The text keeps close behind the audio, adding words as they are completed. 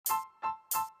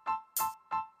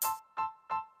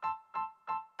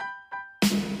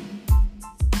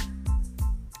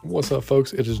What's up,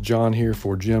 folks? It is John here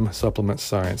for Gym Supplement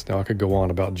Science. Now, I could go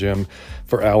on about Gym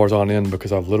for hours on end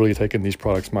because I've literally taken these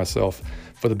products myself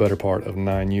for the better part of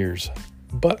 9 years.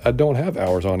 But I don't have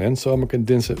hours on end, so I'm going to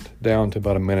condense it down to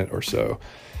about a minute or so.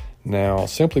 Now,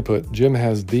 simply put, Gym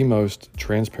has the most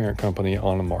transparent company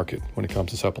on the market when it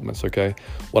comes to supplements, okay?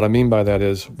 What I mean by that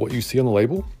is what you see on the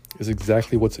label is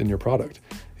exactly what's in your product.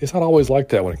 It's not always like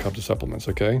that when it comes to supplements,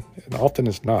 okay? And often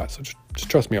it's not, so just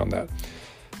trust me on that.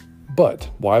 But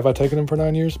why have I taken them for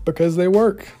 9 years? Because they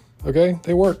work, okay?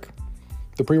 They work.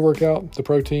 The pre-workout, the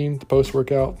protein, the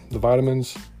post-workout, the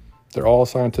vitamins, they're all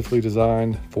scientifically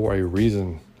designed for a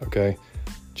reason, okay?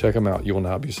 Check them out. You will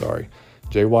not be sorry.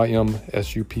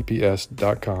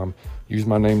 JYMSUPPS.com. Use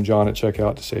my name, John, at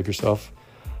checkout to save yourself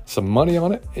some money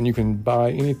on it, and you can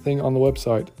buy anything on the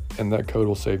website, and that code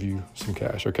will save you some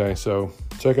cash, okay? So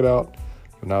check it out.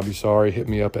 You'll not be sorry. Hit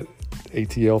me up at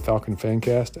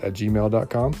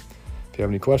atlfalconfancast@gmail.com. If you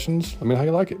have any questions, let me know how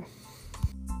you like it.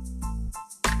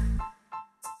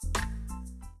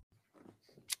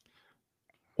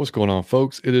 What's going on,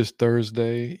 folks? It is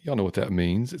Thursday. Y'all know what that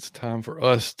means. It's time for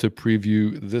us to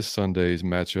preview this Sunday's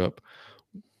matchup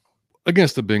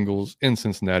against the Bengals in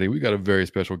Cincinnati. We got a very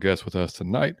special guest with us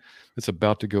tonight that's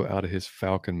about to go out of his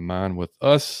Falcon mind with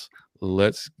us.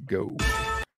 Let's go.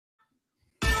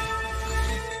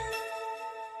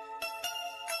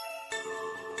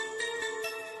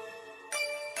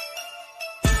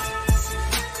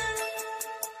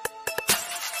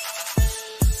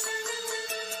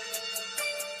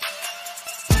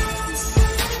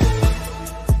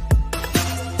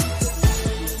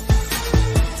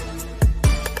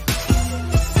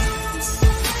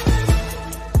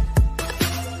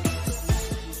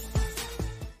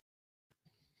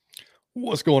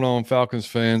 What's going on, Falcons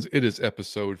fans? It is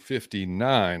episode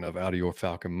 59 of Out of Your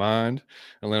Falcon Mind,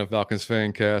 Atlanta Falcons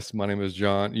Fancast. My name is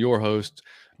John, your host,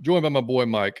 joined by my boy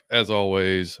Mike, as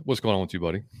always. What's going on with you,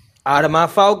 buddy? Out of my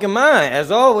Falcon mind, as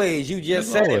always. You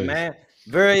just said it, man.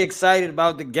 Very excited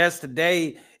about the guest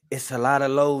today. It's a lot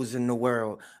of lows in the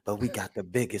world, but we got the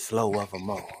biggest low of them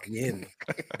all. You hear me?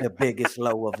 The biggest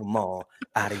low of them all.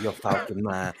 Out of your Falcon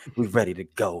mind. We ready to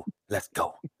go. Let's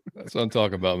go. That's what I'm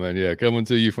talking about, man. Yeah, coming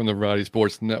to you from the Variety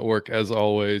Sports Network, as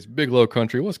always. Big Low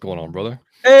Country. What's going on, brother?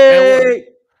 Hey!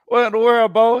 What in the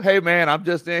world, Bo? Hey, man, I'm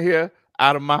just in here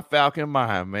out of my Falcon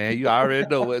mind, man. You already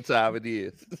know what time it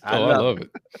is. I love it.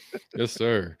 Yes,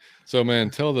 sir. So, man,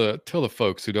 tell the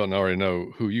folks who don't already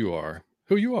know who you are,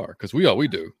 because we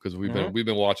do, because we've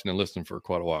been watching and listening for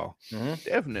quite a while.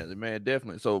 Definitely, man,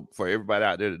 definitely. So, for everybody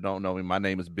out there that don't know me, my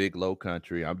name is Big Low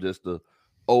Country. I'm just a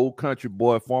old country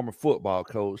boy, former football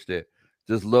coach that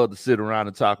just love to sit around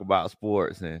and talk about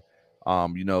sports. And I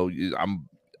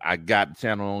got the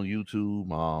channel on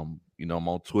YouTube. I'm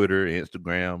on Twitter,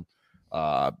 Instagram,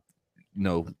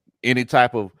 any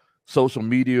type of social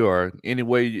media or any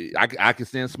way I can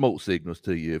send smoke signals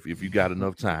to you if you got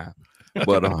enough time.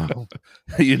 But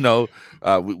we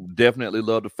definitely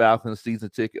love the Falcons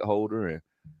season ticket holder, and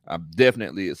I'm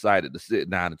definitely excited to sit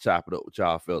down and chop it up with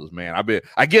y'all fellas, man.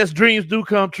 I guess dreams do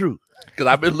come true, because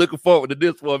I've been looking forward to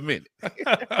this for a minute.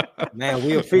 Man,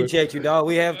 we appreciate you, dog.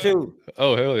 We have too.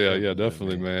 Oh, hell yeah. Yeah,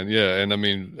 definitely, man. Yeah. And I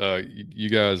mean, you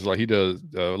guys, like he does,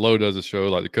 Lowe does a show,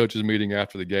 like the coaches meeting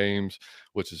after the games,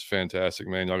 which is fantastic,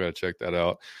 man. Y'all got to check that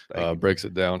out. Breaks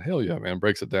it down. Hell yeah, man.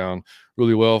 Breaks it down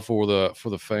really well for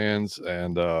the fans.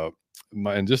 And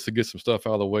just to get some stuff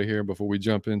out of the way here before we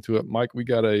jump into it, Mike, we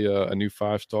got a new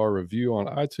 5-star review on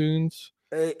iTunes.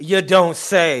 You don't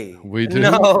say. We do.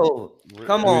 No,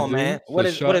 come on, man. What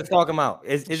is talking about?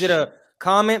 Is it a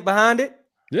comment behind it?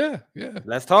 Yeah.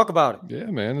 Let's talk about it. Yeah,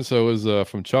 man. So it was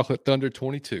from Chocolate Thunder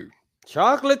 22.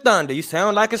 Chocolate Thunder. You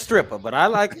sound like a stripper, but I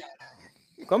like it.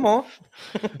 Come on.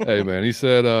 Hey, man. He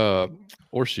said,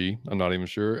 or she, I'm not even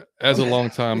sure. As a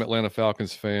longtime Atlanta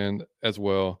Falcons fan as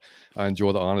well, I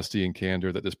enjoy the honesty and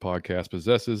candor that this podcast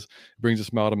possesses. It brings a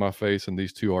smile to my face, and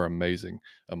these two are amazing.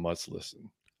 A must listen.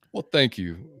 Well, thank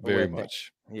you very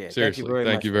much. Yeah, seriously,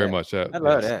 thank you very much. I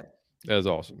love that. That's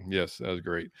awesome. Yes, that was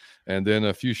great. And then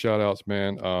a few shout outs,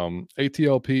 man.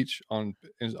 ATL Peach on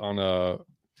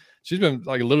she's been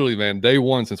like literally, man, day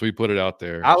one since we put it out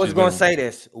there. I was going to say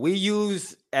this. We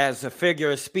use as a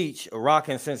figure of speech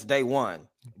rocking since day one,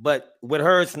 but with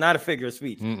her, it's not a figure of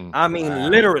speech. I mean,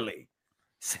 literally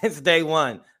since day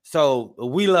one. So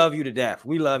we love you to death.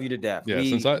 We love you to death. Yeah,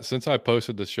 since I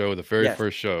posted the show, the very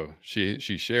first show, she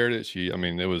shared it.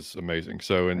 It was amazing.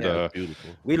 So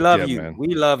beautiful. We love you. Man.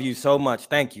 We love you so much.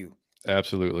 Thank you.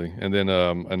 Absolutely. And then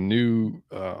a new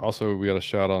also we got a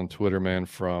shout on Twitter, man,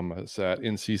 from it's at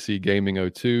NCC Gaming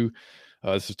 02.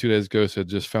 This is 2 days ago. Said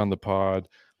just found the pod.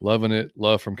 Loving it.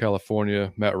 Love from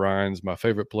California. Matt Ryan's my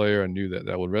favorite player. I knew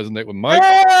that would resonate with Mike.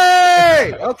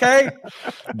 Hey, okay.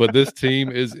 But this team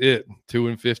is it.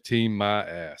 2-15, my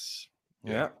ass.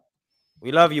 Yeah.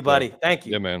 We love you, buddy. Thank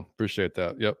you. Yeah, man. Appreciate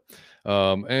that. Yep.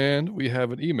 And we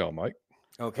have an email, Mike.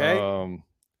 Okay.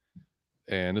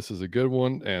 And this is a good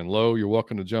one. And Lo, you're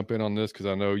welcome to jump in on this because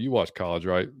I know you watch college,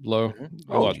 right? Lo, you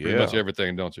watch pretty much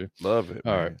everything, don't you? Love it.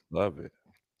 All right. Love it.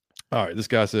 All right. This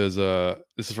guy says,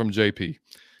 this is from JP.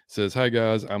 Says, hi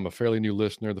guys, I'm a fairly new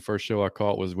listener. The first show I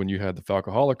caught was when you had the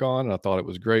Falcoholic on, and I thought it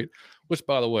was great. Which,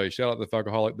 by the way, shout out to the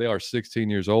Falcoholic. They are 16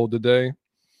 years old today.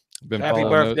 Happy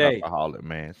birthday, Falcoholic,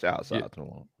 man! Shouts out to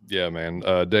him. Yeah, man.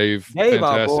 Dave, Dave,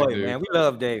 our boy, dude. Man. We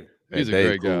love Dave. He's a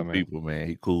great guy, man. People, man.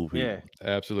 He cool people. Yeah,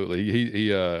 absolutely.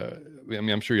 He I mean,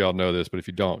 I'm sure y'all know this, but if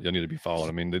you don't, you'll need to be following.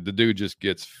 I mean, the dude just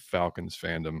gets Falcons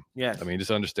fandom. Yeah. I mean, he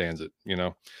just understands it,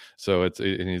 So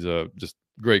and he's just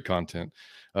great content.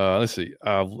 Let's see.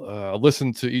 I've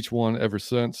listened to each one ever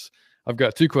since. I've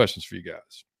got 2 questions for you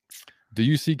guys. Do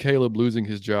you see Caleb losing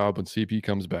his job when CP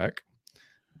comes back?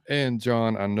 And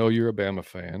John, I know you're a Bama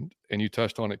fan, and you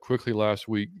touched on it quickly last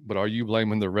week, but are you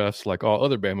blaming the refs like all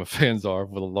other Bama fans are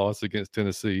for the loss against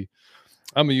Tennessee?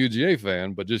 I'm a UGA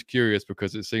fan, but just curious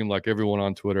because it seemed like everyone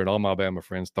on Twitter and all my Bama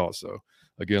friends thought so.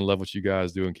 Again, love what you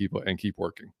guys do and keep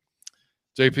working.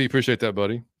 JP, appreciate that,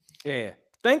 buddy. Yeah.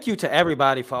 Thank you to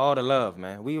everybody for all the love,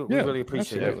 man. We really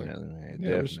appreciate it.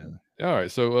 Definitely. All right.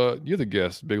 So you're the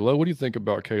guest, Big Lo. What do you think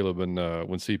about Caleb and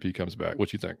when CP comes back?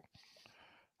 What you think?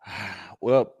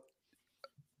 Well,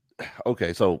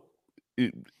 okay. So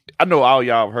I know all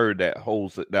y'all have heard that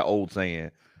old saying,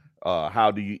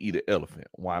 how do you eat an elephant?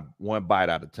 One bite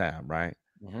at a time, right?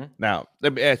 Mm-hmm. Now,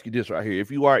 let me ask you this right here. If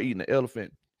you are eating an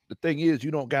elephant, the thing is you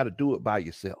don't got to do it by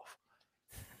yourself,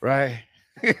 right?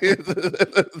 So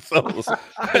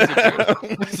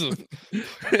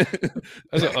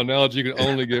that's an analogy you can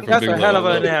only get from that's Big a hell of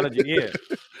an analogy, yeah.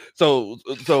 So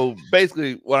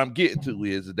basically what I'm getting to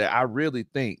is that I really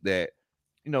think that,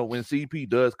 when CP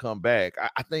does come back,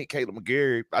 I think Caleb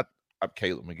Huntley,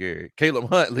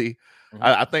 mm-hmm.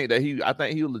 I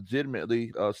think he'll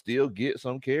legitimately still get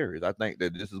some carries. I think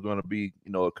that this is going to be,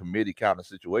 a committee kind of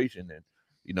situation, and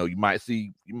you might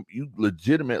see you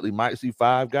legitimately might see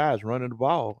 5 guys running the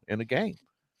ball in a game.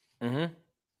 Mm-hmm.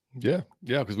 Yeah,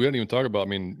 because we didn't even talk about. I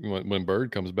mean, when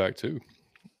Bird comes back too.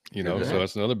 So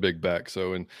that's another big back.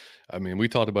 So, and I mean, we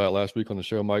talked about it last week on the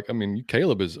show, Mike. I mean,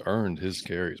 Caleb has earned his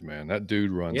carries, man. That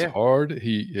dude runs hard.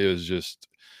 He is just,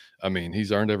 I mean,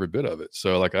 he's earned every bit of it.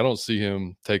 So, like, I don't see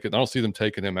them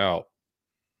taking him out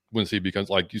when he becomes,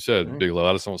 like you said, Big Lo.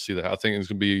 I just don't see that. I think it's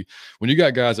going to be, when you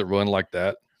got guys that run like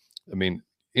that, I mean,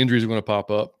 injuries are going to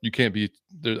pop up. You can't be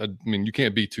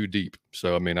too deep.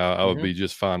 So, I mean, I would be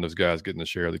just fine those guys getting the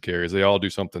share of the carries. They all do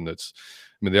something that's,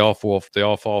 I mean, they all fall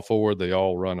forward. They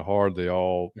all run hard. They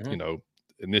all,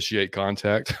 initiate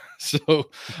contact.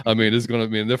 So, I mean, it's going to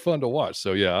be, they're fun to watch.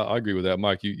 So, yeah, I agree with that.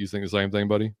 Mike, you think the same thing,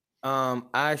 buddy?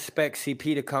 I expect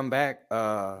CP to come back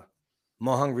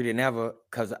more hungry than ever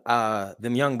because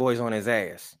them young boys on his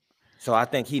ass. So I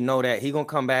think he know that he gonna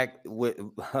come back with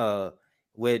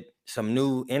some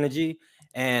new energy,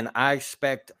 and I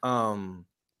expect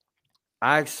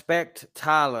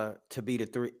Tyler to be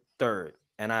the third,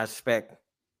 and I expect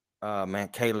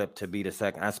Caleb to be the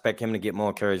second. I expect him to get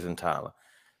more carries than Tyler.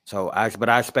 So I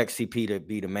expect CP to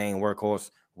be the main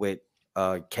workhorse with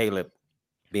Caleb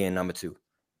being number 2.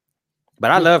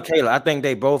 But I love Caleb. I think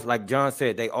they both, like John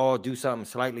said, they all do something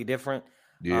slightly different.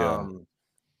 Yeah.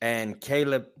 And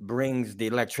Caleb brings the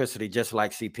electricity just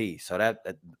like CP. So that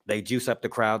they juice up the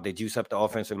crowd, they juice up the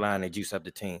offensive line, they juice up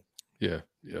the team. Yeah,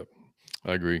 yep.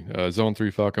 I agree. Zone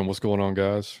 3 Falcon, what's going on,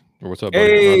 guys? Or what's up, buddy?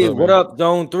 Hey, what up,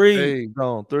 Zone 3? Hey,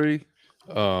 Zone 3.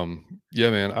 Yeah,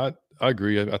 man, I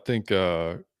agree. I think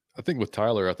with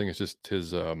Tyler, I think it's just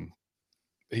his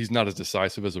he's not as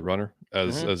decisive as a runner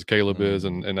as Caleb is,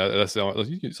 and that's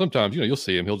sometimes you'll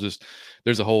see him.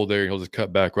 There's a hole there, he'll just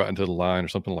cut back right into the line or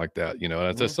something like that.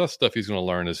 That's stuff he's going to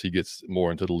learn as he gets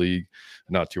more into the league.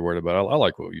 Not too worried about it. I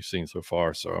like what you've seen so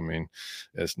far. So I mean,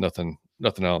 it's nothing I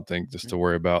don't think just to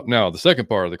worry about. Now the second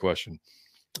part of the question: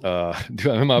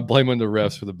 am I blaming the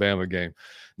refs for the Bama game?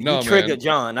 No, you triggered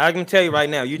John. I can tell you right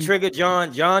now, you triggered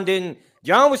John. John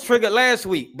was triggered last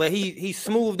week, but he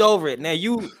smoothed over it. Now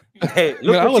you. Hey,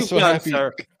 I was so happy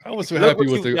with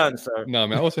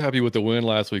the win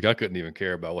last week. I couldn't even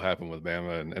care about what happened with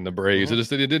Bama and the Braves. It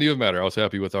didn't even matter. I was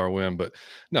happy with our win. But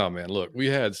no, man, look, we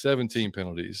had 17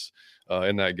 penalties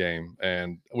in that game,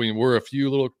 and we're a few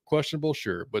little questionable,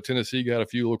 sure, but Tennessee got a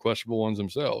few little questionable ones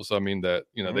themselves. I mean that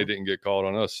they didn't get called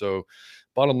on us. So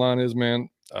bottom line is, man,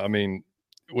 I mean,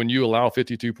 when you allow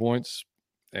 52 points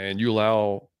and you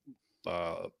allow,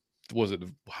 was it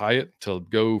Hyatt to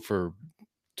go for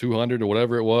 200 or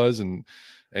whatever it was, and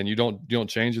you don't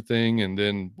change a thing, and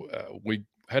then we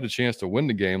had a chance to win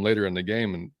the game later in the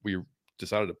game, and we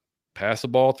decided to pass the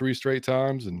ball 3 straight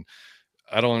times, and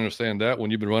I don't understand that when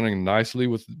you've been running nicely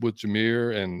with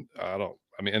Jameer, and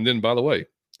and then by the way,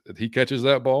 if he catches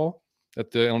that ball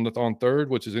on third,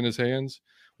 which is in his hands,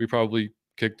 we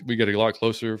get a lot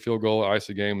closer field goal, ice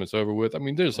the game, it's over with. I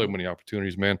mean, there's so many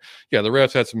opportunities, man. Yeah, the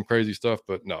refs had some crazy stuff,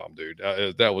 but no, dude,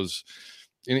 that was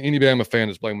any Bama fan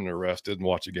that's blaming the refs didn't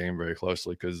watch the game very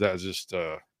closely, because that's just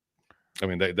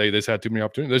they just had too many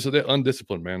opportunities. They're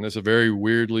undisciplined, man. That's a very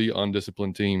weirdly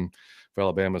undisciplined team for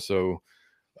Alabama. So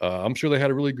I'm sure they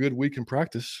had a really good week in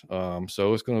practice.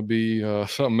 So it's going to be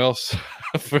something else.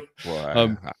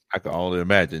 Boy, I can only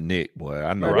imagine Nick. Boy,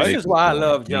 I know. Right? This is why I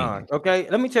love John. Okay,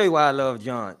 let me tell you why I love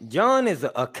John. John is an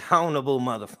accountable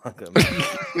motherfucker,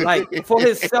 man. Like, for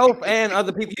himself and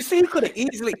other people. You see, he could have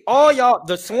easily. All y'all,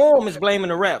 the swarm is blaming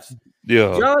the refs.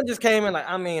 Yeah, John just came in like,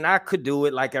 I mean, I could do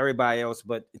it like everybody else,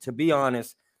 but to be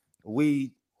honest,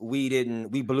 we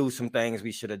blew some things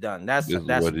we should have done. That's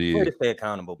what it is. To stay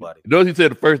accountable, buddy. You know what he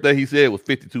said? The first thing he said was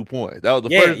 52 points. That was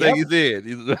the first thing he said.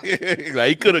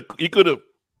 He could have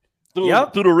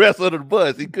threw the rest under the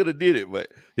bus. He could have did it, but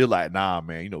he's like, nah,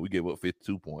 man. You know, we gave up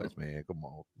 52 points, man. Come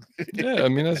on. Yeah, I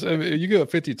mean, you give up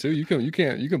 52. You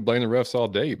can blame the refs all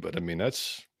day, but I mean, the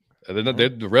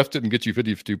refs didn't get you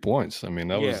 52 points. I mean,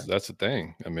 that's the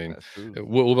thing. I mean,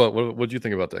 what do you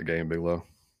think about that game, Big Low?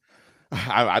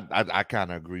 I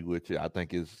kind of agree with you. I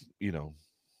think it's,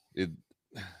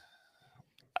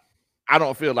 I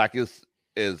don't feel like it's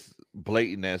as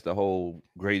blatant as the whole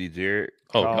Grady Jarrett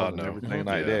God, no. And everything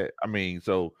like that. I mean,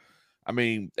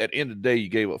 at the end of the day, you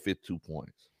gave up 52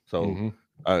 points. So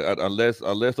unless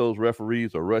those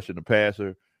referees are rushing the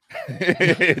passer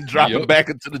and dropping back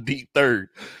into the deep third,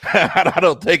 I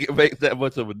don't think it makes that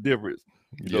much of a difference.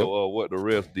 You know what the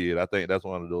refs did. I think that's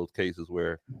one of those cases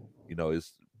where,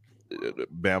 it's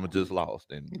Bama just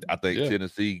lost, and I think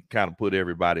Tennessee kind of put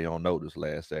everybody on notice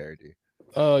last Saturday.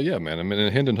 Yeah, man. I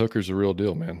mean, Hendon Hooker's a real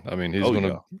deal, man. I mean,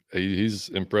 he's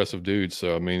impressive dude.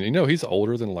 So I mean, he's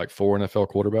older than like 4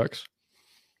 NFL quarterbacks.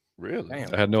 Really?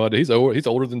 Damn. I had no idea. He's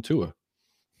older than Tua.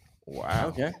 Wow.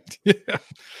 Okay. Yeah.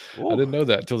 Ooh. I didn't know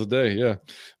that until today. Yeah.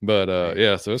 But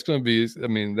so it's going to be, I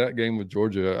mean, that game with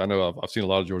Georgia, I know I've seen a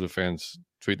lot of Georgia fans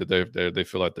tweet that they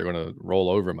feel like they're going to roll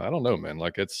over him. I don't know, man.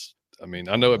 Like I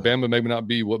know Bama maybe not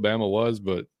be what Bama was,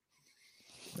 but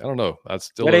I don't know. That's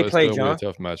still a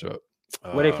tough matchup.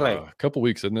 Where they play? A couple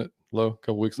weeks, isn't it? A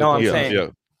couple weeks. No, I'm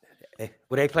saying.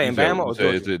 Were they playing Bama or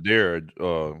Georgia? Is it there? I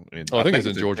think it's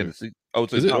in Georgia. Tennessee. Oh,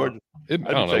 it's in Georgia. I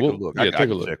don't know. Take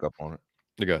a look. Check up on it.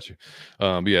 I got you.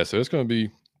 So it's going to be.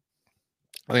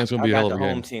 I think it's going to be a hell of a game.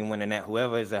 Home team winning that.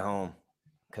 Whoever is at home,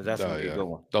 because that's going to be a good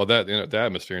one. Oh, the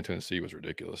atmosphere in Tennessee was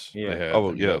ridiculous. Yeah.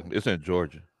 It's in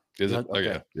Georgia. Is it?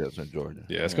 Okay. Yeah, it's in Georgia.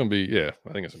 Yeah, it's going to be. Yeah,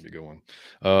 I think it's going to be a good one.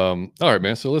 All right,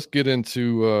 man. So let's get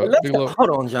into. Hold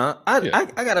on, John. I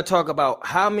got to talk about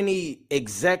how many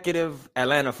executive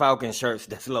Atlanta Falcons shirts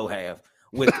does Low have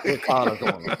with collars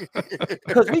on them.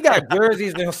 Because we got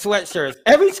jerseys and sweatshirts.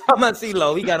 Every time I see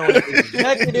Low, he got on an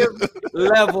executive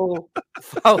level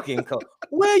Falcon coat.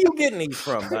 Where are you getting these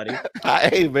from, buddy?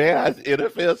 Hey, man,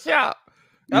 NFL shop.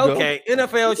 Okay,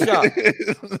 NFL shop.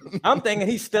 I'm thinking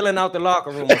he's stealing out the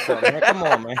locker room or something. Man. Come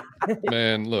on, man.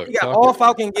 Man, look. He got all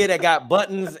Falcon gear that got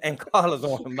buttons and collars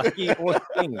on them. Like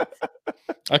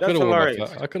I could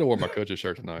have worn my coach's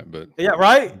shirt tonight, but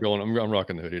right. I'm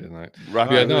rocking the hoodie tonight.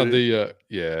 The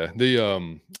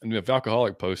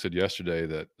Falcoholic posted yesterday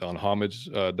that on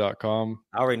homage.com.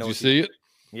 I already know. Did you see it?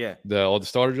 Yeah. The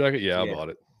starter jacket. Yeah, I bought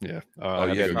it. Yeah. I had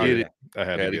to get it. I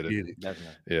had to get it.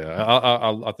 Yeah.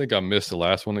 I think I missed the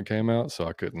last one that came out, so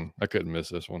I couldn't miss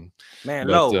this one. Man,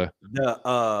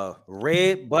 the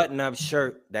red button-up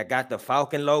shirt that got the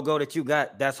Falcon logo that you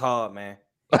got, that's hard, man.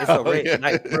 It's a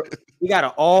red. We got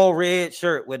an all red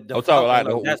shirt with the. I'm talking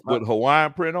like with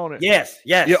Hawaiian print on it. Yes.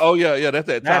 Yeah. Oh yeah. That's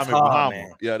that Tommy Bahama.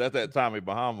 Man. Yeah, that's that Tommy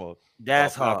Bahama.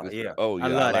 That's hard. Yeah. Oh yeah. I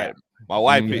love that. My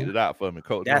wife picked it out for me,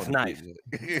 Coach. That's nice.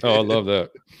 Oh, I love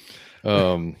that.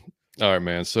 All right,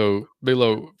 man. So,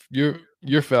 Bilo,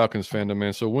 you're Falcons fan,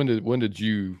 man. So when did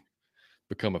you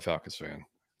become a Falcons fan?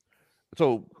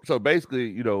 So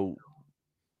basically,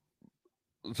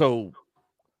 so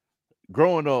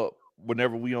growing up,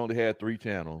 whenever we only had 3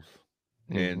 channels,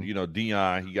 and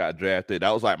Deion, he got drafted.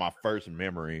 That was like my first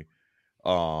memory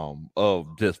of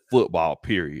just football,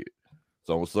 period.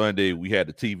 So on Sunday, we had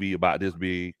the TV about this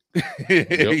big.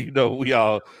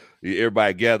 Yep.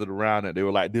 Everybody gathered around it. They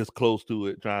were like this close to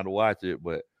it, trying to watch it.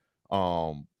 But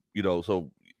so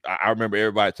I remember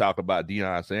everybody talking about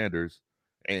Deion Sanders,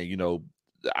 and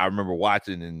I remember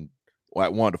watching, and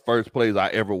like one of the first plays I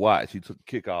ever watched, he took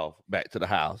a kickoff back to the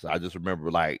house. I just remember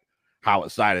like how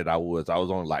excited I was. I was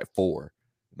only like 4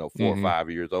 or 5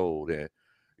 years old, and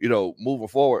moving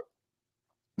forward,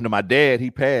 my dad,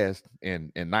 he passed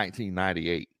in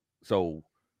 1998, so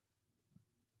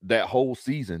that whole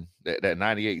season, that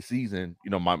 98 season,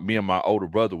 me and my older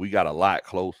brother, we got a lot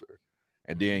closer.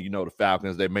 And then, the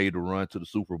Falcons, they made the run to the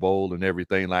Super Bowl and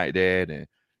everything like that. And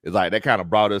it's like that kind of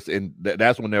brought us in.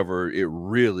 That's whenever it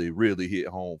really, really hit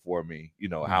home for me,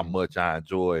 how much I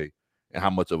enjoy and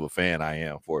how much of a fan I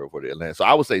am for the Atlanta. So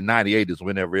I would say 98 is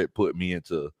whenever it put me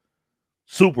into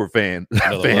super fan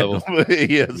level.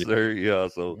 Yes, sir. Yeah.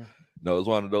 So, it's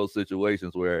one of those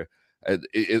situations where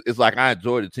it's like I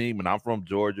enjoy the team, and I'm from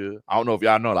Georgia. I don't know if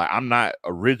y'all know, like I'm not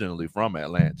originally from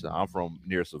Atlanta. I'm from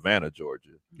near Savannah, Georgia.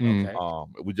 Okay.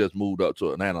 We just moved up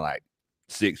to Atlanta like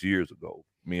 6 years ago.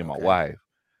 Me and my wife.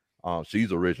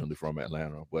 She's originally from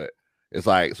Atlanta, but it's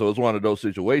like, so it's one of those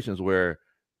situations where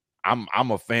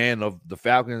I'm a fan of the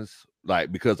Falcons,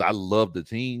 like because I love the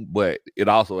team, but it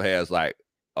also has like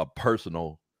a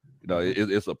personal,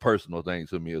 it's a personal thing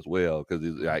to me as well, because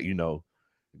it's like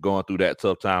going through that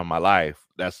tough time in my life,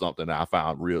 that's something that I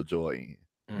found real joy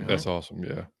in. That's awesome.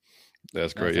 Yeah,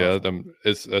 that's great.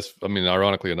 That's awesome. I mean,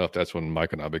 ironically enough, that's when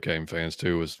Mike and I became fans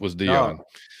too. Was Deion?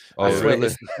 Oh, really?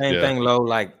 It's the same thing, Lo.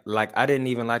 Like I didn't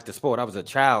even like the sport. I was a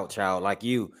child like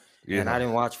you, and I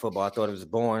didn't watch football. I thought it was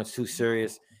boring, too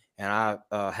serious. And I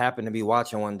happened to be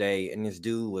watching one day, and this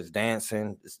dude was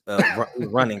dancing,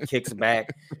 running kicks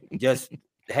back, just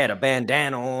had a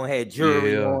bandana on, had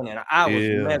jewelry on, and I was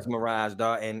mesmerized,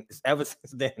 dog. And ever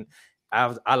since then,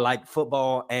 I like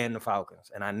football and the Falcons,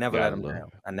 and I never let them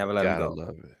down. I never let them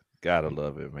go. Gotta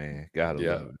love it, man. Gotta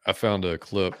love it. I found a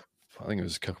clip. I think it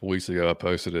was a couple weeks ago. I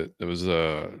posted it. It was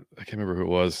I can't remember who it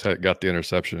was. Got the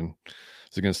interception.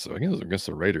 It was against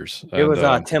the Raiders. It was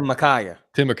Tim McKyer.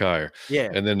 Tim McKyer.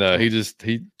 Yeah. And then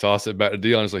he tossed it back to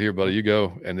Deion. He's like, "Here, buddy, you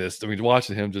go." And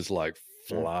watching him just like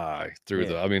fly through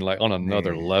like on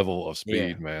another level of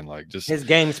speed, man. Like just his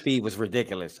game speed was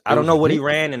ridiculous. I don't know what he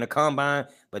ran in the combine,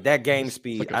 but that game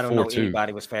speed, like I don't know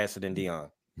anybody was faster than Deion.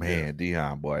 Man,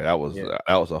 Deion, boy, that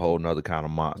was a whole nother kind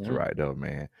of monster right there,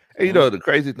 man. And the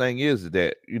crazy thing is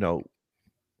that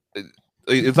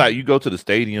it's like you go to the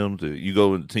stadiums, you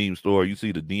go in the team store, you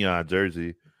see the Deion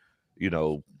jersey,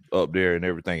 up there and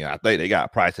everything. And I think they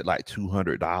got priced at like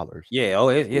 $200. Yeah,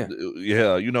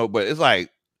 but it's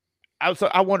like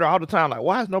I wonder all the time, like,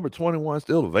 why is number 21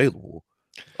 still available?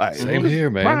 Like, same here,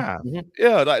 man. Prime.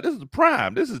 Yeah, like this is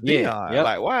prime. This is Deion.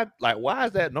 Like, why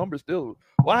is that number still?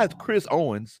 Why is Chris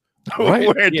Owens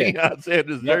wearing Deion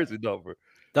Sanders' jersey number?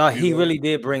 He really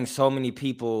did bring so many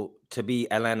people to be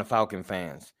Atlanta Falcon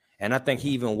fans. And I think he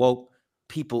even woke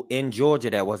people in Georgia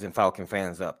that wasn't Falcon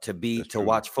fans up to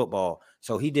watch football.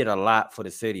 So he did a lot for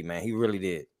the city, man. He really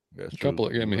did. That's him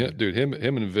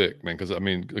and Vic, man. Because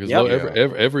every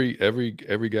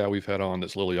guy we've had on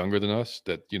that's a little younger than us,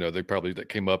 that that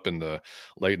came up in the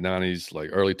late 90s,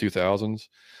 like early 2000s,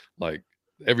 like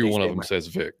every one of them says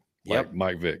Vic. Like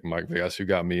Mike Vick. That's who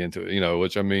got me into it.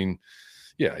 Which I mean,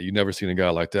 you never seen a guy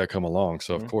like that come along.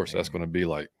 So of course that's going to be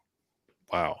like,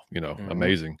 wow,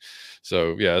 amazing.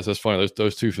 So that's funny.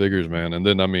 Those two figures, man. And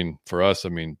then I mean, for us, I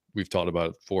mean, we've talked about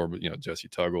it before, but Jesse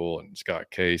Tuggle and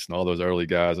Scott Case and all those early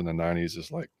guys in the 90s,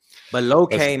 just like. But Lowe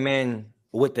came in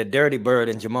with the Dirty Bird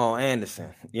and Jamal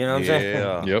Anderson. You know what I'm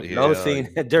saying? Yep. Lowe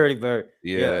seen the Dirty Bird.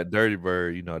 Dirty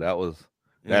Bird. That was.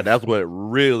 That's what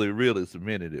really, really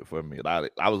cemented it for me. I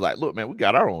was like, look, man, we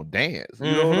got our own dance.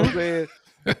 You know what I'm saying?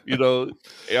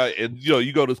 And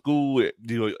you go to school with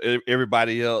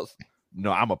everybody else.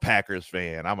 I'm a Packers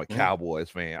fan. I'm a Cowboys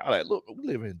fan. I'm like, look, we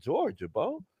live in Georgia,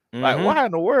 bro. Like, why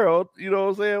in the world? You know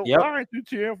what I'm saying? Why aren't you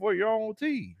cheering for your own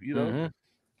team?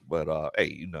 But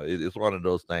hey, it's one of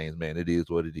those things, man. It is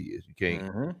what it is.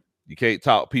 You can't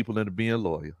talk people into being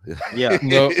loyal.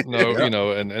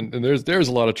 No, and there's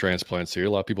a lot of transplants here. A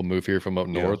lot of people move here from up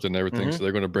north and everything, so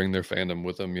they're going to bring their fandom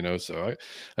with them. So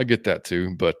I get that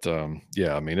too. But I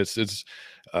mean, it's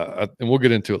and we'll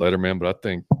get into it later, man. But I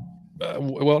think,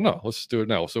 let's do it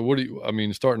now. So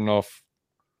starting off,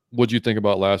 what do you think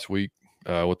about last week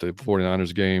with the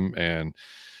 49ers game? And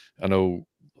I know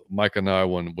Mike and I,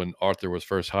 when Arthur was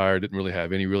first hired, didn't really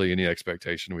have any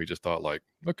expectation. We just thought like,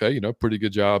 okay, pretty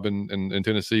good job in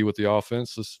Tennessee with the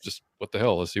offense. Let's just, what the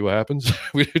hell? Let's see what happens.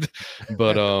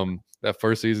 But that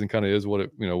first season kind of is what it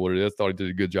is. Thought he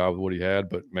did a good job with what he had,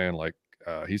 but man, like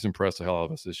he's impressed the hell out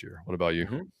of us this year. What about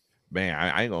you? Man,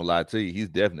 I ain't gonna lie to you. He's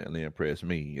definitely impressed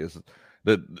me. It's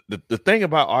the thing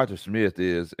about Arthur Smith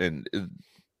is, and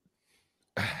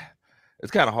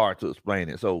it's kind of hard to explain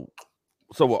it. So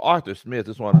with Arthur Smith,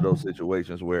 it's one of those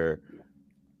situations where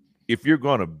if you're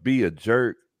gonna be a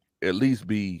jerk, at least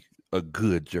be a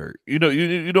good jerk. You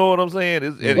know what I'm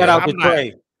saying? Shout out to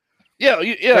Trey. Yeah,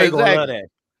 Trey gonna love that.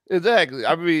 Exactly.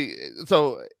 I mean,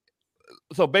 so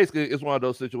basically, it's one of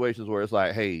those situations where it's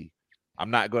like, hey, I'm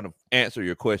not going to answer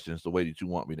your questions the way that you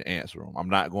want me to answer them. I'm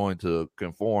not going to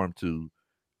conform to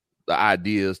the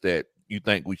ideas that you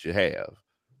think we should have.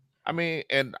 I mean,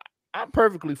 and I'm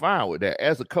perfectly fine with that.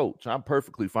 As a coach, I'm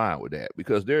perfectly fine with that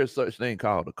because there is such thing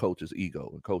called a coach's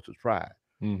ego and coach's pride.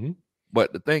 Mm-hmm.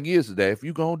 But the thing is that if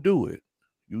you're going to do it,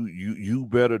 you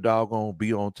better doggone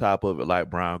be on top of it like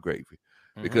brown gravy.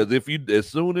 Mm-hmm. Because as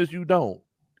soon as you don't,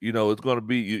 it's going to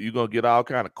be, you're going to get all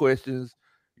kind of questions.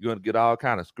 You're going to get all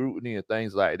kind of scrutiny and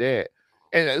things like that.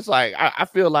 And it's like, I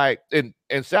feel like, and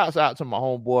shouts out to my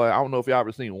homeboy. I don't know if y'all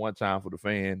ever seen One Time for the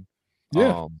Fan.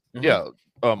 Yeah.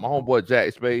 My homeboy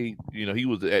Jack Spade, he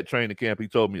was at training camp. He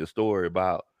told me a story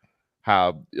about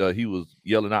how he was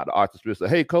yelling out to Arthur Smith, said,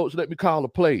 "Hey, coach, let me call a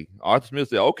play." Arthur Smith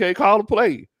said, "Okay, call a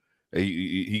play." And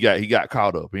he got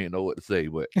caught up. He didn't know what to say,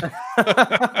 but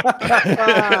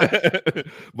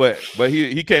but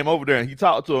he came over there and he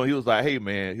talked to him. He was like, "Hey,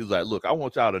 man," he was like, "Look, I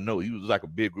want y'all to know." He was like a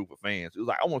big group of fans. He was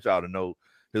like, "I want y'all to know."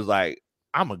 He was like,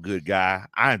 "I'm a good guy.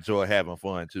 I enjoy having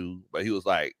fun too." But he was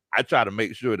like, "I try to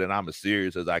make sure that I'm as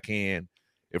serious as I can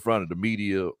in front of the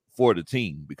media for the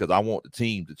team because I want the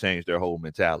team to change their whole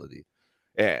mentality."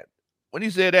 And when he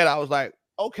said that, I was like,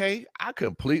 okay, I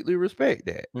completely respect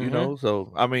that,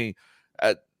 So, I mean,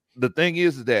 the thing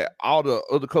is that all the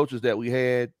other coaches that we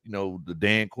had, the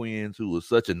Dan Quinns, who was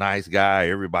such a nice guy,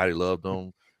 everybody loved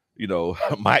him,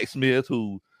 Mike Smith,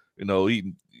 who,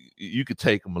 you could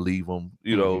take him or leave him,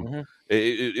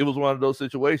 it was one of those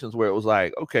situations where it was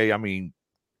like, okay, I mean,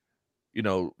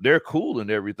 they're cool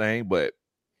and everything, but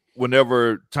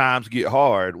whenever times get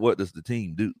hard, what does the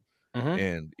team do?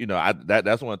 And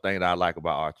that's one thing that I like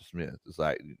about Arthur Smith. It's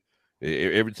like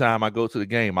every time I go to the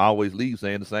game, I always leave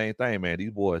saying the same thing, man.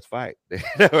 These boys fight.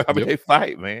 They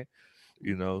fight, man.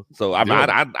 So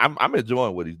I'm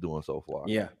enjoying what he's doing so far.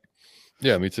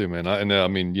 Yeah, me too, man. I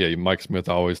mean, Mike Smith,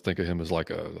 I always think of him as like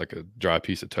a dry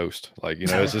piece of toast. Like,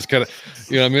 it's just kind of,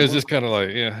 it's just kind of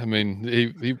like, yeah. I mean,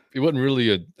 he wasn't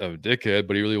really a dickhead,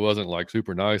 but he really wasn't like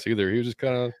super nice either. He was just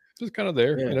kind of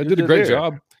there. Yeah, did a great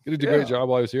job. He did a great job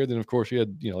while he was here. Then of course he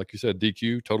had, like you said,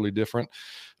 DQ, totally different.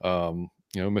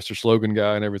 Mr. Slogan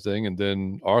guy and everything, and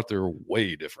then Arthur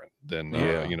way different than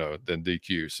than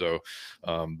DQ. So,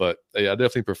 but I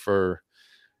definitely prefer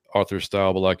Arthur's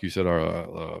style. But like you said,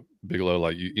 our Bigelow,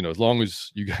 like as long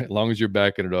as you're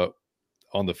backing it up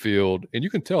on the field, and you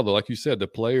can tell though, like you said, the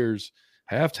players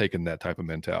have taken that type of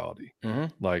mentality.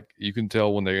 Like you can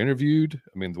tell when they're interviewed.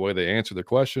 I mean, the way they answer their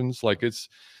questions, like it's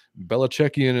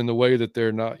Belichickian in the way that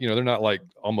they're not, they're not like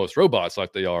almost robots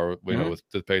like they are, with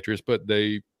the Patriots, but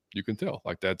you can tell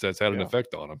like that's had an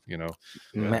effect on them,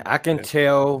 Man, I can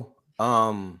tell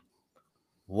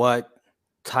what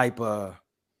type of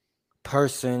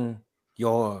person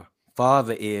your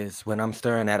father is when I'm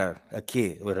staring at a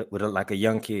kid with like a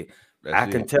young kid. I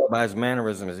can tell by his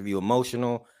mannerisms if you're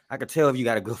emotional. I can tell if you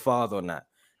got a good father or not.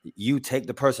 You take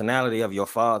the personality of your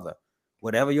father.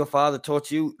 Whatever your father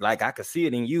taught you, like I could see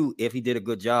it in you if he did a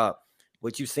good job.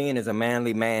 What you're seeing is a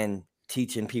manly man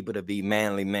teaching people to be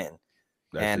manly men.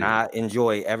 I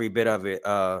enjoy every bit of it.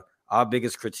 Our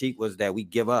biggest critique was that we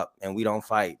give up and we don't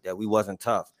fight, that we wasn't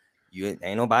tough. You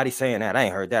ain't nobody saying that. I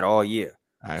ain't heard that all year.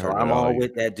 So I'm all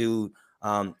with that dude.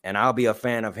 And I'll be a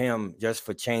fan of him just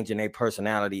for changing their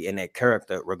personality and their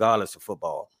character, regardless of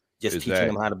football. Just teaching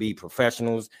them how to be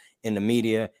professionals in the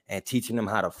media and teaching them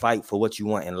how to fight for what you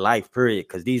want in life, period.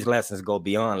 Because these lessons go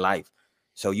beyond life.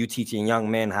 So you teaching young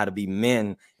men how to be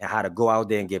men and how to go out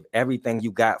there and give everything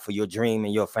you got for your dream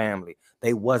and your family.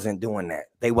 They wasn't doing that.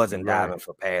 They wasn't diving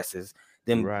for passes.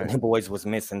 Them boys was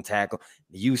missing tackle.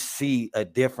 You see a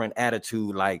different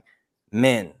attitude, like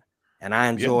men. And I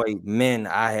enjoy men.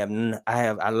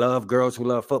 I love girls who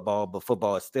love football, but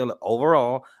football is still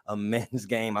overall a men's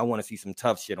game. I want to see some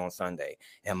tough shit on Sunday,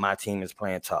 and my team is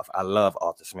playing tough. I love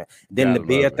Arthur Smith. Then the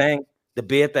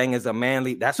beard thing is a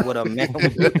manly. That's what a man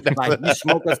would do. Like you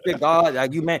smoke a cigar,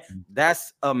 like you man.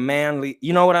 That's a manly.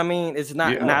 You know what I mean? It's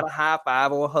not a high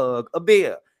five or a hug, a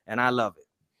beer, and I love it.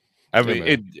 I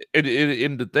mean,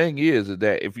 and the thing is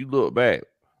that if you look back,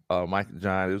 Mike and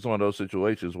John, it's one of those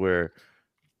situations where.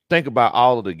 Think about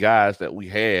all of the guys that we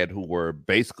had who were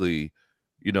basically,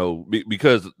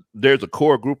 because there's a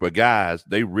core group of guys,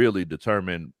 they really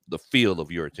determine the feel of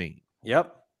your team.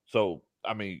 Yep. So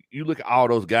I mean, you look at all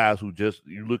those guys who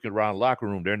you looking around the locker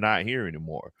room, they're not here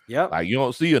anymore. Yep. Like you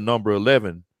don't see a number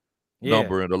 11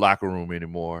 number in the locker room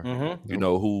anymore. You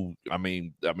know, who I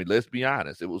mean, let's be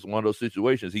honest. It was one of those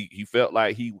situations. He felt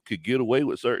like he could get away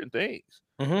with certain things.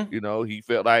 You know, he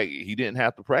felt like he didn't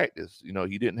have to practice. You know,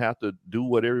 he didn't have to do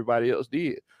what everybody else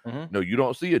did. You know, you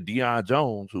don't see a Deion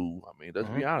Jones who, I mean, let's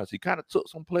be honest, he kind of took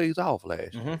some plays off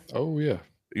last year. Oh yeah.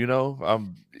 You know,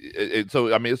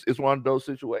 so I mean, it's one of those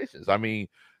situations. I mean,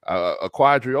 a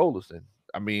Quadri Olison.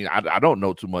 I mean, I don't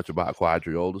know too much about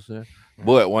Quadri Olison,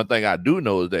 but one thing I do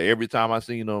know is that every time I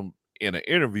seen him in an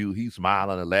interview, he's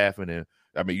smiling and laughing. And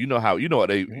I mean, you know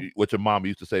what your mom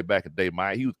used to say back in the day,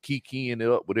 Mike. He was kikiing it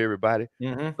up with everybody.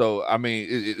 So I mean,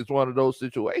 it's one of those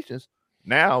situations.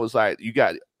 Now it's like you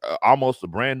got almost a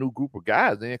brand new group of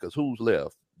guys in, because who's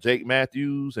left? Jake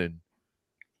Matthews and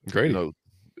Grady. You know,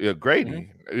 yeah,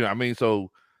 Grady. You know, I mean, so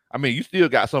I mean, you still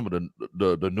got some of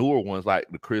the newer ones like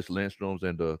the Chris Lindstroms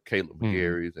and the Caleb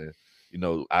McGarrys and you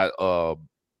know,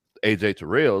 AJ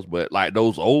Terrells, but like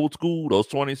those old school, those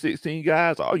 2016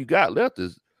 guys, all you got left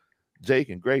is Jake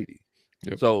and Grady.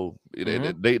 Yep. So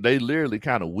they literally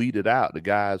kind of weeded out the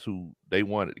guys who they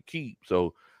wanted to keep.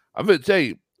 So I'm gonna tell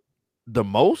you,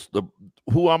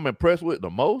 who I'm impressed with the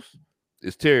most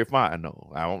is Terry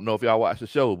Fontenot. I don't know if y'all watch the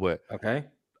show, but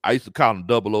I used to call him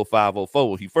 00504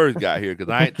 when he first got here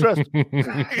because I ain't trust him.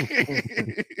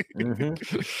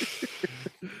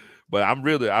 But I'm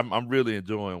really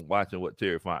enjoying watching what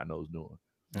Terry Fontenot's doing.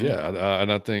 Yeah,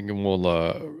 and I think the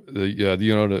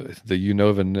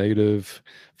Unova native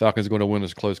Falcons are going to win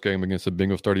this close game against the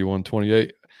Bengals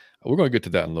 31-28. We're going to get to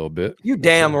that in a little bit. You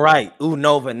damn right,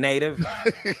 Unova native.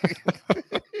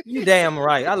 You damn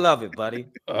right. I love it, buddy.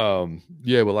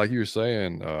 Yeah, but like you were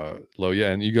saying, Lo,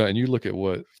 yeah, and you look at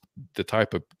what the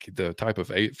type of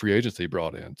free agency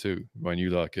brought in too. When you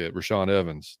look at Rashaan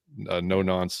Evans, no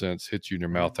nonsense, hits you in your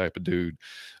mouth type of dude.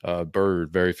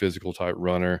 Bird, very physical type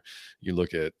runner. You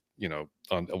look at, you know,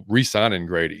 re-signing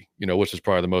Grady, you know, which is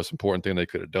probably the most important thing they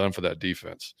could have done for that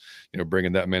defense. You know,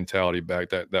 bringing that mentality back,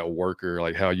 that worker,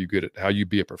 like how you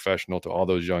be a professional to all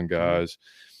those young guys.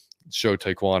 Show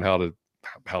Taquan how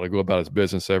to go about his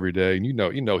business every day, and you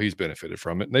know he's benefited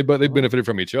from it. They benefited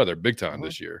from each other big time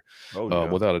this year,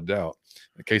 without a doubt.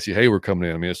 And Casey Hayward coming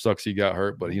in, I mean, it sucks he got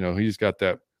hurt, but you know he's got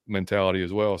that mentality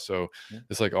as well. So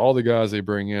it's like all the guys they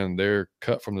bring in, they're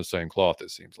cut from the same cloth,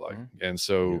 it seems like. And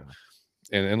so,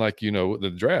 and like, you know, the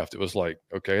draft, it was like,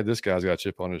 okay, this guy's got a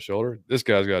chip on his shoulder, this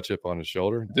guy's got a chip on his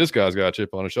shoulder, this guy's got a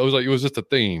chip on his shoulder. It was just a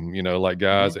theme, you know, like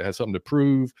guys that had something to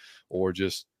prove, or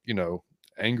just, you know,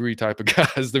 angry type of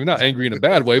guys. They're not angry in a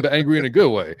bad way, but angry in a good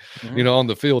way, you know, on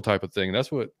the field type of thing. That's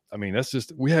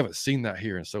just, we haven't seen that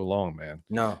here in so long, man.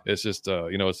 No, it's just,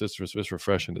 you know, it's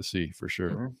refreshing to see for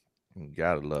sure.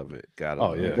 Gotta love it.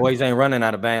 The boys ain't running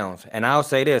out of bounds. And I'll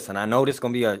say this, and I know this is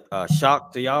going to be a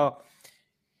shock to y'all.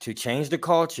 To change the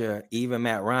culture, even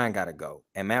Matt Ryan got to go.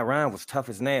 And Matt Ryan was tough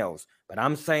as nails. But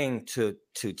I'm saying to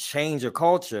change a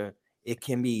culture, it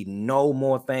can be no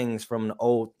more things from the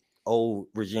old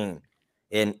regime.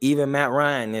 And even Matt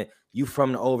Ryan, you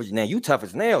from the old regime. Now, you tough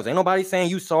as nails. Ain't nobody saying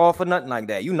you soft or nothing like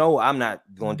that. You know I'm not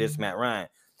going to diss Matt Ryan.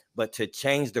 But to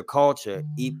change the culture,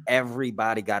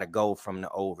 everybody got to go from the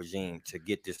old regime to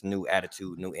get this new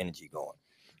attitude, new energy going.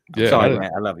 Sorry,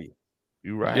 man. I love you.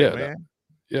 You right, man.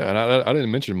 Yeah, and I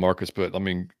didn't mention Marcus, but I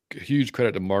mean, huge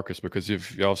credit to Marcus, because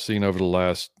if y'all seen over the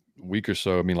last week or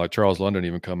so, I mean, like Charles London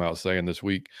even come out saying this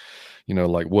week, you know,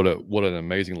 like what an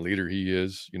amazing leader he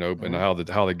is, you know, and how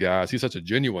the guys, he's such a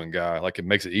genuine guy, like it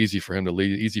makes it easy for him to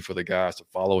lead, easy for the guys to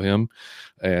follow him,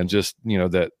 and just, you know,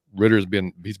 that Ritter's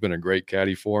been a great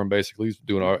caddy for him. Basically, he's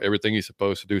doing everything he's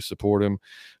supposed to do to support him,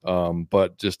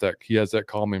 but just that he has that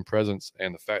calming presence,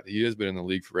 and the fact that he has been in the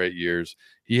league for 8 years,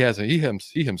 he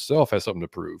himself has something to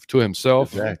prove to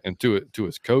himself and to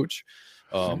his coach.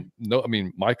 No, I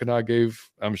mean, Mike and I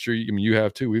I'm sure you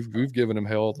have too. We've given him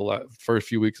hell the first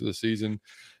few weeks of the season.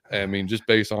 I mean, just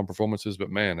based on performances, but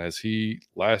man,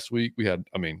 last week we had,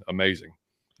 I mean, amazing.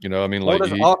 You know, I mean, like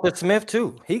Arthur Smith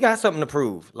too. He got something to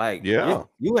prove. Like, you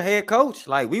a head coach.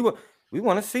 Like we want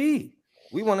to see.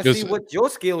 We want to see what your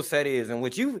skill set is and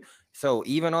what you. So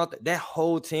even Arthur, that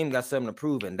whole team got something to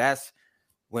prove, and that's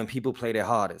when people play their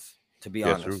hardest. To be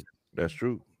honest, That's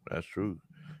true.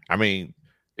 I mean,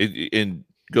 to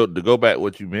go back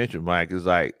what you mentioned, Mike, is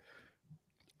like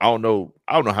I don't know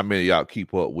how many of y'all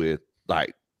keep up with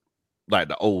like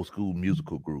the old school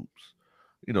musical groups.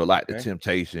 You know, like the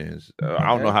Temptations. I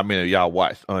don't know how many of y'all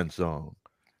watched Unsung,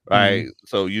 right?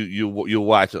 So you'll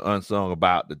watch an Unsung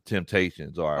about the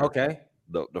Temptations or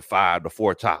the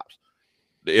Four Tops.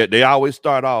 they always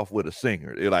start off with a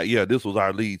singer. They're like, yeah, this was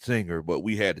our lead singer, but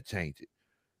we had to change it.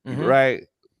 Right?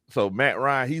 So Matt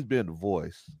Ryan, he's been the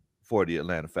voice for the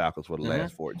Atlanta Falcons for the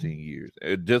last 14 years.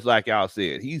 And just like y'all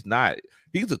said, he's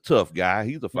a tough guy.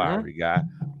 He's a fiery guy.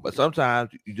 But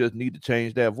sometimes you just need to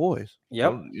change that voice.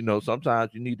 Yep. You know,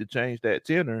 sometimes you need to change that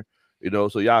tenor, you know,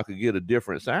 so y'all can get a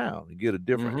different sound and get a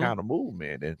different kind of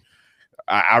movement. And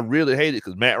I really hate it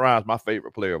because Matt Ryan's my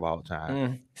favorite player of all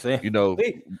time. See, you know,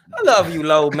 I love you,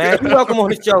 Low, man. You're welcome on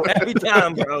the show every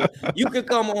time, bro. You can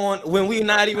come on when we're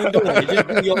not even doing it. Just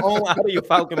do your own out of your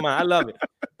Falcon mind. I love it.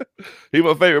 He's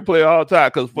my favorite player all the time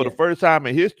because for the first time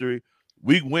in history,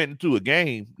 we went into a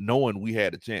game knowing we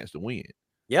had a chance to win.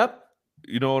 Yep.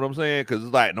 You know what I'm saying? Because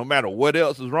it's like no matter what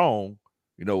else is wrong,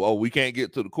 you know, oh, we can't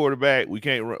get to the quarterback, we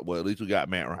can't run. Well, at least we got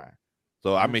Matt Ryan.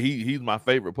 So I mean, he's my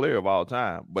favorite player of all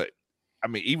time. But I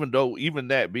mean, even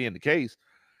that being the case,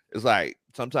 it's like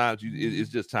sometimes it's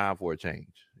just time for a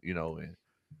change, you know. And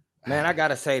man, I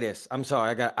gotta say this. I'm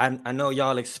sorry. I know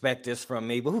y'all expect this from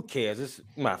me, but who cares? This is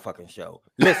my fucking show.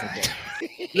 Listen to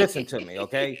me. Listen to me,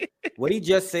 okay? What he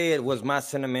just said was my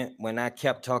sentiment when I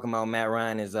kept talking about Matt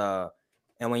Ryan is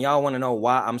and when y'all want to know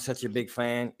why I'm such a big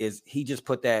fan, is he just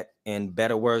put that in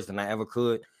better words than I ever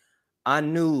could. I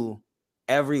knew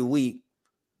every week,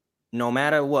 no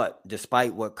matter what,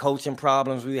 despite what coaching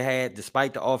problems we had,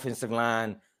 despite the offensive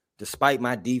line, despite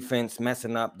my defense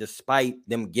messing up, despite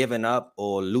them giving up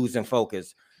or losing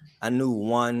focus, I knew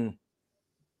one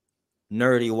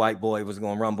nerdy white boy was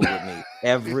going to rumble with me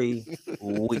every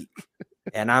week.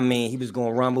 And I mean, he was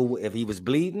going to rumble if he was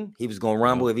bleeding. He was going to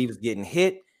rumble if he was getting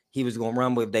hit. He was going to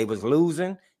rumble if they was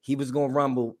losing. He was going to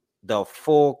rumble the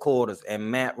 4 quarters. And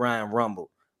Matt Ryan rumbled.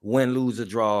 Win, lose, or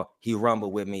draw, he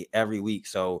rumbled with me every week.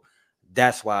 So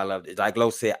that's why I loved it. Like Lo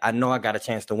said, I know I got a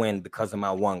chance to win because of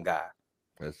my one guy.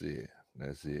 That's it.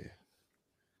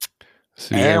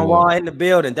 And while in the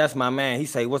building, that's my man. He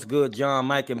say, "What's good, John,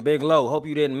 Mike, and Big Low? Hope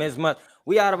you didn't miss much.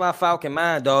 We out of our Falcon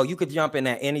mind, dog. You could jump in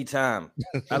at any time."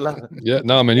 I love it. Yeah,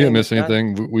 no, man, you didn't miss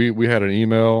anything. We had an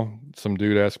email. Some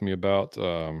dude asked me about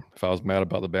if I was mad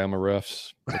about the Bama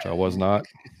refs, which I was not.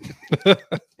 I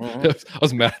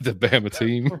was mad at the Bama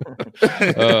team.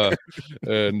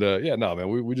 Yeah, no, man,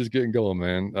 we just getting going,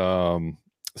 man.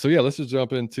 So yeah, let's just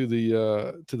jump into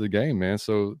the game, man.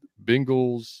 So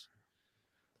Bengals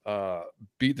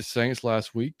beat the Saints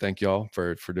last week. Thank y'all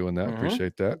for doing that.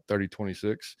 Appreciate that.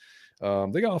 30-26.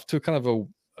 They got off to kind of a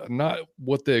not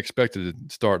what they expected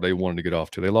to start. They wanted to get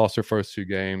off to. They lost their first 2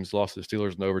 games, lost the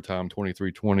Steelers in overtime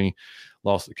 23-20,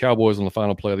 lost the Cowboys on the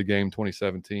final play of the game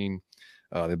 2017.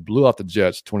 They blew out the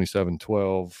Jets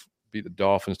 27-12, beat the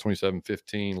Dolphins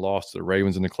 27-15, lost to the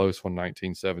Ravens in the close one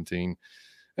 19-17,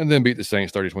 and then beat the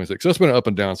Saints 30-26. So it's been an up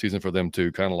and down season for them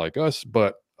too, kind of like us,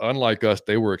 but unlike us,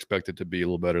 they were expected to be a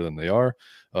little better than they are.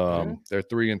 They're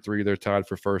 3-3. They're tied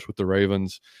for first with the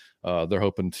Ravens. They're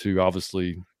hoping to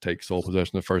obviously take sole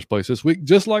possession of first place this week,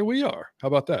 just like we are. How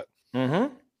about that?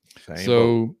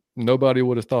 So nobody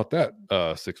would have thought that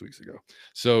 6 weeks ago.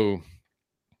 So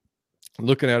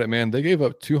looking at it, man, they gave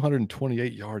up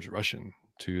 228 yards rushing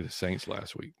to the Saints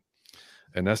last week.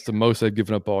 And that's the most they've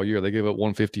given up all year. They gave up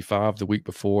 155 the week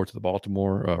before to the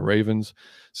Baltimore Ravens.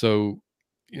 So,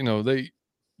 you know,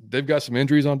 they've got some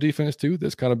injuries on defense too.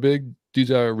 That's kind of big.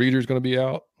 Reader's going to be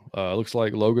out. Looks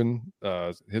like Logan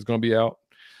is going to be out.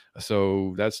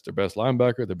 So that's their best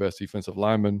linebacker, their best defensive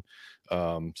lineman.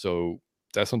 So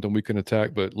that's something we can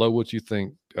attack. But Lo, what you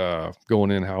think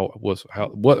going in?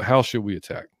 How should we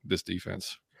attack this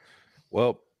defense?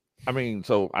 Well, I mean,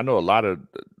 so I know a lot of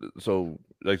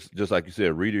just like you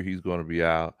said, Reader, he's going to be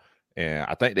out. And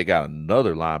I think they got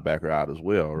another linebacker out as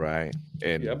well, right?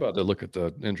 And yeah, I'm about to look at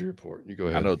the injury report. You go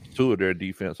ahead. I know 2 of their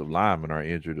defensive linemen are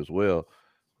injured as well.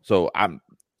 So I'm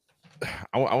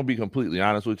gonna be completely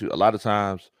honest with you. A lot of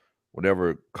times,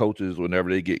 whenever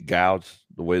they get gouged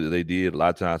the way that they did, a lot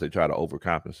of times they try to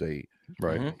overcompensate,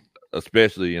 right?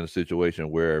 Especially in a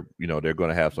situation where they're going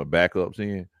to have some backups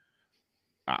in.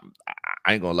 I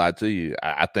ain't gonna lie to you.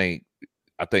 I think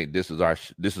this is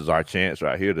our chance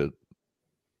right here to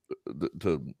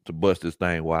bust this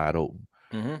thing wide open.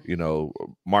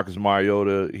 Marcus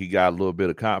Mariota, he got a little bit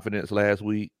of confidence last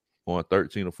week on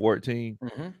 13 or 14.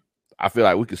 I feel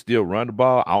like we could still run the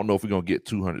ball. I don't know if we're gonna get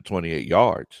 228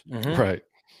 yards, right?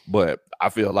 But I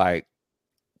feel like,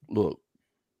 look,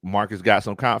 Marcus got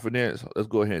some confidence. Let's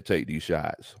go ahead and take these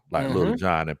shots, like Little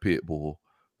John and Pitbull.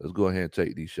 Let's go ahead and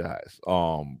take these shots.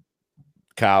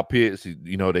 Kyle Pitts,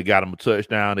 they got him a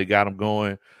touchdown. They got him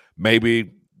going.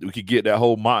 Maybe we could get that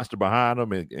whole monster behind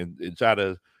him and try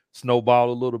to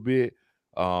snowball a little bit.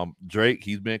 Drake,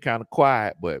 he's been kind of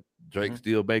quiet, but Drake's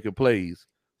still making plays.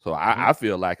 So I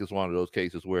feel like it's one of those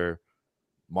cases where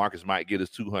Marcus might get his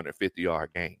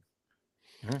 250-yard game.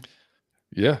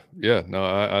 Yeah. No,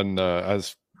 I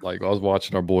was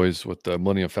watching our boys with the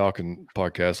Millennium Falcon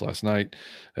podcast last night,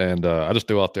 and I just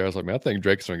threw out there. I was like, man, I think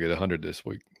Drake's going to get 100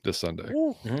 this Sunday.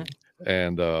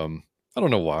 And I don't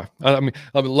know why. I mean,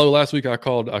 low last week I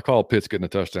called Pitts getting a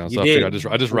touchdown, so I figured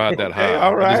I just ride that high.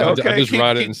 All right, I just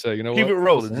ride it and say, you know keep what, it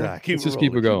rolling, Jack. Keep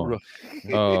it going.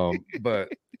 But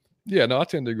yeah, no, I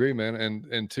tend to agree, man.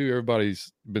 And two,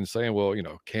 everybody's been saying, well, you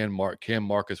know, can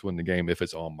Marcus win the game if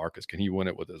it's on Marcus? Can he win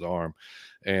it with his arm?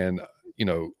 And you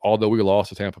know, although we lost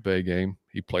the Tampa Bay game,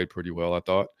 he played pretty well, I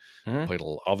thought.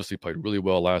 Obviously played really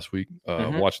well last week.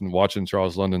 Watching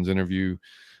Charles London's interview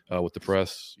with the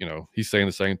press, you know, he's saying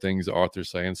the same things that Arthur's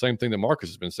saying, same thing that Marcus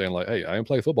has been saying, like, hey, I ain't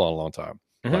played football in a long time.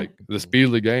 Like the speed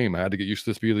of the game, I had to get used to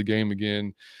the speed of the game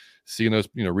again. Seeing those,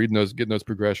 you know, reading those, getting those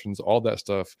progressions, all that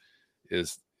stuff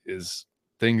is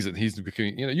things that he's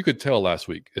becoming, you know, you could tell last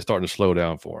week it's starting to slow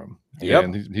down for him.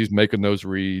 And he's making those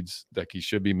reads that he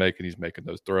should be making. He's making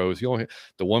those throws. He only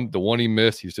the one he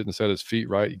missed, he didn't set his feet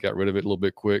right. He got rid of it a little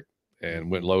bit quick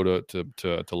and went low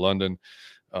to London.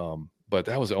 But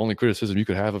that was the only criticism you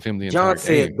could have of him the entire game. John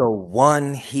said the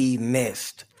one he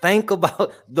missed. Think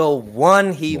about the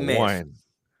one he missed.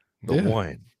 The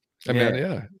one. I mean,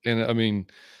 yeah. And I mean,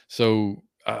 so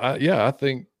I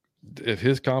think if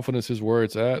his confidence is where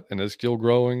it's at and it's still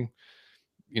growing,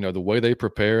 you know, the way they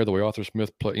prepare, the way Arthur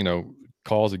Smith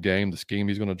calls a game, the scheme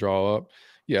he's going to draw up.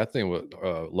 Yeah, I think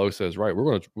what Lowe says right.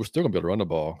 We're still going to be able to run the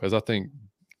ball because I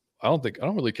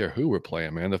don't really care who we're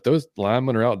playing, man. If those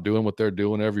linemen are out doing what they're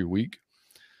doing every week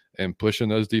and pushing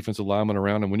those defensive linemen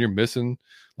around, and when you're missing,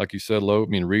 like you said,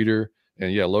 Reeder,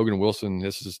 and Logan Wilson,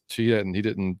 he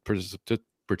didn't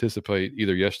participate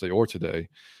either yesterday or today.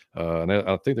 And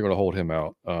I think they're going to hold him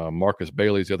out. Marcus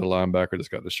Bailey's the other linebacker that's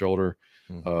got the shoulder,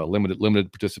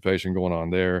 limited participation going on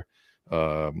there.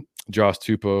 Josh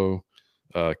Tupou,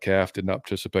 calf did not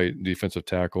participate in defensive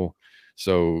tackle.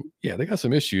 So yeah, they got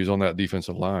some issues on that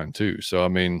defensive line too. So I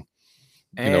mean,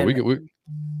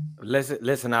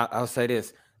 listen. I'll say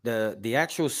this: the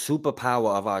actual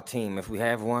superpower of our team, if we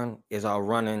have one, is our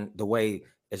running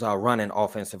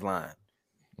offensive line.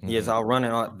 Is our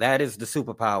running. That is the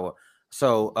superpower.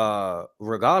 So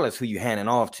regardless who you handing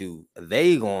off to,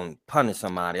 they gonna punish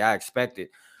somebody. I expect it.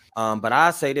 But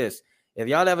I say this: if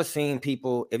y'all ever seen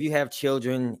people, if you have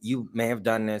children, you may have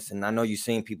done this, and I know you've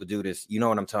seen people do this. You know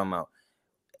what I'm talking about.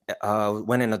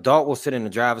 When an adult will sit in the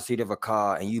driver's seat of a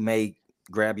car and you may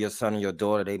grab your son or your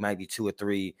daughter, they might be 2 or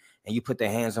 3, and you put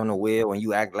their hands on the wheel and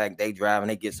you act like they drive and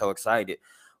they get so excited.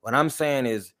 What I'm saying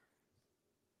is,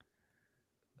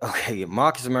 okay,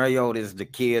 Marcus Mariota is the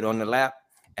kid on the lap,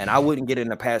 and I wouldn't get in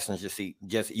the passenger seat.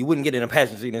 You wouldn't get in the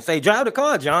passenger seat and say, drive the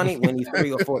car, Johnny, when he's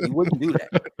 3 or 4. You wouldn't do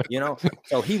that, you know?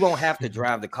 So he won't have to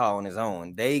drive the car on his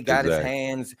own. They got his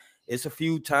hands. It's a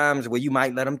few times where you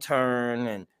might let him turn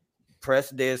and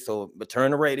press this but turn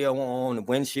the radio on, the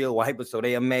windshield wiper, so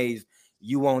they amazed.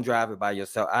 You won't drive it by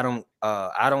yourself. I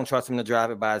don't trust him to drive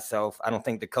it by himself. I don't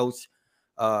think the coach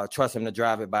trusts him to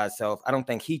drive it by himself. I don't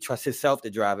think he trusts himself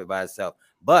to drive it by himself.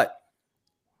 But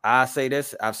I say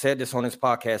this, I've said this on this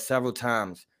podcast several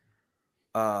times.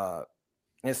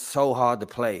 It's so hard to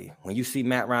play. When you see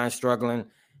Matt Ryan struggling,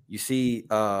 you see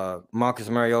Marcus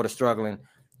Mariota struggling,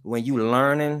 when you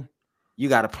learning, you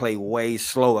got to play way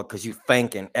slower because you're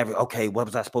thinking okay, what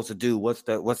was I supposed to do? What's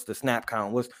the snap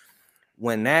count?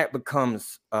 When that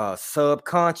becomes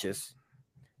subconscious,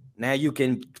 now you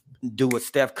can do what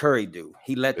Steph Curry do.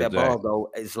 He let that ball go.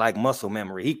 It's like muscle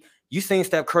memory. You seen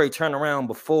Steph Curry turn around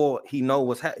before he know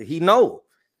what's happening. He know.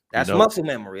 That's muscle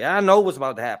memory. I know what's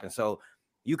about to happen. So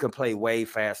you can play way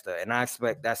faster. And I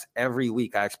expect that's every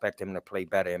week. I expect him to play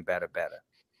better and better.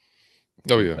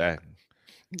 Oh, yeah.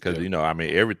 Because,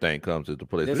 everything comes into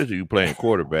play, especially you playing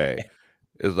quarterback.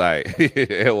 It's like,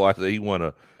 Elway said he want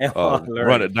to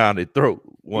run it down their throat.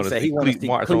 Want to see cleat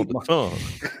marks on the tongue.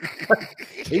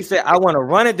 He said, I want to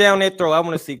run it down their throat. I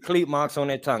want to see cleat marks on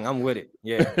their tongue. I'm with it.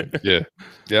 Yeah.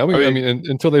 I mean,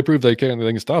 until they prove they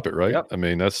can stop it, right? Yep. I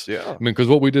mean, because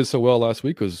what we did so well last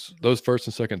week was those first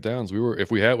and second downs.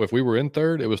 If we were in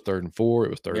third, it was 3rd and 4, it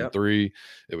was 3rd and 3,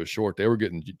 it was short. They were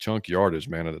getting chunk yardage,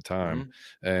 man, at the time.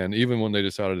 And even when they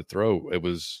decided to throw, it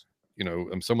was,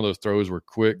 some of those throws were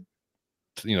quick.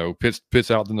 Pitts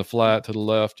out in the flat to the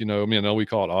left. I know we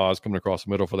call it Oz coming across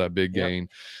the middle for that big gain,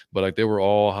 but like they were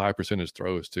all high percentage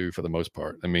throws too for the most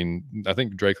part. I mean, I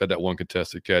think Drake had that one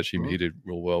contested catch he did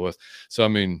real well with. So I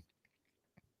mean,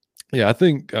 yeah, I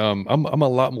think I'm a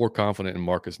lot more confident in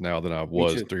Marcus now than I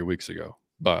was 3 weeks ago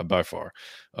by far.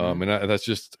 And that's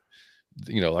just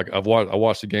like I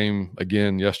watched the game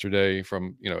again yesterday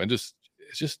from, and it's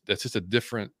just a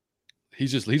different. He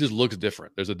just looks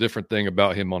different. There's a different thing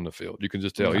about him on the field. You can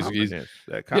just tell he's it is. Man.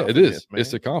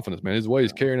 It's the confidence, man. His way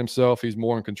he's carrying himself. He's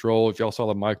more in control. If y'all saw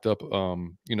the mic'd up, of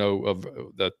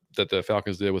that the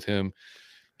Falcons did with him,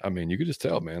 I mean, you could just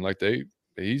tell, man. Like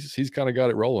he's kind of got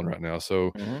it rolling right now.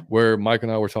 So where Mike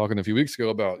and I were talking a few weeks ago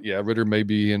about, Ridder may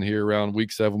be in here around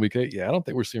week 7, week 8. Yeah, I don't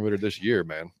think we're seeing Ridder this year,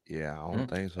 man. Yeah, I don't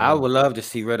think so. I would love to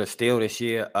see Ridder still this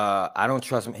year. I don't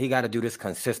trust him. He got to do this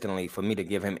consistently for me to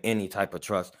give him any type of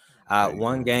trust.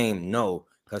 One game, no,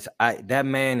 because that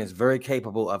man is very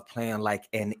capable of playing like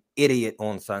an idiot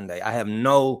on Sunday. I have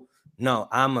you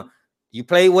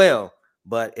play well,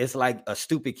 but it's like a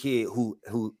stupid kid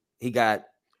who he got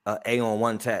an A on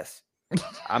one test.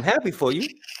 I'm happy for you.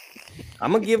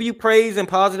 I'm gonna give you praise and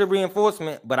positive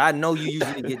reinforcement, but I know you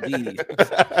usually get D's.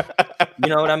 You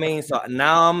know what I mean? So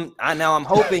now I'm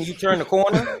hoping you turn the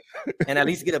corner and at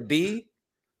least get a B.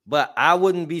 But I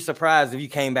wouldn't be surprised if you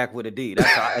came back with a D.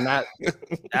 That's all. And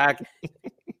I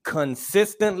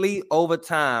consistently over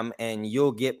time, and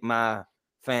you'll get my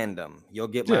fandom. You'll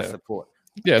get my support.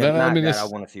 Yeah, I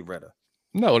want to see Ridder.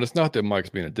 No, and it's not that Mike's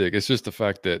being a dick. It's just the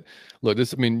fact that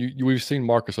we've seen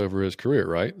Marcus over his career,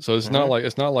 right? So it's not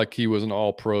like he was an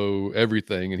all-pro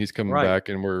everything, and he's coming back,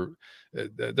 and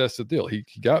that's the deal. He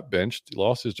got benched, he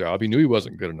lost his job. He knew he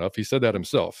wasn't good enough. He said that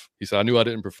himself. He said, "I knew I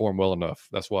didn't perform well enough.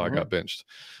 That's why I got benched."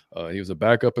 He was a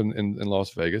backup in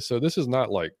Las Vegas. So this is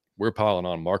not like we're piling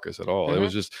on Marcus at all. It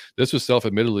was this was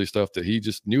self-admittedly stuff that he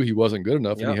just knew he wasn't good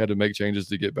enough, and he had to make changes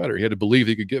to get better. He had to believe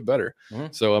he could get better.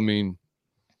 So I mean,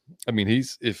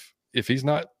 he's if he's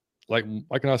not like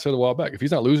I said a while back, if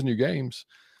he's not losing you games,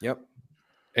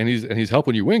 and he's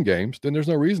helping you win games, then there's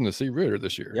no reason to see Ridder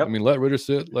this year. I mean, let Ridder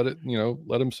sit, let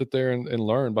him sit there and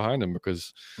learn behind him,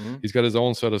 because he's got his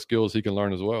own set of skills he can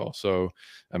learn as well. So,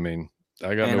 I mean,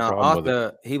 I got no problem with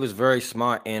it. He was very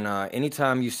smart. And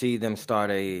anytime you see them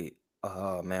start a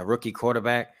rookie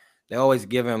quarterback, they always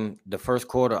give him the first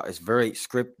quarter is very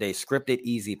scripted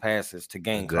easy passes to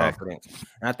gain confidence.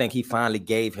 And I think he finally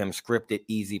gave him scripted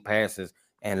easy passes,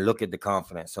 and look at the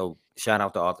confidence. So shout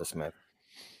out to Arthur Smith.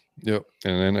 Yep.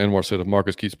 And then Anwar said, if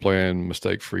Marcus keeps playing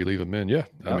mistake free, leave him in. Yeah.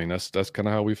 I mean, that's kind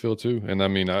of how we feel too. And I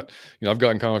mean, I've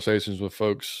gotten conversations with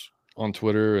folks on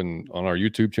Twitter and on our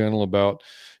YouTube channel about,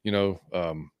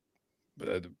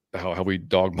 how we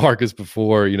dogged Marcus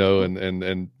before,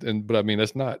 but I mean,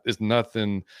 it's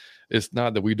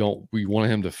not that we want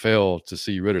him to fail to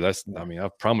see Ridder. I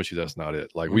promise you that's not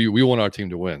it. Like we want our team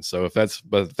to win. So if that's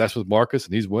with Marcus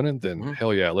and he's winning, then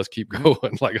hell yeah, let's keep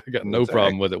going. Like I got no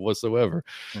problem with it whatsoever.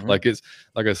 Like it's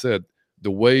like I said,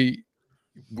 the way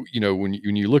when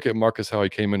you look at Marcus, how he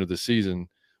came into the season,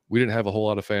 we didn't have a whole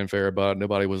lot of fanfare about it.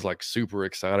 Nobody was like super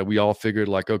excited. We all figured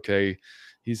like, okay,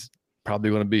 he's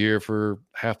probably going to be here for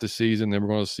half the season. Then we're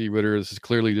going to see Ridder. This is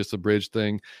clearly just a bridge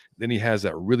thing. Then he has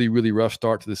that really, really rough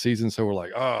start to the season. So we're like,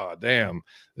 damn,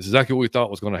 this is exactly what we thought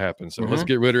was going to happen. So let's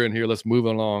get Ridder in here. Let's move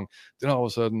along. Then all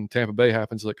of a sudden Tampa Bay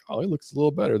happens. Like, he looks a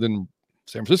little better. Then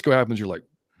San Francisco happens. You're like,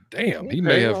 damn, he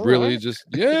may have really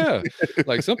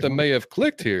like something may have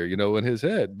clicked here, in his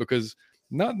head, because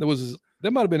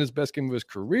that might have been his best game of his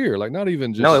career. Like not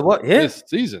even just this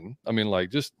season. I mean, like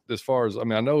just as far as, I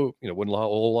know, wasn't a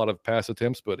whole lot of pass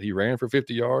attempts, but he ran for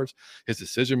 50 yards. His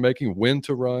decision-making, when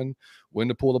to run, when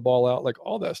to pull the ball out, like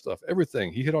all that stuff,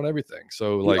 everything. He hit on everything.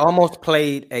 So he almost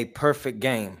played a perfect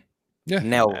game. Yeah.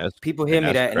 Now people hear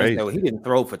me that and they say, well, he didn't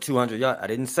throw for 200 yards. I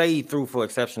didn't say he threw for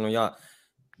exceptional yards.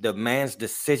 The man's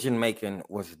decision-making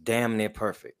was damn near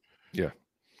perfect. Yeah.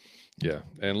 Yeah.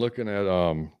 And looking at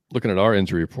our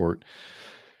injury report,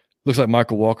 looks like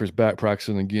Michael Walker's back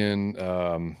practicing again.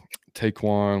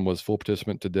 Taquan was full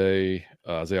participant today.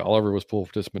 Isaiah Oliver was full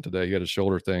participant today. He had a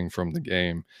shoulder thing from the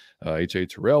game. H.A.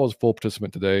 Terrell was full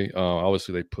participant today.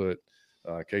 Obviously, they put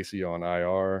Casey on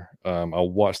IR. I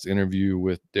watched the interview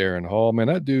with Darren Hall. Man,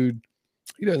 that dude,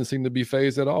 he doesn't seem to be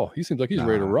phased at all. He seems like he's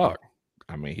ready to rock.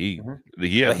 I mean, he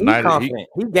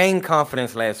gained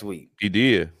confidence last week. He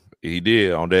did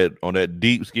on that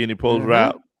deep skinny post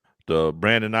route to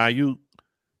Brandon Ayuk.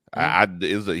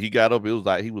 He got up. It was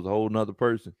like he was a whole nother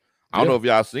person. I don't know if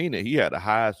y'all seen it. He had the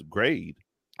highest grade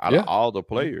out of all the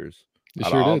players.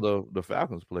 All the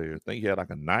Falcons players. I think he had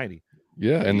like a 90.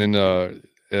 Yeah, and then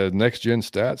Next Gen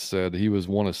Stats said he was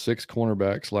one of 6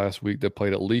 cornerbacks last week that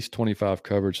played at least 25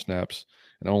 coverage snaps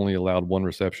and only allowed 1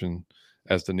 reception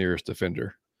as the nearest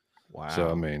defender. Wow. So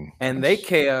I mean, and they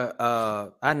care.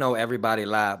 I know everybody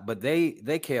lie, but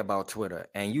they care about Twitter.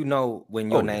 And you know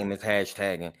when your name is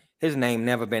hashtagging, his name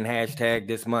never been hashtagged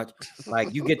this much.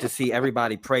 Like you get to see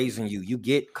everybody praising you. You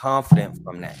get confident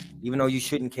from that, even though you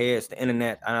shouldn't care. It's the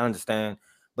internet. I understand,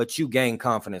 but you gain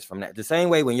confidence from that. The same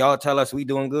way when y'all tell us we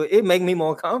doing good, it make me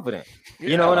more confident.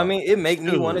 You know what I mean? It make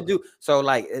me want to do. So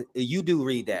like you do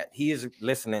read that. He is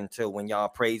listening to when y'all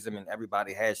praise him and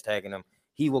everybody hashtagging him.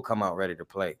 He will come out ready to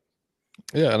play.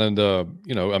 Yeah, and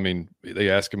you know, I mean, they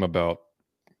asked him about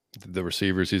the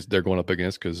receivers they're going up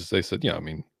against because they said, yeah, I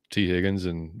mean, T. Higgins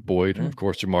and Boyd, and of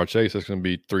course Jamar Chase. That's going to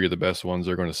be three of the best ones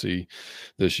they're going to see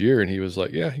this year. And he was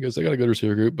like, yeah, he goes, they got a good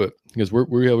receiver group, but he goes,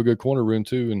 we have a good corner room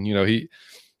too. And you know, he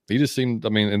just seemed, I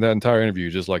mean, in that entire interview,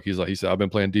 just like he said, I've been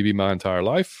playing DB my entire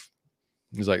life.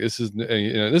 He's like, this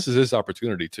is his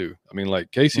opportunity too. I mean,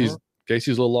 like Casey's a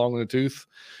little long in the tooth.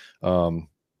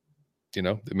 You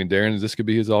know, I mean, Darren, this could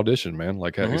be his audition, man.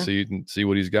 Like, have you see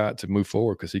what he's got to move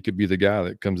forward because he could be the guy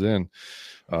that comes in.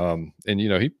 And you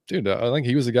know, I think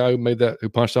he was the guy who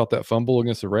punched out that fumble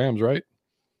against the Rams, right?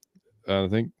 I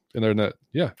think, and they're not,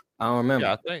 yeah. I don't remember.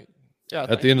 Yeah, I think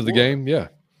at the end of the game, yeah,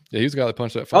 he was the guy that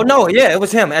punched that fumble. Oh no, yeah, it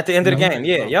was him at the end of the game.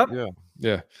 Yeah,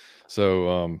 yeah.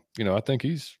 So, you know, I think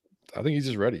he's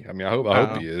just ready. I mean, I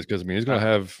hope he is because I mean, he's gonna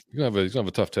have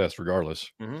a tough test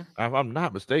regardless. If I'm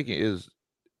not mistaken,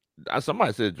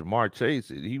 somebody said Jamar Chase,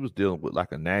 he was dealing with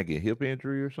like a nagging hip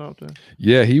injury or something.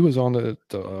 Yeah, he was on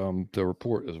the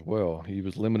report as well. He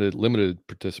was limited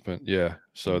participant. Yeah,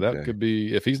 so that could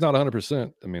be, if he's not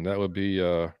 100%. I mean, that would be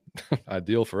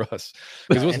ideal for us.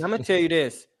 And I'm gonna tell you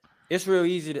this: it's real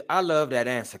easy. I love that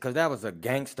answer because that was a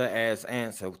gangster ass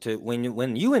answer. To when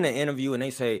you in the interview and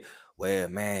they say, "Well,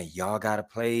 man, y'all gotta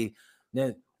play,"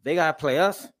 then they gotta play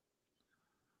us.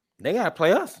 They gotta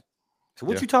play us. So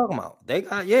what you talking about? They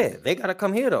got to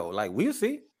come here though. Like we'll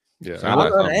see. Yeah, I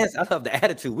love the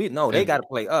attitude. They got to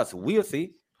play us. We'll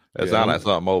see. That sounds like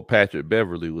something old Patrick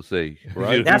Beverly would say.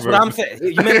 Right. That's what I'm saying.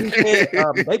 You remember me saying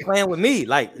they playing with me.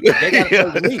 Like they got to play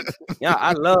with me. Yeah,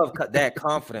 I love that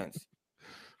confidence.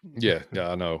 Yeah,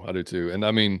 I know. I do too. And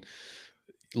I mean,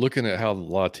 looking at how a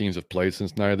lot of teams have played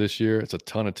Cincinnati this year, it's a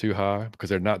ton of too high because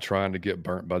they're not trying to get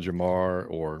burnt by Jamar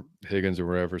or Higgins or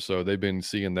whatever. So they've been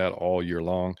seeing that all year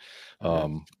long.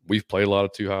 We've played a lot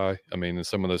of too high. I mean, in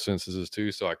some of those instances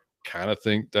too. So I kind of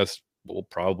think that's what we'll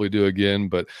probably do again.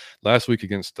 But last week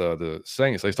against the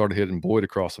Saints, they started hitting Boyd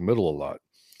across the middle a lot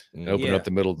and opening up the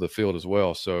middle of the field as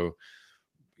well. So,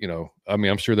 you know, I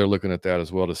mean, I'm sure they're looking at that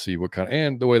as well to see what kind of,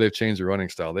 and the way they've changed their running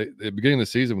style. At the beginning of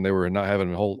the season when they were not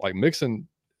having a whole, like Mixon,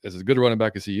 as good a running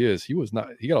back as he is, he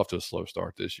got off to a slow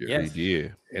start this year. Yes. He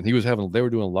did. And they were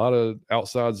doing a lot of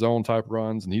outside zone type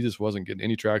runs and he just wasn't getting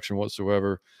any traction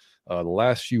whatsoever. The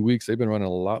last few weeks, they've been running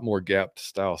a lot more gap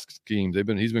style schemes.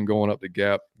 He's been going up the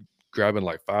gap, grabbing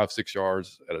like 5-6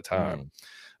 yards at a time.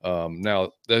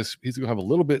 Now he's gonna have a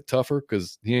little bit tougher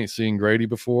because he ain't seen Grady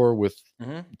before with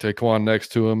Taquan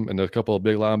next to him and a couple of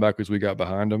big linebackers we got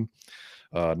behind him.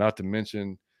 Not to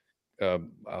mention,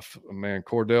 man,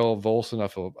 Cordell Volson. I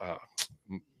feel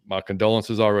my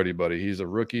condolences already, buddy. He's a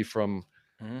rookie from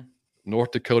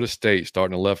North Dakota State,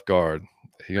 starting a left guard.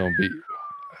 He's gonna be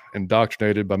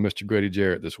indoctrinated by Mr. Grady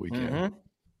Jarrett this weekend.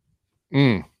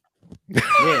 Yeah.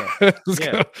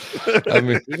 I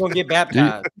mean, you're gonna get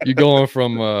baptized. You're going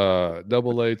from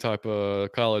AA type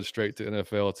of college straight to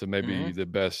NFL to maybe the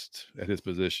best at his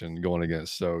position going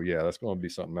against. So yeah, that's going to be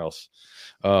something else.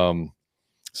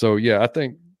 So yeah, I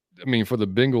mean, for the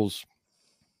Bengals,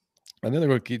 and then they're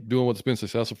going to keep doing what's been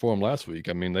successful for them last week.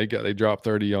 I mean, they dropped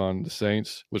 30 on the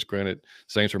Saints, which granted,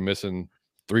 Saints were missing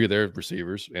 3 of their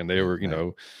receivers, and they were, you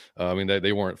know, I mean,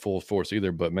 they weren't full force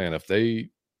either. But man, I think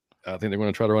they're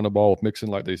going to try to run the ball with Mixon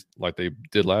like they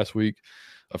did last week.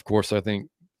 Of course, I think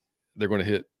they're going to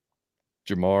hit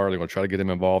Jamar. They're going to try to get him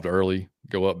involved early,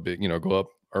 go up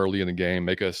early in the game,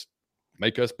 make us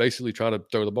basically try to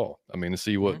throw the ball. I mean, to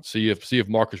see if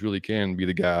Marcus really can be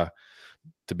the guy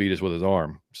to beat us with his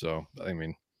arm. So I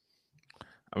mean,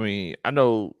 I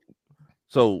know.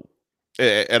 So,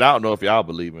 and I don't know if y'all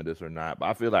believe in this or not, but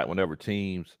I feel like whenever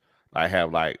teams like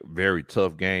have like very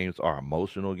tough games or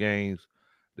emotional games,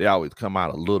 they always come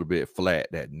out a little bit flat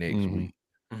that next week.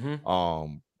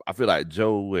 I feel like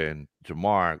Joe and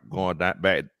Jamar going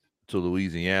back to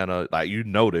Louisiana, like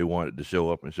they wanted to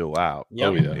show up and show out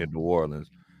in New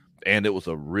Orleans, and it was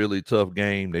a really tough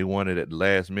game. They won it at the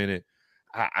last minute.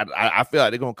 I feel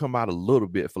like they're gonna come out a little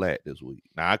bit flat this week.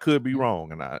 Now I could be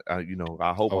wrong, and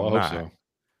I hope I'm not. So.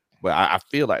 But I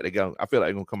feel like they're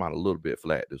gonna come out a little bit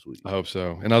flat this week. I hope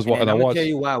so. And I'm gonna tell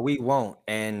you why we won't.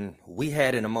 And we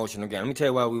had an emotional game. Let me tell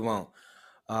you why we won't.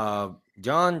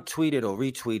 John tweeted or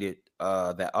retweeted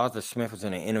that Arthur Smith was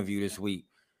in an interview this week,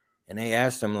 and they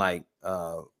asked him like,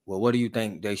 well, what do you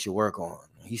think they should work on?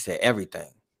 He said everything.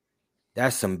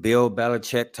 That's some Bill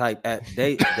Belichick type.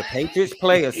 The Patriots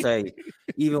players say,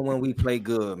 even when we play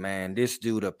good, man, this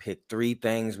dude will pick 3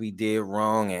 things we did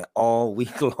wrong, and all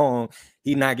week long,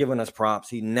 he not giving us props.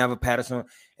 He never patted us on.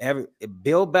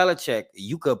 Bill Belichick,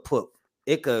 you could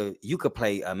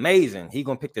play amazing. He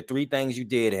gonna pick the 3 things you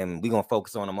did, and we gonna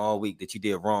focus on them all week that you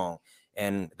did wrong.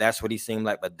 And that's what he seemed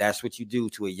like. But that's what you do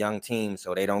to a young team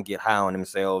so they don't get high on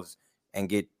themselves and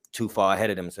get too far ahead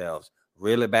of themselves.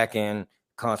 Reel it back in.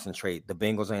 Concentrate. The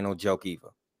Bengals ain't no joke either.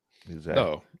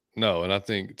 Exactly. No, and I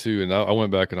think too. And I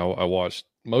went back and I watched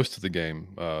most of the game,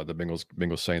 the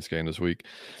Bengals Saints game this week,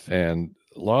 and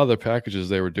a lot of the packages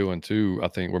they were doing too. I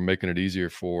think were making it easier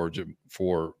for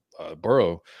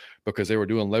Burrow because they were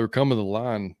coming to the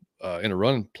line in a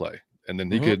run play, and then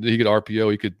he could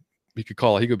RPO, he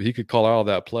could call out of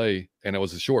that play, and it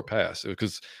was a short pass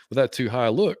because with that too high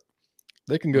look.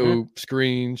 They can go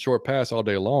screen, short pass all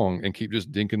day long and keep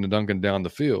just dinking and dunking down the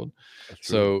field.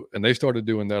 So, and they started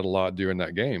doing that a lot during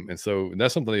that game. And so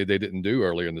that's something they didn't do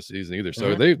earlier in the season either.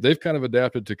 So they've kind of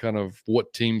adapted to kind of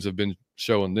what teams have been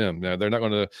showing them. Now, they're not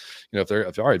going to,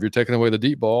 if you're taking away the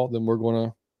deep ball, then we're going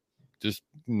to just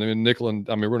nickel and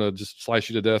we're going to just slice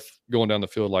you to death going down the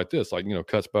field like this, like,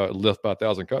 left by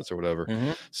 1,000 cuts or whatever.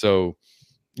 So,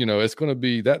 it's going to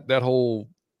be that whole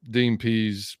Dean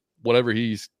Pease, whatever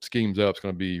he schemes up is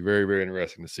going to be very, very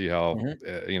interesting to see how,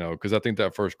 because I think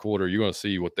that first quarter, you're going to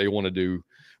see what they want to do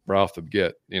right off the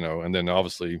get, and then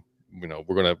obviously, I think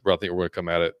we're going to come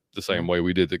at it the same way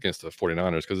we did against the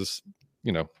 49ers because it's,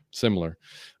 similar.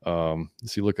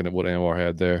 See, looking at what Anwar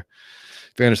had there.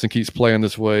 If Anderson keeps playing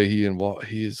this way,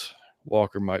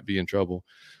 Walker might be in trouble.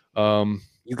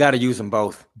 You got to use them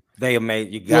both. They are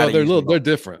made. You they're got. they're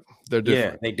different. They're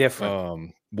different. Yeah, they're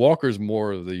different. Walker's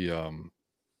more of the.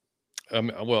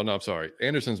 I'm sorry.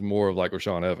 Anderson's more of like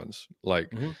Rashaan Evans.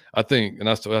 Like I think, and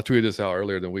I tweeted this out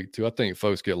earlier than week 2. I think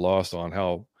folks get lost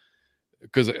on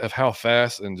because of how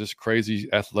fast and just crazy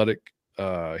athletic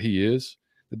he is.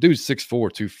 The dude's 6'4",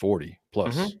 240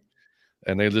 plus,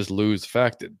 and they just lose the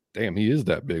fact that damn, he is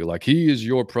that big. Like he is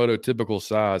your prototypical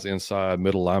size inside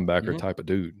middle linebacker type of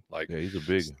dude. Like he's a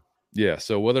big. Yeah.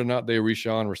 So whether or not they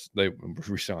re-sign Rashaan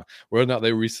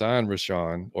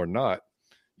or not.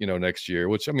 Next year,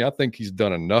 which I think he's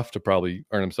done enough to probably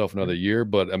earn himself another year.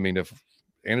 But if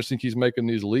Anderson keeps making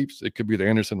these leaps, it could be the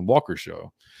Anderson Walker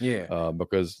show. Yeah.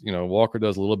 Because Walker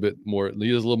does a little bit more.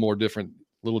 He does a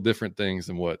little different things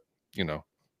than what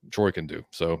Troy can do.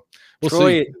 So we'll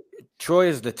see. Troy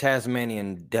is the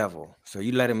Tasmanian devil. So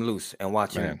you let him loose and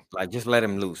watch him. Like just let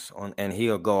him loose and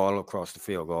he'll go all across the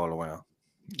field, go all around.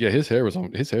 Yeah, his hair's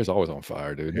always on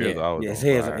fire, dude. His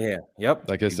hair's yep.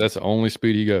 Like that's the only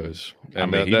speed he goes.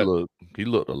 And he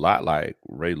looked a lot like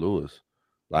Ray Lewis.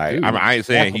 Like dude, I ain't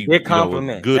saying he good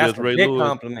as Ray Lewis,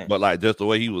 compliment. But like just the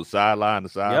way he was sideline to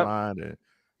sideline,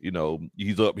 and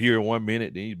he's up here in 1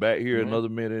 minute, then he's back here another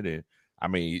minute,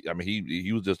 and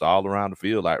he was just all around the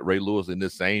field like Ray Lewis in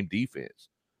this same defense,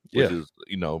 which is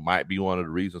might be one of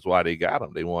the reasons why they got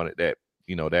him. They wanted that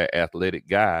that athletic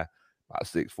guy.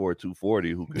 6'4",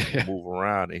 240 who can move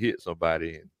around and hit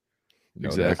somebody.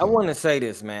 Exactly. I want to say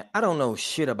this, man. I don't know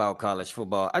shit about college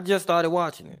football. I just started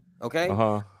watching it. Okay.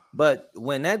 But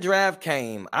when that draft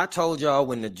came, I told y'all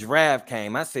when the draft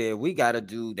came, I said we got a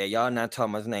dude that y'all not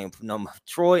talking about his name. No,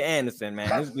 Troy Anderson, man.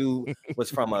 This dude was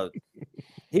from a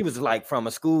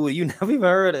school you never even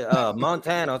heard of,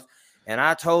 Montana. And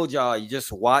I told y'all, you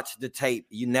just watch the tape.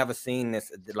 You never seen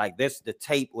this like this. The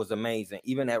tape was amazing.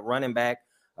 Even at running back.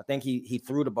 I think he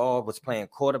threw the ball, was playing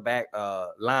quarterback,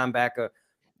 linebacker.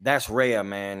 That's rare,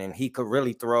 man. And he could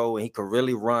really throw and he could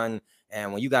really run.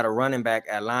 And when you got a running back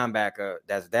at linebacker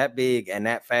that's that big and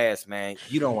that fast, man,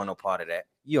 you don't want no part of that.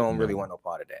 You don't really want no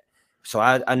part of that. So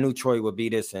I knew Troy would be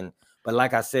this. But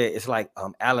like I said, it's like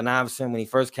Allen Iverson when he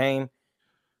first came.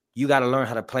 You got to learn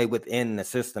how to play within the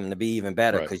system to be even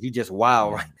better because you just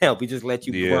wild right now. We just let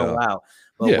you run wild.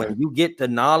 But when you get the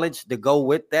knowledge to go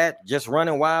with that, just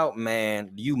running wild,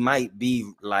 man, you might be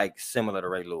like similar to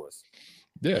Ray Lewis.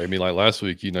 Yeah, like last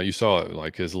week, you saw it,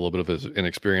 like his a little bit of his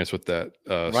inexperience with that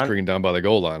screen down by the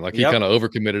goal line. Like he kind of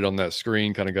overcommitted on that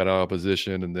screen, kind of got out of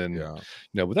position, and then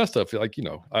with that stuff, like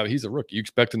he's a rookie. You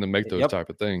expect him to make those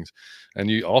type of things, and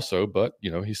you also, but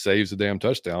he saves the damn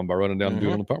touchdown by running down and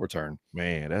doing the punt return.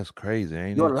 Man, that's crazy,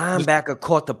 ain't Your linebacker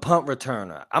caught the punt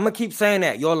returner. I'm gonna keep saying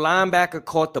that. Your linebacker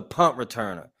caught the punt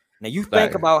returner. Now you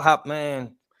think about how,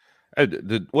 man.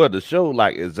 To show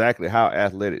like exactly how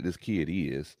athletic this kid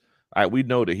is. We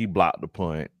know that he blocked the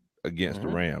punt. against the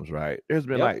Rams, right? There's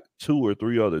been like 2 or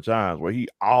 3 other times where he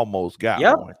almost got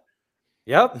one.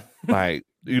 Yep. Like,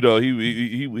 you know,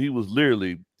 he was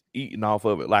literally eating off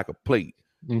of it like a plate.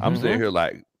 I'm sitting here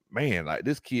like, man, like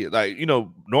this kid, like, you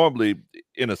know, normally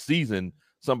in a season,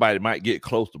 somebody might get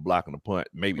close to blocking a punt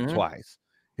maybe twice.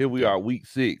 Here we are, week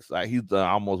 6. Like he's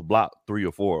almost blocked 3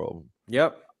 or 4 of them.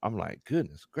 Yep. I'm like,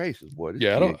 goodness gracious, boy, this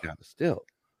kid got a step.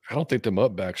 I don't think them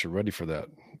up backs are ready for that.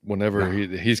 Whenever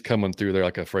he's coming through there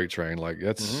like a freight train, like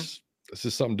that's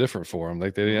just something different for him.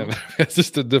 Like it's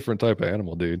just a different type of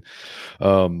animal, dude.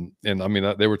 And I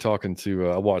mean, they were talking to.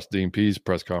 I watched Dean Pease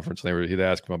press conference, and he'd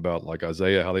asked him about like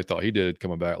Isaiah, how they thought he did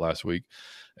coming back last week,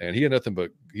 and he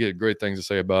had great things to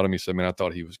say about him. He said, "Man, I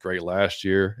thought he was great last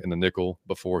year in the nickel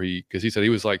because he said he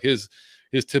was like his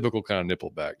typical kind of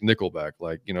nickel back,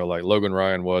 like, you know, like Logan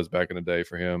Ryan was back in the day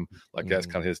for him. Like that's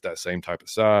kind of that same type of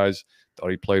size.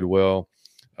 Thought he played well.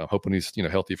 Hoping he's, you know,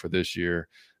 healthy for this year."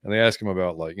 And they asked him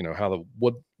about like, you know, how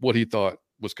what he thought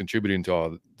was contributing to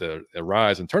all the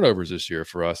rise in turnovers this year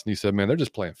for us. And he said, man, they're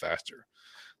just playing faster.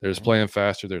 They're just playing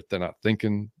faster. They're not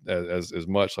thinking as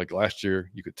much. Like last year,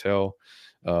 you could tell.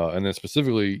 And then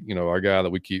specifically, you know, our guy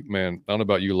that we keep, man, I don't know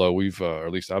about you, Lo. We've, or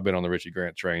at least I've been on the Richie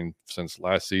Grant train since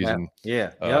last season.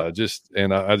 Yeah. I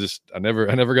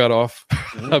never got off.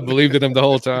 I believed in him the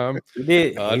whole time. He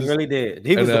did. He really did.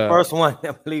 He was the first one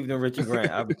that believed in Richie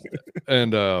Grant.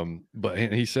 But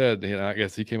he said, and I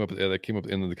guess that came up at the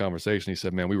end of the conversation. He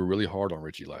said, man, we were really hard on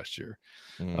Richie last year.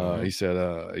 He said,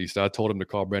 I told him to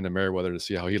call Brandon Merriweather to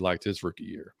see how he liked his rookie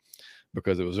year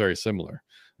because it was very similar.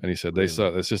 And he said, it's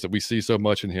just that we see so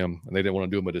much in him and they didn't want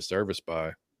to do him a disservice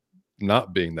by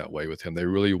not being that way with him. They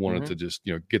really wanted to just,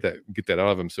 you know, get that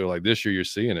out of him. So like this year you're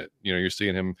seeing it, you know, you're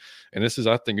seeing him. And this is,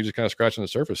 I think you're just kind of scratching the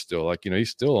surface still. Like, you know,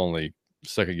 he's still only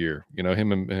second year, you know,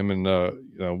 him and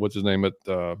you know, what's his name at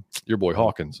your boy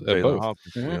Hawkins at both.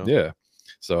 Hawkins, yeah.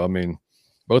 So, I mean,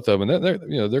 both of them, they're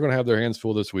going to have their hands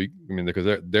full this week. I mean,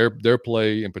 because their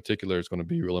play in particular is going to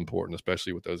be real important,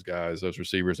 especially with those guys, those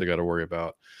receivers they got to worry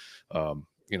about.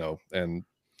 You know, and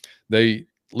they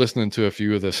listening to a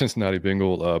few of the Cincinnati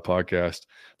Bengal podcast,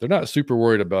 they're not super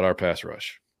worried about our pass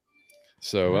rush.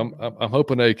 So I'm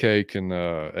hoping AK can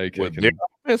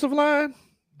offensive line.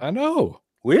 I know.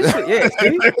 We'll see. Yeah,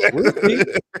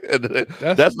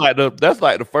 that's like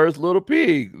the first little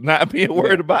pig not being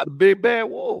worried about the big bad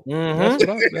wolf.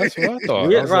 That's what I thought.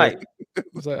 Yeah, right.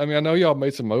 I mean, I know y'all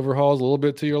made some overhauls a little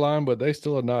bit to your line, but they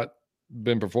still have not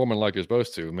been performing like you're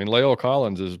supposed to. I mean, La'el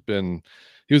Collins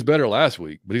he was better last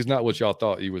week, but he's not what y'all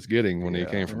thought he was getting when he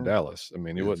came from Dallas. I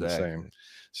mean, he wasn't the same.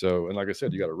 So, and like I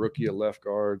said, you got a rookie at left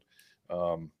guard.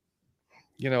 You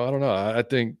know, I don't know. I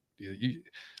think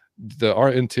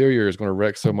our interior is going to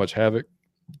wreak so much havoc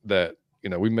that, you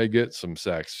know, we may get some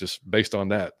sacks just based on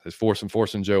that. It's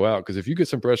forcing Joe out. Because if you get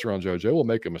some pressure on Joe will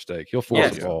make a mistake. He'll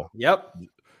force the ball. Yep.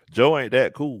 Joe ain't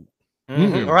that cool.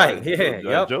 Right. Yeah.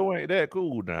 Yep. Joe ain't that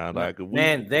cool now. Like,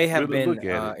 man, they have been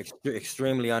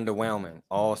extremely underwhelming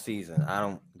all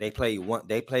season. They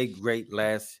played great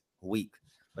last week,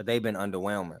 but they've been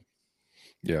underwhelming.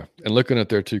 Yeah, and looking at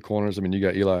their two corners, I mean, you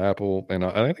got Eli Apple, and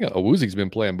I think Awuzi's been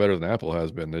playing better than Apple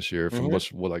has been this year, from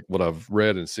what I've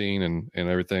read and seen and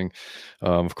everything.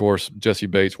 Of course, Jesse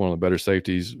Bates, one of the better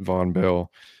safeties. Von Bell.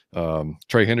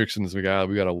 Trey Hendrickson's the guy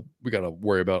we gotta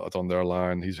worry about on their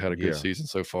line. He's had a good season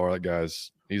so far. That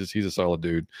guy's he's a solid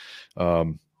dude.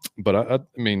 But I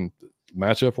mean,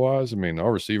 matchup wise, I mean,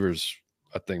 our receivers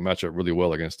I think match up really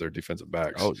well against their defensive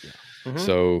backs. Oh yeah.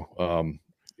 So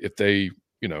if they,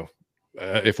 you know,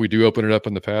 if we do open it up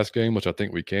in the pass game, which I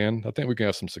think we can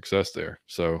have some success there.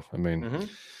 So I mean,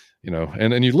 you know,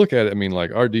 and you look at it, I mean,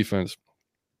 like our defense,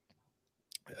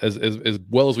 as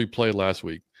well as we played last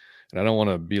week. And I don't want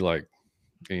to be like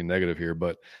any negative here,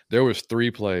 but there was 3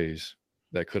 plays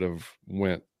that could have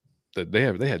went that they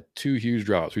had 2 huge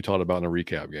drops we talked about in the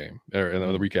recap game or in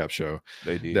the recap show.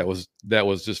 They did. That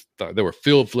was just they were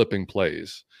field flipping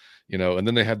plays, you know, and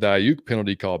then they had the Ayuk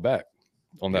penalty called back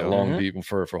on that long deep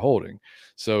for holding.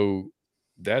 So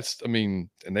that's, I mean,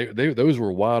 and they those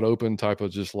were wide open type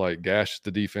of just like gash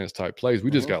the defense type plays.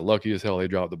 We just got lucky as hell. They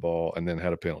dropped the ball and then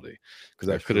had a penalty because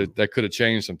that could have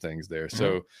changed some things there.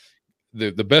 So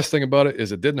the best thing about it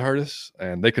is it didn't hurt us,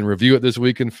 and they can review it this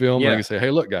week in film. And they can say, "Hey,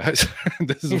 look, guys,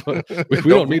 this is what we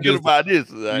don't need this about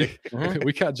this." Like,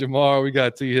 we got Jamar, we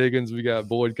got T. Higgins, we got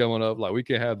Boyd coming up. Like, we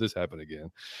can't have this happen again.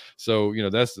 So, you know,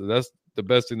 that's the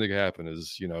best thing that can happen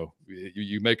is, you know,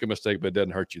 you make a mistake, but it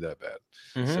doesn't hurt you that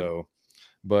bad. So,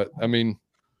 but I mean,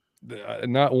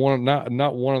 not one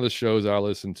of the shows I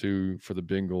listened to for the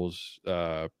Bengals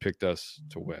picked us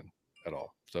to win at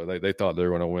all. So they thought they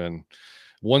were going to win.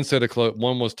 One said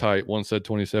one was tight. One said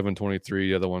 27-23.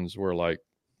 The other ones were like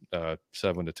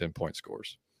 7 to 10 point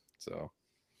scores. So, what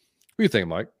do you think,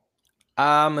 Mike?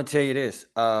 I'm gonna tell you this.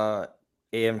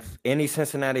 If any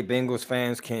Cincinnati Bengals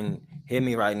fans can hear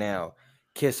me right now,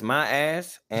 kiss my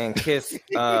ass and kiss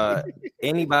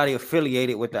anybody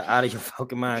affiliated with the Out of Your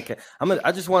Fucking Mind.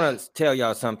 I just want to tell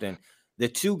y'all something. The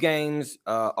 2 games,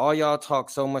 all y'all talk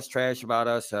so much trash about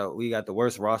us. We got the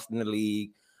worst roster in the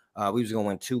league. We was gonna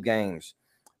win 2 games.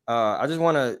 I just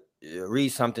want to read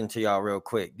something to y'all real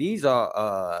quick. These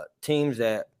are teams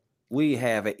that we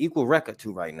have an equal record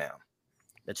to right now.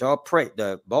 That y'all pray.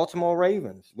 The Baltimore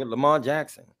Ravens with Lamar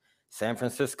Jackson, San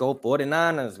Francisco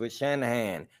 49ers with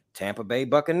Shanahan, Tampa Bay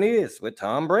Buccaneers with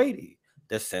Tom Brady,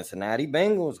 the Cincinnati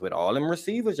Bengals with all them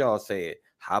receivers y'all said.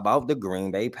 How about the Green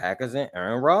Bay Packers and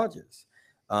Aaron Rodgers?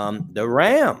 The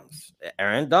Rams,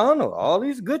 Aaron Donald, all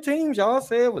these good teams y'all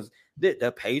said was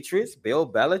the Patriots,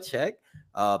 Bill Belichick,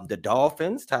 the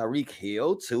Dolphins, Tyreek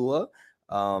Hill, Tua.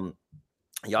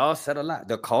 Y'all said a lot.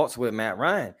 The Colts with Matt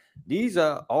Ryan. These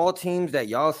are all teams that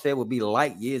y'all said would be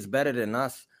light years better than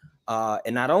us.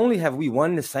 And not only have we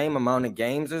won the same amount of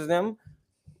games as them,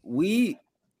 we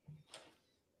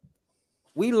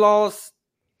lost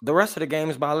the rest of the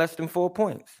games by less than 4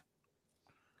 points.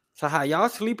 So how y'all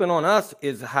sleeping on us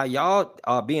is how y'all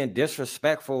are being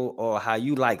disrespectful, or how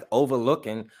you like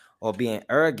overlooking or being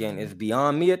arrogant is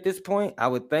beyond me at this point. I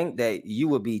would think that you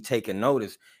would be taking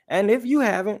notice. And if you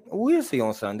haven't, we'll see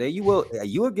on Sunday. You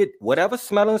will get whatever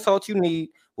smelling salt you need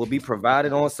will be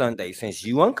provided on Sunday. Since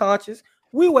you unconscious,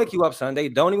 we'll wake you up Sunday.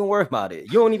 Don't even worry about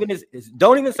it. You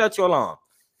don't even set your alarm.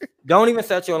 Don't even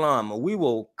set your alarm. We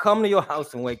will come to your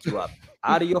house and wake you up.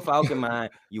 Out of your Falcon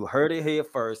mind. You heard it here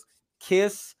first.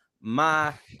 Kiss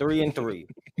my 3-3.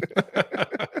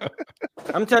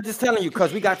 I'm just telling you,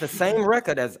 because we got the same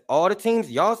record as all the teams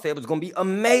y'all said was going to be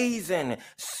amazing,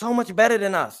 so much better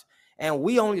than us. And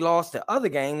we only lost the other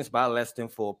games by less than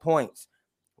 4 points.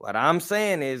 What I'm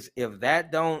saying is, if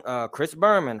that don't, Chris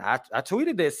Berman, I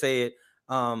tweeted this, said,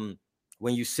 when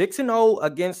you 6-0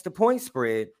 against the point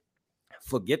spread,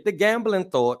 forget the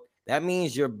gambling thought. That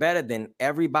means you're better than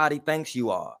everybody thinks you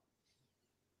are.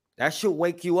 That should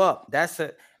wake you up.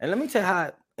 And let me tell you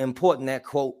how important that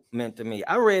quote meant to me.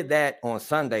 I read that on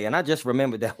Sunday, and I just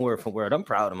remembered that word for word. I'm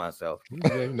proud of myself.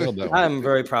 I'm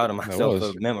very proud of myself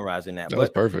for memorizing that. That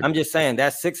was perfect. I'm just saying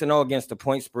that 6-0 against the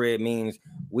point spread means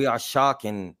we are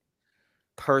shocking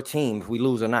per team if we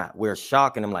lose or not. We're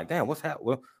shocking them like, damn, what's happening?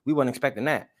 Well, we weren't expecting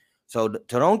that. So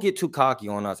don't get too cocky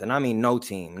on us. And I mean, no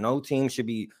team should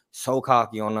be so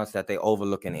cocky on us that they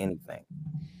overlooking anything.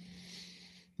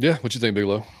 Yeah, what you think, Big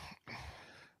Low?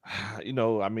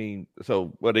 I mean,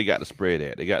 so what they got the spread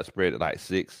at? They got spread at like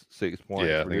 6 points.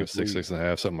 Yeah, I think it was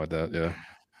 6.5, something like that. Yeah.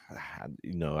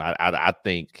 I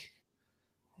think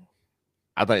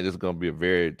this is going to be a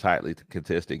very tightly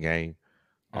contested game.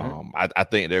 I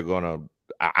think they're going to.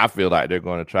 I feel like they're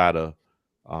going to try to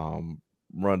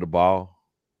run the ball.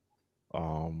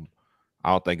 I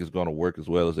don't think it's going to work as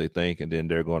well as they think, and then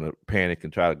they're going to panic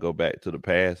and try to go back to the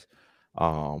pass.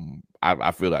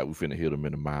 I feel like we're finna hit them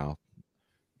in the mouth.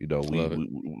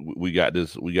 We got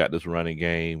this running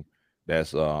game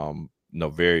that's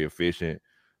very efficient.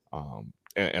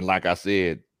 And like I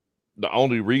said, the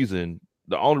only reason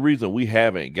we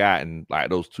haven't gotten like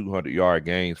those 200-yard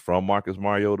gains from Marcus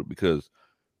Mariota because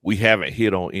we haven't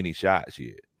hit on any shots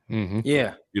yet. Mm-hmm.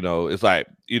 Yeah, it's like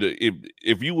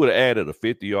if you would have added a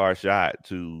 50-yard shot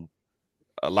to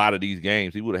a lot of these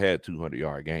games, he would have had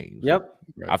 200-yard games. Yep.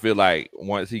 Right. I feel like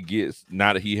once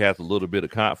now that he has a little bit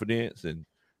of confidence and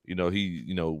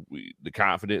the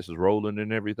confidence is rolling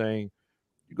and everything,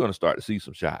 you're going to start to see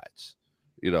some shots.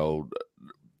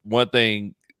 One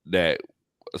thing that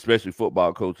especially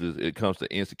football coaches, it comes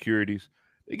to insecurities,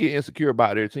 they get insecure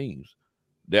about their teams.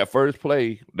 That first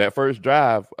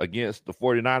drive against the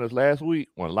 49ers last week,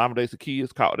 when Olamide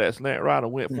Zaccheaus caught that slant route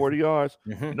and went 40 yards,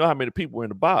 you know how many people were in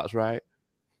the box, right?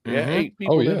 Yeah, 8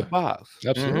 people in the box.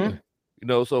 Absolutely.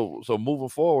 So moving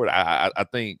forward, I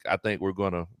think we're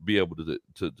gonna be able to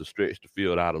stretch the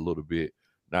field out a little bit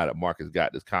now that Marcus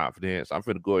got this confidence. I'm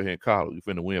finna go ahead and call it.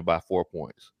 We're finna win by 4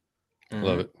 points.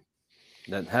 Love it.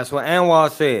 That's what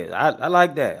Anwar said. I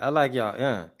like that. I like y'all.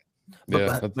 Yeah.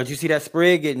 But you see that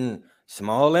spread getting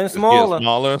smaller and smaller.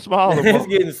 Smaller and smaller. It's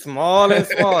getting smaller and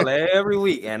smaller every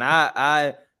week, and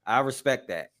I respect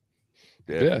that.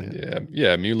 Yeah.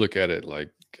 I mean, you look at it like,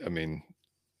 I mean,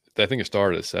 I think it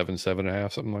started at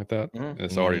 7.5, something like that. And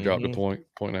it's already dropped a point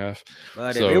and a half.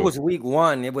 But if it was week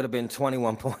 1, it would have been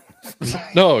 21 points.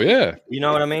 No, yeah. You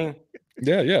know what I mean?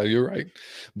 Yeah, you're right.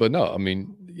 But no, I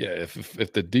mean, yeah,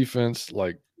 if the defense,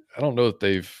 like, I don't know if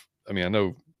they've I mean, I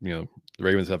know, the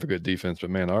Ravens have a good defense, but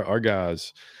man, our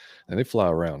guys, and they fly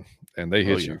around and they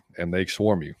hit you and they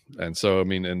swarm you. And so, I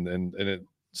mean, and it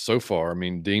so far, I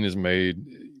mean, Dean has made,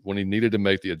 when he needed to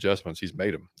make the adjustments, he's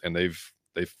made them, and they've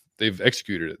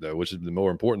executed it though, which is the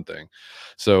more important thing.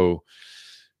 So,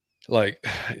 like,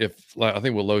 I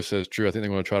think what Lowe says is true. I think they're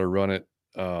going to try to run it,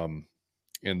 and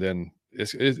then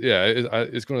it's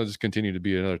going to just continue to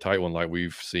be another tight one like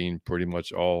we've seen pretty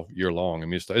much all year long. I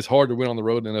mean, it's hard to win on the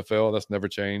road in the NFL. That's never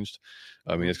changed.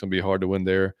 I mean, it's going to be hard to win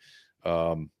there.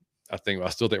 I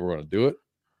still think we're going to do it,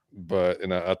 but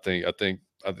I think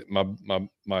my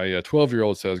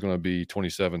 12-year-old says it's going to be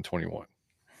 27-21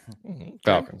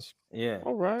 Falcons. Yeah.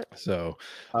 All right. go So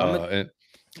ahead,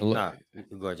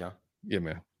 John. Yeah,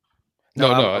 man.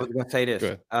 No, I was going to say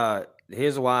this.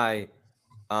 Here's why,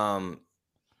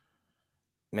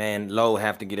 man, Lowe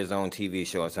have to get his own TV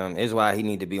show or something. Here's why he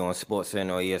need to be on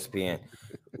SportsCenter or ESPN.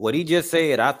 What he just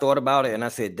said, I thought about it and I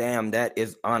said, damn, that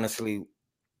is honestly,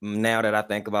 now that I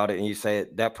think about it, and you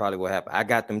said that probably will happen. I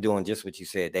got them doing just what you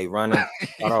said. They start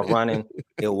off running,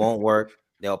 it won't work.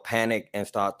 They'll panic and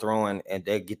start throwing, and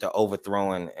they get to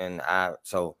overthrowing. And I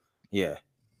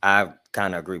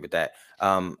kind of agree with that.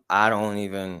 I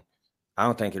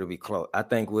don't think it'll be close. I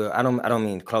think I don't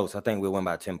mean close. I think we'll win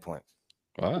by 10 points.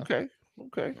 Wow. Okay.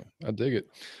 I dig it.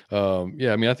 I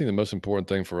mean, I think the most important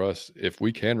thing for us, if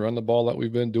we can run the ball like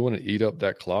we've been doing and eat up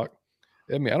that clock,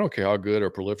 I mean, I don't care how good or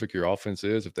prolific your offense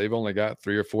is. If they've only got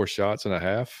 3 or 4 shots and a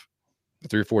half,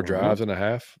 3 or 4 drives and a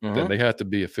half, then they have to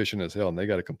be efficient as hell, and they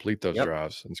got to complete those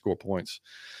drives and score points.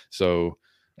 So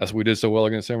that's what we did so well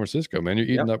against San Francisco, man. You're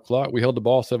eating up clock. We held the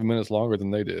ball 7 minutes longer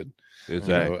than they did.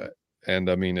 Exactly. And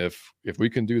I mean, if we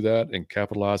can do that and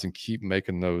capitalize and keep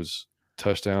making those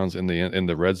touchdowns in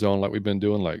the red zone like we've been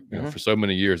doing, like for so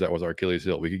many years, that was our Achilles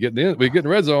heel. We could get in the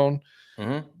red zone,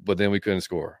 but then we couldn't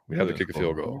score. We had to kick a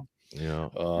field goal. Yeah.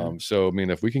 So I mean,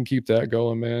 if we can keep that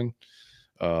going, man,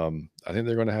 I think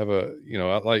they're going to have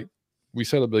like we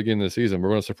said at the beginning of the season, we're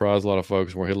going to surprise a lot of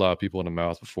folks. We're going to hit a lot of people in the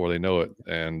mouth before they know it.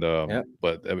 And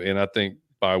but I think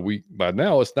by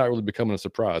now it's not really becoming a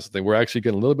surprise. I think we're actually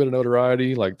getting a little bit of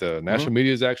notoriety. Like the national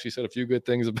media has actually said a few good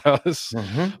things about us.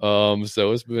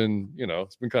 So it's been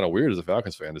kind of weird as a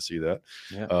Falcons fan to see that.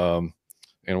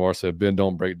 Anwar said, "Ben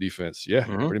don't break defense." Yeah,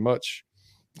 pretty much.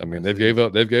 I mean, they've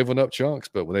given up chunks,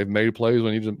 but they've made plays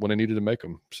when they needed to make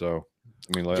them. So,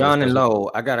 I mean, like, John and Lowe,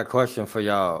 I got a question for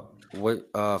y'all. What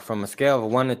from a scale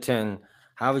of 1 to 10,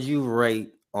 how would you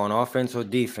rate on offense or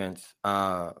defense?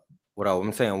 I'm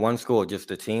saying one score, just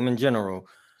the team in general,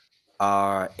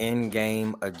 are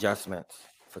in-game adjustments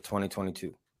for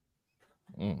 2022.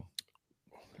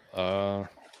 I'd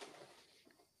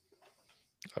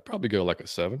probably go like a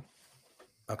 7.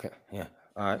 Okay, yeah,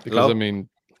 all right. Because Lowe? I mean.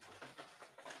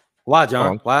 Why,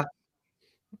 John? Why?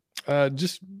 I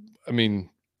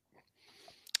mean,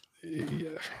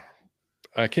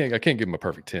 I can't give them a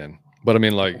perfect 10, but I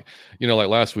mean, like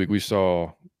last week we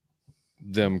saw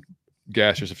them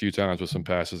gash us a few times with some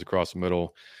passes across the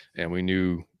middle, and we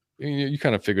knew you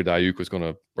kind of figured Ayuk was going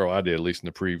to. Bro, I did, at least in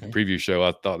the preview show.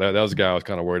 I thought that was a guy I was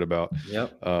kind of worried about.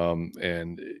 Yep.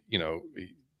 And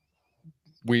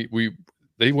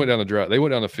They went down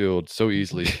the field so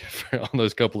easily on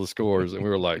those couple of scores, and we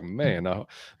were like, man,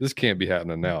 this can't be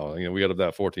happening now. We got up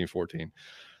that 14-14.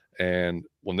 And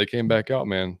when they came back out,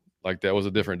 man, like that was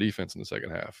a different defense in the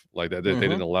second half. Like that, they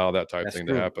didn't allow that type of thing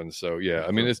to happen. So yeah,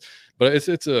 I mean, it's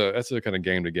a kind of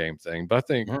game to game thing. But I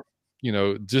think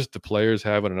just the players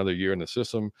having another year in the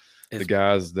system, the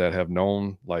guys that have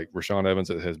known, like Rashaan Evans,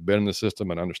 that has been in the system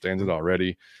and understands it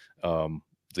already.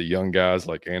 The young guys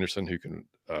like Anderson who can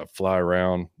fly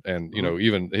around, and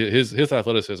even his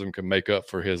athleticism can make up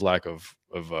for his lack of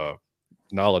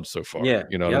knowledge so far. Yeah,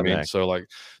 what I mean. So like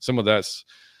some of that's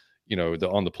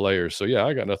on the players. So yeah,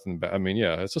 I got nothing bad. I mean,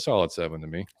 yeah, it's a solid 7 to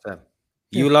me.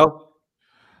 You Low?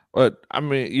 But I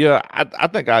mean, yeah, I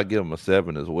think I'd give them a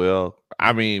 7 as well.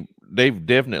 I mean, they've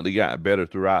definitely gotten better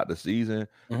throughout the season.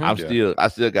 I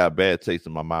still got a bad taste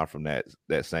in my mouth from that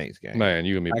Saints game. Man,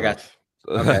 you and me both.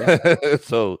 Okay.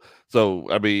 so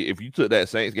I mean, if you took that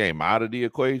Saints game out of the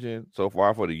equation so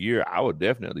far for the year, I would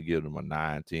definitely give them a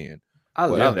 9-10. I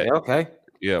love that. Okay.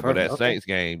 Yeah, perfect. But that Saints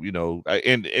game,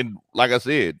 and like I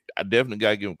said, I definitely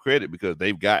got to give them credit because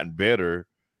they've gotten better,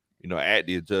 at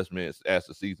the adjustments as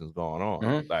the season's going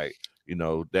on. Like,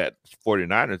 that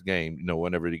 49ers game,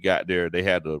 whenever they got there, they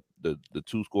had the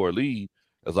 2-score lead.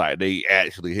 It's like they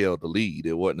actually held the lead.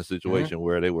 It wasn't a situation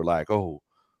where they were like, oh,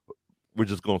 we're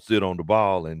just gonna sit on the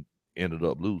ball and ended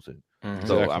up losing.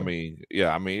 So I mean,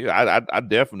 I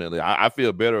definitely I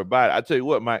feel better about it. I tell you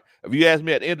what, Mike, if you ask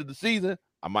me at the end of the season,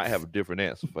 I might have a different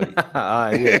answer for you. Yeah,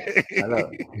 I know.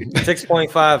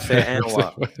 6.5 said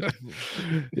Anwar.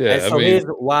 Yeah, and so here's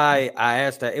why I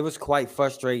asked that. It was quite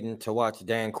frustrating to watch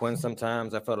Dan Quinn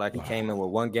sometimes. I felt like he came in with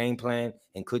one game plan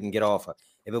and couldn't get off it.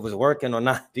 If it was working or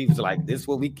not, he was like, this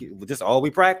is all we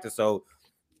practice. So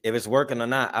if it's working or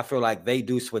not, I feel like they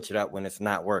do switch it up when it's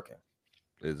not working.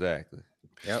 Exactly.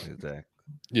 Yep. Exactly.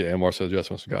 Yeah, and Marcel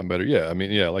adjustments have gotten better. Yeah, I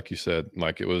mean, yeah, like you said,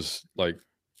 Mike, it was like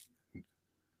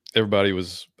everybody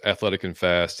was athletic and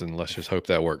fast, and let's just hope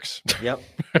that works. Yep.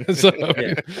 So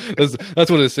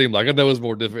that's what it seemed like. I know it was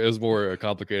more different. It was more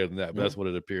complicated than that, but that's what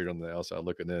it appeared on the outside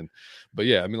looking in. But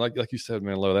yeah, I mean, like you said,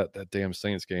 man, Lo, that damn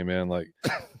Saints game, man. Like,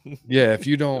 yeah, if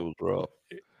you don't, it was rough.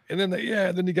 And then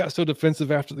then he got so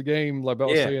defensive after the game, like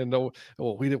about saying, no,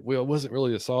 well, it wasn't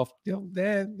really a soft,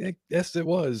 yes, it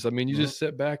was. I mean, you just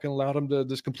sit back and allowed him to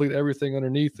just complete everything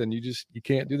underneath, and you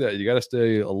can't do that. You got to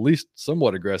stay at least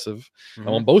somewhat aggressive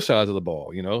on both sides of the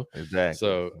ball, Exactly.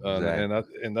 So,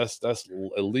 and that's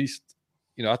at least,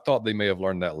 I thought they may have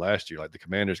learned that last year, like the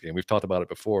Commanders game. We've talked about it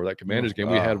before. That Commanders game,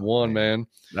 we had one, man.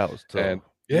 That was tough. And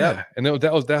and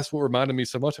that's what reminded me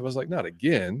so much. I was like, not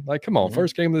again. Like, come on,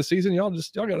 first game of the season, y'all got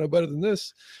to know better than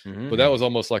this. But that was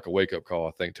almost like a wake up call,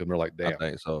 I think, to them. They're like, damn, I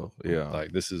think so. Yeah,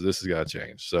 like this has got to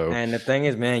change. So, and the thing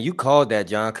is, man, you called that,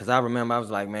 John, because I remember I was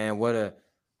like, man, what a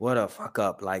fuck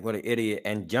up, like what an idiot.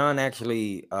 And John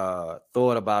actually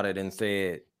thought about it and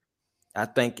said, I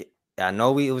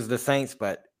know it was the Saints,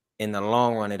 but in the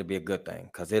long run, it'll be a good thing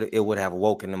because it would have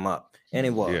woken them up, and it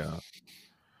was.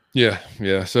 Yeah.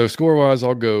 So score-wise,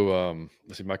 I'll go,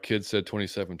 let's see, my kid said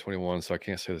 27-21, so I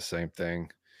can't say the same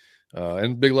thing.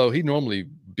 And Big Lo, he normally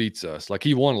beats us. Like,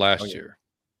 he won last year.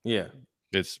 Yeah.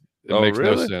 It makes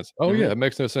no sense. Oh, yeah, it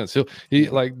makes no sense. He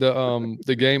like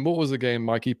the game, what was the game,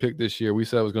 Mike, he picked this year? We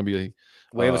said it was going to be it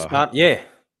was stopped. Yeah.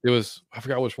 It was, I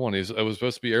forgot which one. It was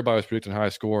supposed to be, everybody was predicting high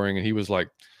scoring, and he was like,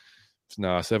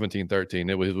 17-13.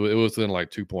 It was within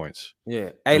like 2 points.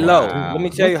 Yeah. Hey, Lo, let me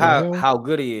tell you how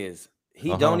good he is. He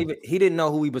he didn't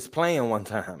know who he was playing one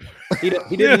time. He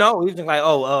didn't know. He was just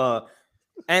like,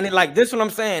 and like this what I'm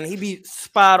saying. He be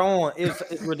spot on. It's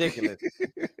ridiculous.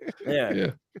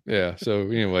 Yeah. So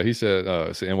anyway, he said,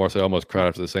 Anwar said, I almost cried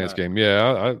after the Saints game.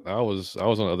 Yeah, I was I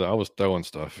was throwing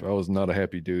stuff. I was not a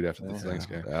happy dude after the Saints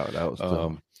game. That was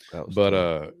tough. I'm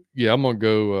gonna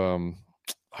go.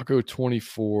 I'll go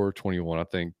 24-21. I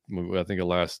think the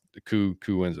last Koo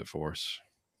wins it for us.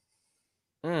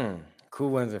 Koo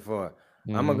wins it for us.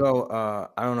 I'm gonna go.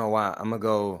 I don't know why. I'm gonna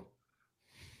go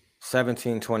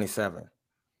 17-27.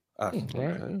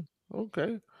 Right.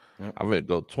 Okay. I'm gonna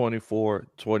go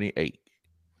 24-28.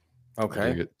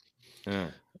 Okay.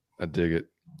 I dig it.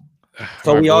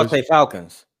 So we all say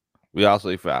Falcons. We all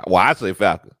say Falcons. Well, I say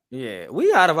Falcons. Yeah,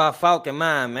 we out of our Falcon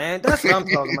mind, man. That's what I'm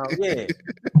talking about. Yeah,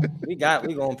 we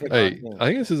gonna pick. Hey, I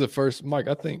think this is the first, Mike.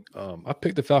 I think I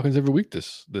picked the Falcons every week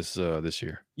this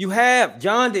year. You have,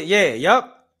 John did. Yeah,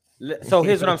 yep. So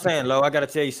here's what I'm saying, Lo. I got to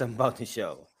tell you something about the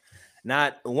show.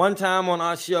 Not one time on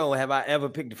our show have I ever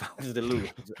picked the Falcons to lose.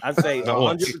 I say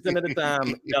 100% of the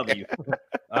time W.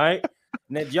 All right.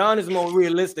 Now John is more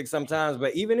realistic sometimes,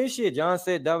 but even this year, John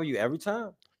said W every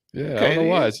time. Yeah, okay. I don't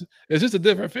know why. It's just a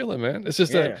different feeling, man. It's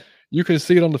just that you can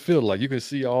see it on the field. Like, you can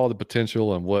see all the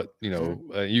potential and what,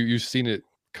 you've seen it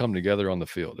come together on the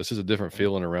field. This is a different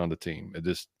feeling around the team. It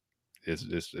just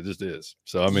is.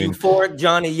 So, I mean, euphoric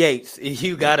Johnny Yates.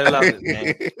 You got to love it,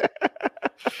 man.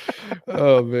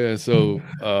 Oh, man. So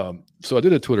I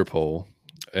did a Twitter poll,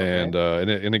 and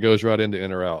it goes right into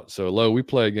in or out. So, Lo, we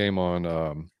play a game on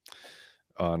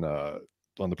the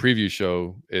preview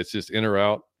show. It's just in or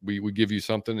out. We give you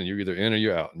something, and you're either in or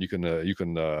you're out, and you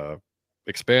can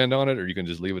expand on it, or you can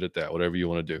just leave it at that, whatever you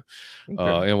want to do.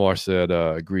 Okay. Anwar said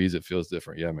agrees it feels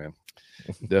different. Yeah, man,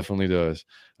 definitely does.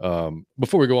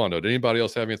 Before we go on, though, did anybody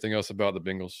else have anything else about the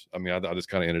Bengals? I mean, I just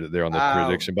kind of ended it there on the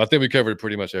prediction, but I think we covered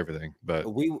pretty much everything.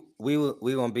 But we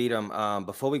gonna beat them.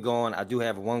 Before we go on, I do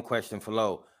have one question for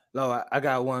Lo. Lo, I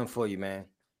got one for you, man.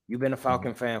 You've been a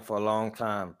Falcon fan for a long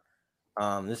time.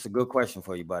 This is a good question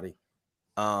for you, buddy.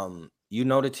 You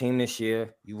know the team this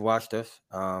year. You've watched us.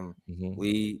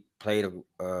 We played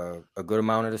a good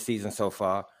amount of the season so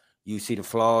far. You see the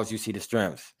flaws, you see the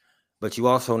strengths, but you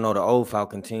also know the old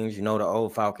Falcon teams. You know the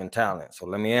old Falcon talent. So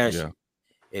let me ask you,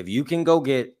 if you can go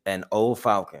get an old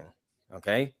Falcon,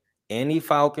 okay, any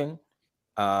Falcon,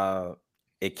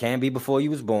 it can be before you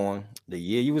was born, the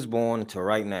year you was born to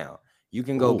right now. You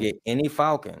can go get any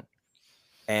Falcon,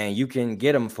 and you can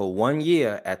get them for 1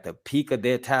 year at the peak of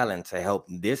their talent to help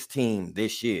this team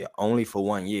this year, only for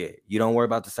 1 year. You don't worry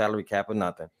about the salary cap or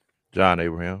nothing. John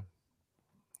Abraham.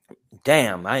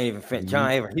 Damn, I ain't even finished. John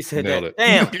Abraham. He said Nailed that. it.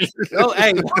 Damn. Oh,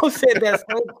 hey, Mo said that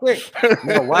so quick.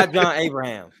 No, why John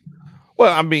Abraham?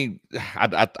 Well, I mean,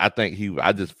 I think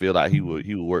I just feel like he would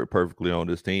work perfectly on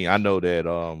this team. I know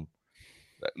that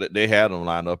they had him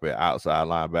lined up at outside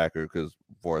linebacker because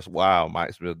for a while,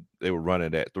 Mike Smith, they were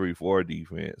running that 3-4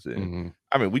 defense. And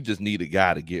I mean, we just need a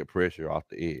guy to get pressure off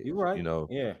the edge. You're right. You know,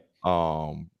 Yeah.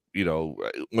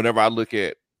 Whenever I look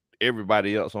at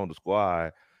everybody else on the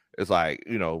squad, it's like,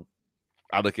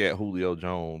 I look at Julio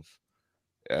Jones.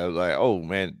 I was like, oh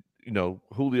man,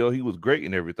 Julio, he was great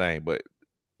and everything, but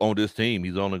on this team,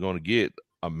 he's only going to get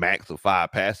a max of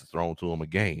 5 passes thrown to him a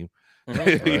game.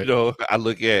 Right. I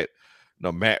look at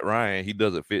Matt Ryan, he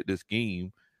doesn't fit this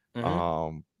scheme.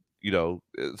 So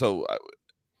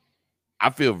I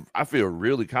feel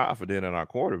really confident in our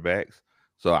quarterbacks.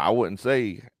 So I wouldn't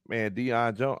say, man,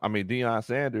 Deion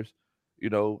Sanders,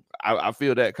 I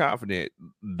feel that confident.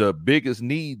 The biggest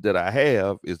need that I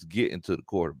have is getting to the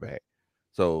quarterback.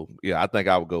 So yeah, I think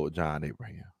I would go with John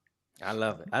Abraham. I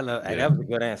love it. Hey, that was a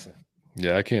good answer.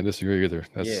 Yeah, I can't disagree either.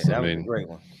 That was a great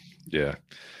one. Yeah.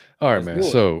 All right, man.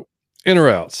 Good. So in or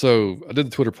out. So I did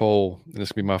the Twitter poll, and this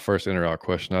will be my first in or out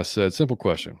question. I said, simple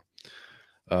question.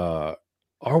 Are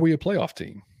we a playoff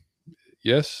team?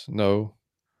 Yes, no,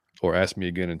 or ask me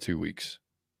again in 2 weeks.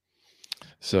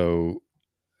 So,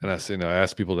 and I said, I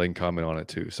asked people, they can comment on it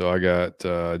too. So I got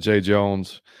Jay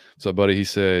Jones. What's up, buddy? He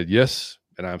said, yes,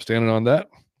 and I'm standing on that.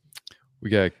 We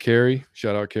got Carrie.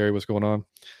 Shout out, Carrie. What's going on?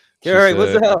 Carrie,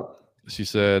 what's up? She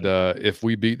said, if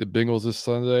we beat the Bengals this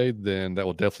Sunday, then that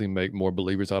will definitely make more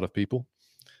believers out of people.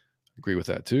 Agree with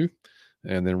that too.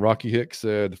 And then Rocky Hicks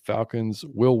said, Falcons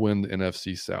will win the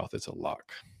NFC South. It's a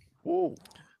lock. Whoa.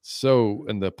 So,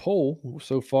 and the poll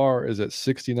so far is at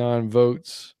 69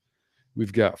 votes.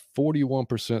 We've got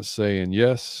 41% saying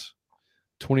yes,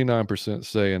 29%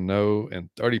 saying no, and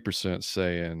 30%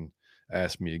 saying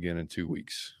ask me again in 2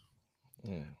 weeks.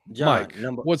 John, Mike,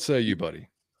 what say you, buddy?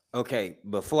 Okay,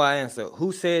 before I answer,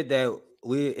 who said that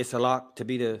it's a lock to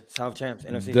be the South Champs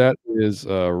NFC? That is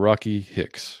Rocky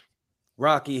Hicks.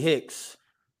 Rocky Hicks.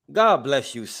 God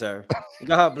bless you, sir.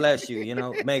 God bless you.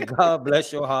 May God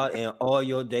bless your heart and all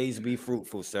your days be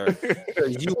fruitful, sir.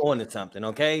 Because you wanted something,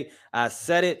 okay? I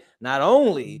said it. Not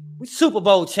only we Super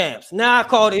Bowl champs. Now I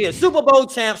called it here. Super Bowl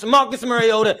champs. Marcus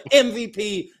Mariota,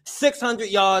 MVP, 600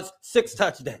 yards, 6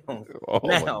 touchdowns.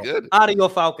 Now, out of your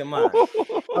Falcon mind.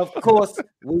 Of course,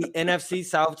 we NFC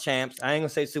South champs. I ain't gonna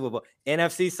say Super Bowl.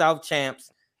 NFC South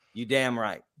champs. You damn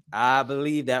right. I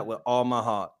believe that with all my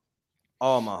heart.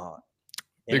 All my heart.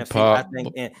 Big NFC, pop. I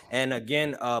think, and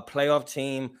again, playoff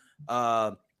team.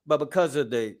 But because of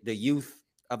the youth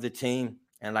of the team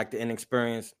and like the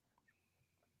inexperience,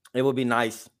 it would be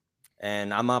nice.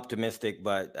 And I'm optimistic,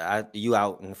 but you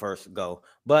out in the first go.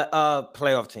 But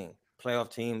playoff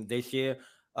team this year.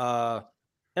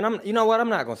 And I'm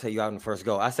not gonna say you out in the first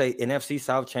go. I say NFC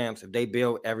South champs. If they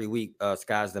build every week,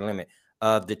 sky's the limit.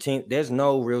 The team, there's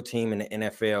no real team in the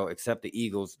NFL except the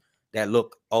Eagles that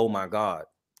look, oh my God.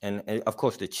 And of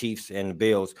course the Chiefs and the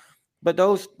Bills, but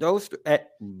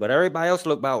but everybody else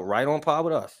look about right on par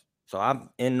with us. So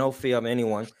I'm in no fear of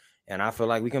anyone, and I feel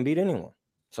like we can beat anyone.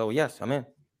 So yes, I'm in.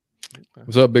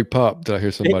 What's up, Big Pop? Did I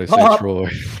hear somebody say Troy?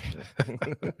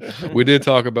 We did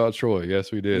talk about Troy.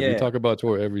 Yes, we did. Yeah. We talk about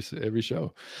Troy every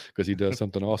show because he does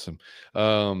something awesome.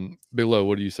 Big Low,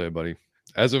 what do you say, buddy?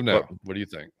 As of now, what do you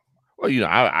think? Well,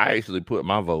 I actually put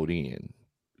my vote in.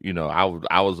 I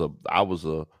was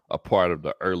a part of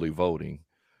the early voting.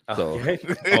 So okay.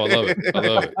 I love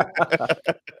it.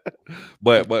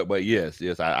 But yes,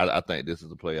 I think this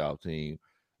is a playoff team.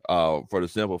 For the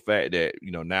simple fact that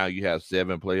now you have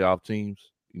 7 playoff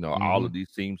teams. All of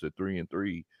these teams are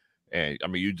 3-3, and I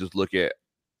mean you just look at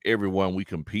everyone we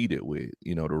competed with.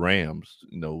 The Rams.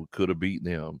 Could have beat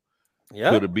them.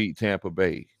 Could have beat Tampa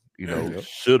Bay.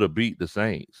 Should have beat the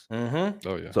Saints. Mm-hmm.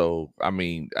 Oh yeah. So I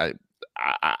mean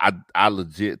I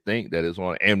legit think that it's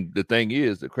on. And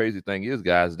the crazy thing is,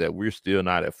 guys, that we're still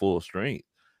not at full strength.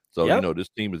 So, this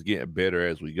team is getting better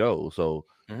as we go. So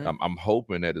I'm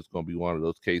hoping that it's going to be one of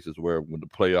those cases where when the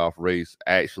playoff race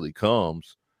actually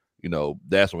comes,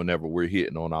 that's whenever we're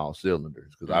hitting on all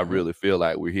cylinders. Because I really feel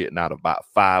like we're hitting out about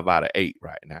 5 out of 8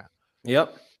 right now.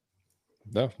 Yep.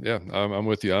 No, yeah, I'm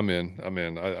with you. I'm in.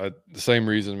 I the same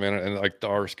reason, man. And like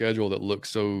our schedule that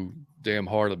looks so damn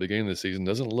hard at the beginning of the season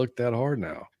doesn't look that hard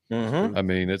now. I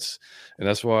mean, and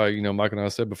that's why, Mike and I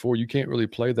said before, you can't really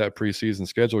play that preseason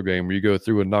schedule game where you go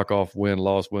through and knock off win,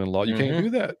 loss. You can't do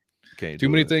that. Too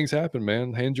many things happen,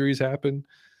 man. Injuries happen.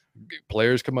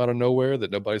 Players come out of nowhere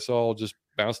that nobody saw just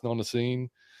bouncing on the scene.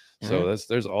 So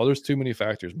there's too many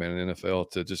factors, man, in the NFL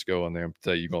to just go in there and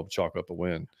say you're gonna chalk up a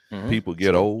win. People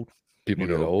get old. People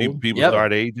get old. People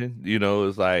start aging.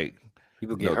 It's like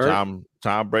people get hurt.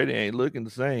 Tom Brady ain't looking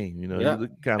the same. He's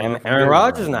looking kind of. Aaron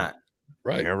Rodgers not.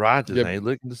 Right. Aaron Rodgers ain't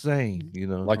looking the same.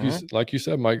 Like you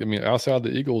said, Mike. I mean, outside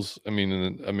the Eagles, the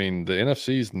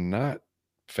NFC is not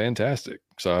fantastic.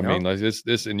 So I mean, like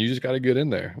this, and you just got to get in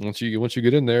there. Once you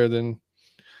get in there, then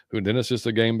it's just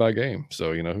a game by game.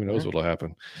 So who knows what'll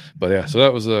happen. But yeah, so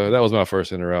that was my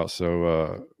first in or out.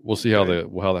 So we'll see how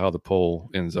the poll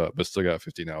ends up. But still got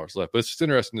 15 hours left. But it's just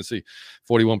interesting to see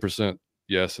 41%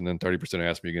 yes, and then 30%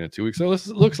 ask me again in 2 weeks. So it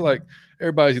looks like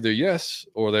everybody's either yes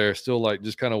or they're still like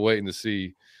just kind of waiting to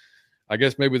see. I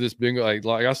guess maybe this bingo,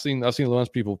 like I've seen a lot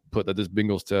of people put that this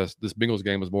Bengals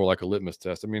game is more like a litmus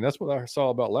test. I mean, that's what I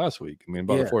saw about last week. I mean,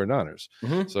 about the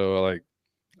 49ers. So like,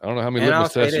 I don't know how many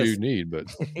litmus tests you need, but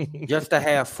just to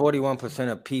have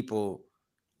 41% of people,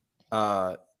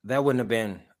 that wouldn't have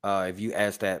been if you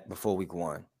asked that before week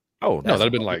 1. Oh no, that'd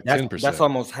have been like 10%. That's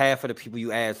almost half of the people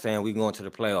you asked saying we going to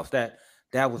the playoffs.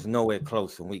 That was nowhere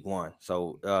close in week 1.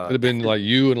 So it'd have been like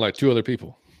you and like 2 other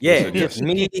people. Yeah, just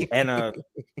me and a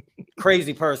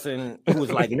crazy person who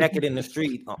was like naked in the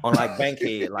street on like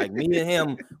Bankhead. Like me and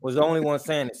him was the only one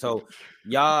saying it. So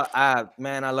y'all, I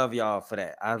love y'all for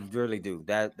that. I really do.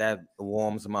 That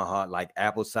warms my heart like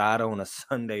apple cider on a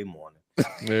Sunday morning.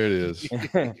 There it is.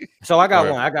 So I got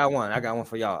one. I got one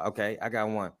for y'all. Okay, I got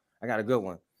one. I got a good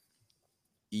one.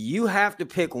 You have to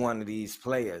pick one of these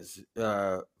players,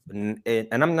 and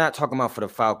I'm not talking about for the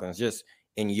Falcons. Just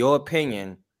in your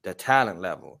opinion, the talent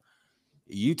level.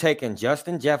 You taking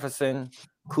Justin Jefferson,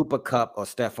 Cooper Kupp, or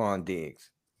Stephon Diggs?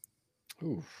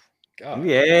 Ooh, God.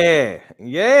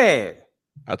 Yeah.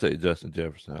 I'll take Justin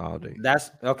Jefferson all day.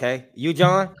 That's okay. You,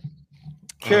 John?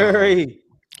 Kerry.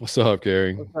 What's up,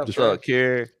 Kerry? What's up,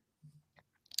 Kerry?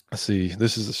 Let's see.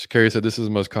 Kerry said, this is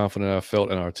the most confident I've felt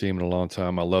in our team in a long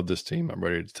time. I love this team. I'm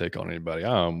ready to take on anybody.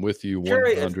 I'm with you.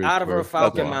 Kerry is out of her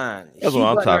Falcon mind. That's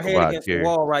what I'm talking about, against the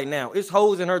wall right now. It's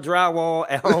holes in her drywall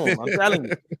at home. I'm telling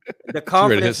you. The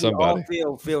confidence on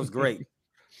field feels great.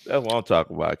 That's what I'm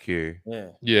talking about, Kerry.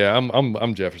 Yeah.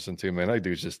 I'm Jefferson too, man. That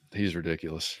dude's he's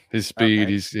ridiculous. His speed,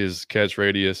 his catch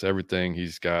radius, everything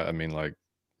he's got. I mean, like,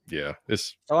 yeah,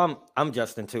 it's. So I'm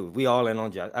Justin too. We all in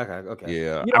on Justin. Okay.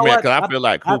 Yeah, you know because I feel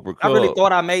like Cooper Kupp. I really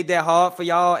thought I made that hard for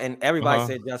y'all, and everybody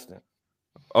said Justin.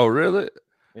 Oh, really?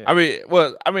 Yeah.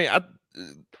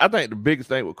 I think the biggest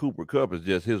thing with Cooper Kupp is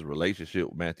just his relationship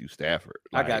with Matthew Stafford.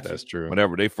 Like, I got you. That's true.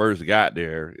 Whenever they first got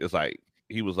there, it's like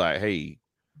he was like, "Hey,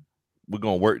 we're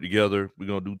gonna work together. We're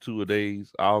gonna do 2 a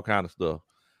days, all kind of stuff."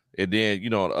 And then,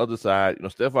 on the other side,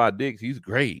 Stephon Diggs, he's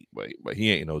great, but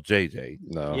he ain't no JJ.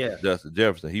 No. Yeah. Justin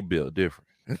Jefferson, he built different.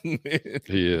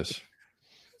 He is.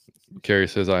 Kerry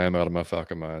says, I am out of my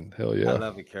Falcon mind. Hell yeah. I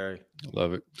love it, Kerry.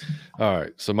 Love it. All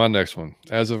right. So my next one.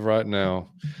 As of right now,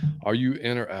 are you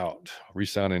in or out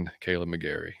re-signing Kaleb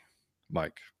McGary?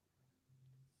 Mike.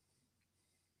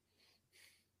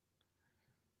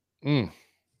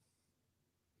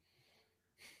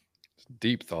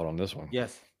 Deep thought on this one.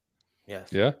 Yes.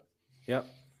 Yeah? Yep.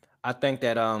 I think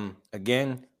that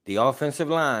again, the offensive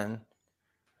line,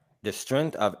 the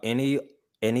strength of any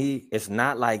it's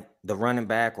not like the running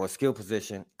back or skill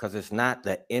position, because it's not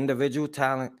the individual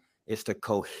talent, it's the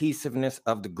cohesiveness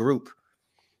of the group.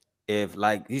 If,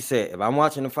 like he said, if I'm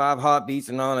watching the 5 heartbeats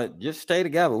and all that, just stay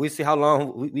together. We see how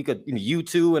long we could,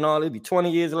 U2 and all, it'd be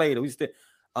 20 years later. We still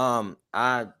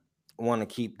I want to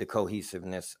keep the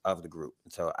cohesiveness of the group.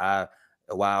 So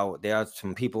while there are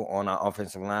some people on our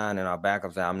offensive line and our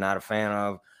backups that I'm not a fan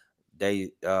of,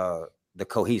 the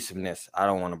cohesiveness, I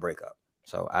don't want to break up.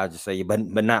 So I just say, but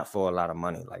not for a lot of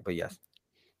money. But yes.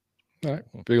 All right,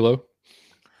 Bigelow.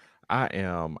 I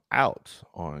am out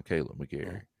on Kaleb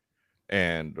McGary.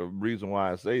 And the reason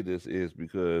why I say this is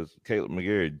because Kaleb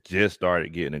McGary just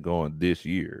started getting it going this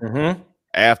year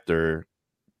after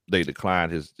they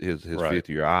declined his right.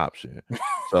 5th-year option.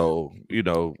 So,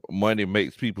 money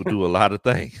makes people do a lot of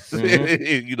things.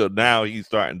 Now he's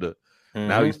starting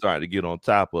to get on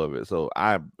top of it. So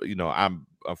I'm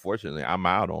unfortunately I'm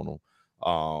out on him.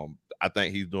 I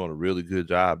think he's doing a really good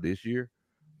job this year,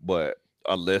 but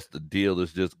unless the deal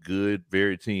is just good,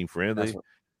 very team friendly,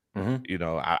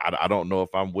 I don't know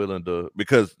if I'm willing to,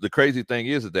 because the crazy thing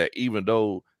is that even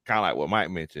though, kind of like what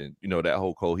Mike mentioned, that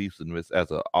whole cohesiveness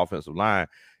as an offensive line,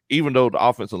 even though the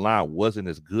offensive line wasn't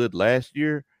as good last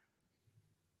year,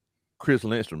 Chris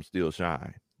Lindstrom still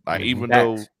shined. Even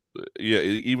though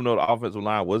the offensive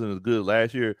line wasn't as good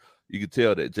last year, you could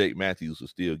tell that Jake Matthews was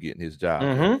still getting his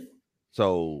job.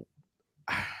 So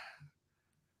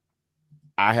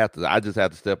I just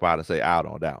have to step out and say out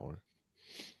on that one.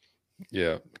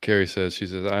 Yeah, Carrie says,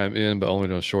 I am in, but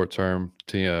only on a short-term,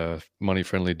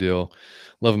 money-friendly deal.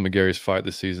 Loving McGarry's fight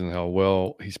this season, how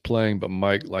well he's playing. But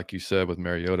Mike, like you said with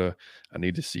Mariota, I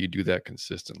need to see you do that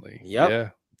consistently. Yep. Yeah,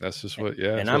 that's just what.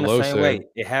 Yeah, and I'm the same way.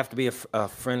 It have to be a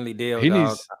friendly deal. He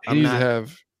needs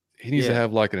to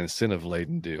have like an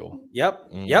incentive-laden deal.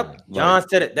 Yep. John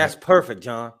said it. That's perfect,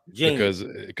 John. Genius.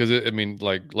 Because I mean,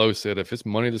 like Lo said, if it's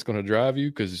money that's going to drive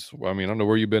you, because I mean, I don't know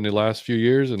where you've been the last few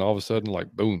years, and all of a sudden,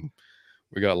 like, boom.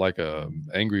 We got like a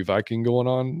angry Viking going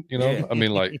on, you know. Yeah. I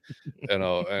mean, like, you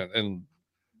know, and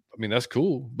I mean that's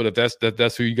cool. But if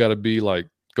that's who you got to be like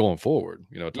going forward,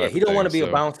 you know. Yeah, he don't want to be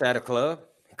a bouncer at a club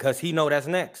because he know that's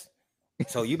next.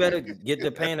 So you better get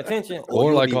to paying attention,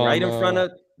 or like be right in front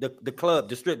of the club,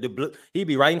 the strip, the blue. He'd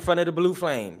be right in front of the Blue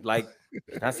Flame. Like,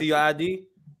 can I see your ID?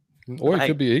 Or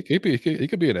like, he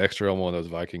could be an extra on one of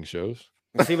those Viking shows.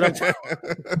 See what I'm saying?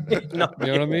 No, you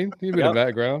know what I mean? He'd be in the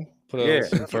background. Put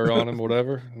some fur on him,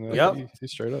 whatever. Yep,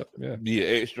 he's straight up. Yeah, be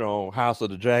an extra on House of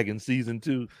the Dragon season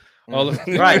 2.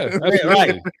 Right.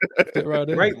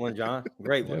 Great one, John.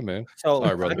 Great one, yeah, man. So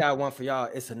I got one for y'all.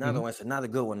 It's another one. It's another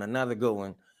good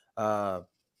one.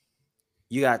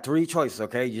 You got 3 choices.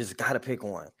 Okay, you just got to pick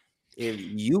one. If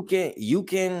you can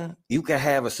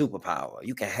have a superpower.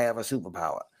 You can have a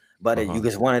superpower, but you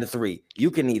just one of the 3.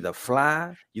 You can either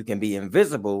fly, you can be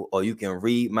invisible, or you can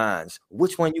read minds.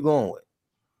 Which one you going with?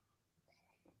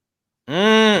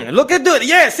 Look at it.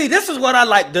 Yeah, see, this is what I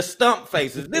like, the stump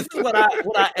faces. This is what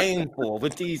I aim for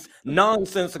with these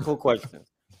nonsensical questions.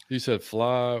 You said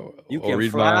fly, you can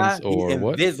read fly, minds, or be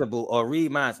invisible, or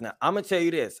read minds. Now, I'm gonna tell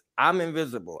you this. I'm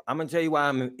invisible. I'm gonna tell you why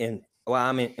I'm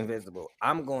invisible.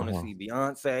 I'm going to see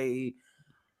Beyonce.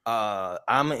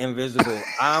 I'm invisible.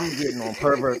 I'm getting on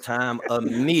pervert time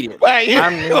immediately.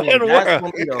 That's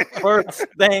gonna be the first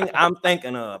thing I'm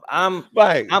thinking of. I'm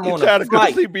on trying to go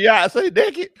see Beyonce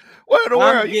naked. Where in the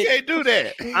world? You can't do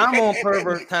that. I'm on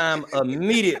pervert time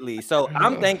immediately. So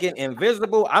I'm thinking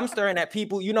invisible. I'm staring at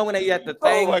people. You know when they at the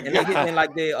thing and they hit me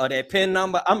like their pin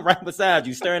number. I'm right beside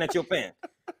you, staring at your pen.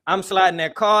 I'm sliding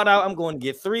that card out. I'm going to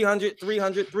get 300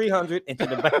 into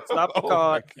the back. Stop the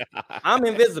card. I'm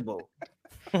invisible.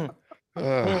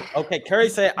 Okay, Curry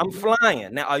said, I'm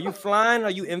flying. Now, are you flying?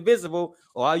 Are you invisible?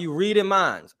 Or are you reading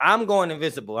minds? I'm going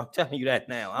invisible. I'm telling you that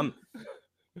now.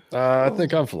 I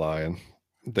think I'm flying.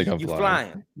 You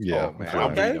flying? Yeah,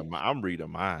 man. I'm reading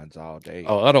minds all day.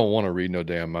 Oh, I don't want to read no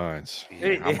damn minds.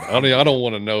 I don't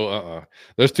want to know.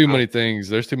 There's too many things.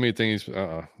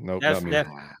 No, not me.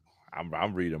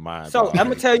 I'm reading minds. So I'm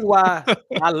gonna tell you why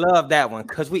I love that one,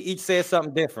 because we each said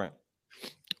something different.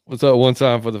 What's up? One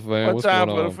time for the fan. One time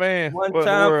for the fan. One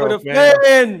time for the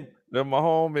fan. They're my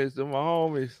homies.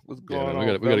 What's going on?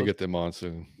 We gotta get them on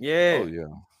soon. Yeah. Oh yeah.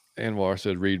 Anwar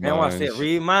said read minds. Anwar said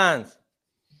read minds.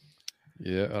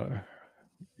 Yeah.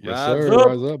 Yes, sir.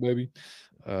 Rise up, baby.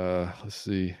 Let's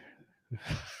see.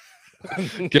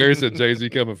 Gary said Jay-Z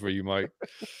coming for you, Mike.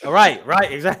 Right,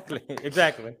 exactly. You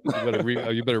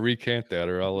better recant that,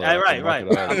 or I'll. Right.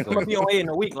 I'm gonna be on air in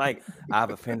a week. Like,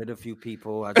 I've offended a few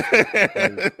people. I've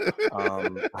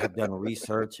done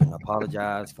research and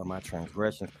apologized for my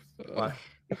transgressions.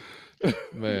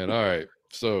 Man, all right.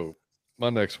 So my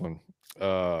next one,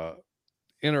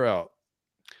 in or out?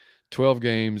 12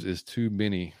 games is too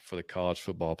many for the college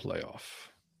football playoff.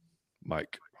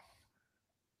 Mike.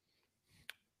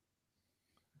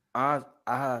 I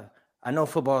know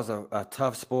football is a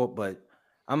tough sport, but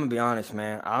I'm gonna be honest,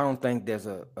 man. I don't think there's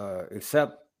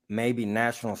except maybe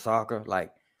national soccer.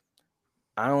 Like,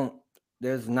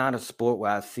 there's not a sport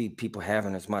where I see people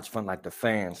having as much fun like the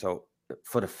fans. So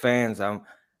for the fans, I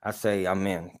say I'm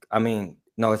in. I mean,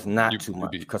 no, it's not too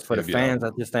much, because for the fans, I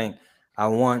just think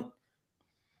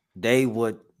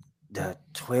the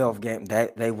 12 game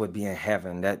that they would be in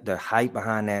heaven. That the hype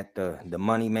behind that, the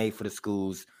money made for the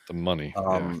schools, the money,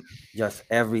 just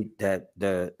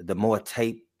the more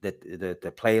tape that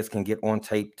the players can get on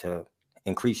tape to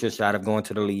increase your shot of going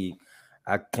to the league.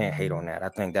 I can't hate on that. I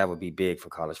think that would be big for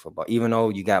college football, even though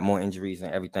you got more injuries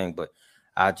and everything. But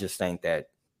I just think that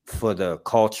for the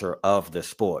culture of the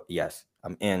sport, yes,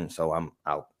 I'm in, so I'm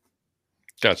out.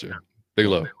 Gotcha. Big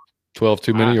Low. 12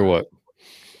 too many or what?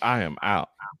 I am out.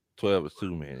 12 is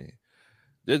too many.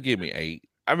 Just give me 8.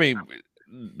 I mean,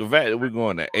 the fact that we're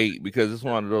going to 8, because it's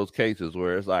one of those cases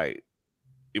where it's like,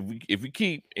 if we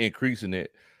keep increasing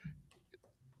it,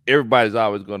 everybody's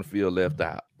always going to feel left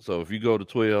out. So if you go to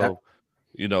 12,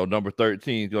 number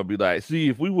 13 is going to be like, see,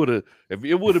 if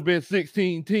it would have been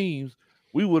 16 teams,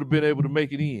 we would have been able to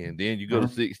make it in. Then you go to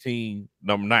 16,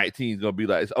 number 19 is going to be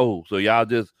like, oh, so y'all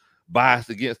just biased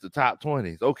against the top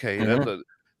 20s. Okay, Mm-hmm.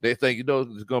 they think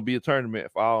there's going to be a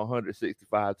tournament for all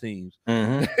 165 teams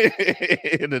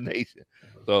Mm-hmm. in the nation.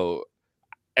 So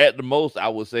at the most, I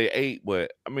would say 8.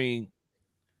 But I mean,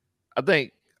 I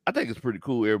think it's pretty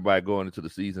cool. Everybody going into the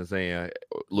season saying,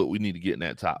 "Look, we need to get in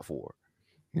that top 4."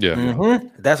 Yeah. Mm-hmm.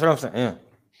 That's what I'm saying. Yeah.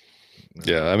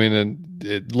 Yeah, I mean,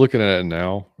 and looking at it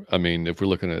now, I mean, if we're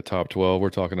looking at top 12, we're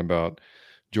talking about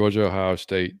Georgia, Ohio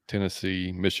State,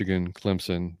 Tennessee, Michigan,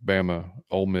 Clemson, Bama,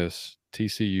 Ole Miss,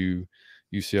 TCU,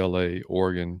 UCLA,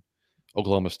 Oregon,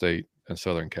 Oklahoma State, and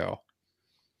Southern Cal.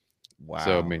 Wow.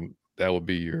 So, I mean, that would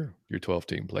be your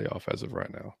 12-team playoff as of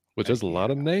right now, which has a lot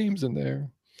of names in there.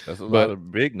 That's a lot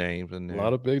of big names in there. A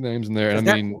lot of big names in there. And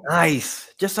I mean,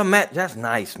 nice. Just a match. That's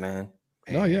nice, man.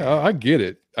 No, yeah, I get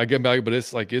it. I get back, but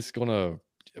it's like it's gonna.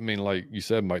 I mean, like you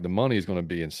said, Mike, the money is gonna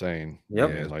be insane. Yep.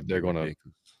 And like they're gonna.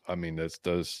 I mean,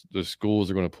 the schools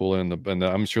are gonna pull in and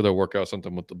I'm sure they'll work out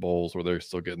something with the bowls where they're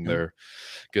still getting their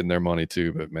money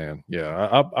too. But man,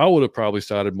 yeah, I would have probably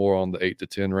sided more on the 8 to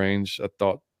 10 range. I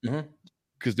thought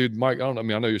because dude, Mike, I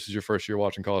mean, I know this is your first year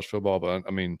watching college football, but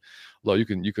I mean, well, you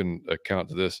can account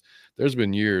to this. There's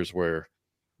been years where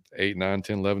 8, 9,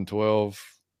 10, 11,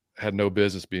 12 had no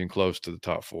business being close to the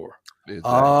top 4. Exactly.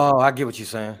 Oh, I get what you're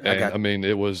saying. I mean,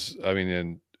 it was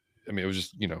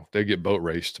just, they get boat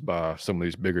raced by some of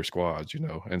these bigger squads,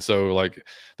 and so like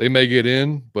they may get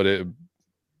in, but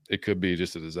it could be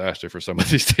just a disaster for some of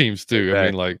these teams too. Exactly. I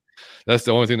mean, like that's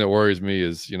the only thing that worries me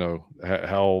is,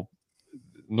 how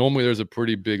normally there's a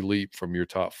pretty big leap from your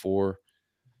top 4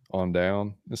 on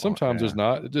down. And sometimes there's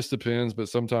not, it just depends, but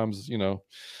sometimes,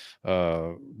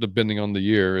 depending on the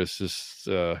year, it's just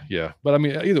but I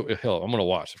mean, hell, I'm gonna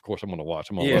watch. Of course I'm gonna watch.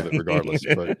 I'm gonna love it regardless.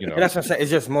 But that's what I'm saying.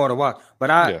 It's just more to watch. But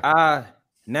I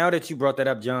now that you brought that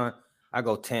up, John, I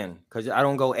go 10 because I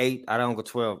don't go 8, I don't go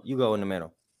 12. You go in the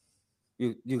middle.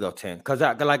 You go 10 because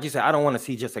like you said, I don't want to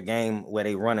see just a game where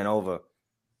they running over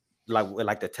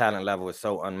like the talent level is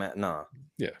so unmet. Nah.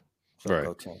 Yeah. So right.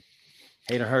 Go 10.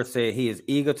 Hayden Hurst said he is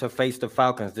eager to face the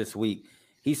Falcons this week.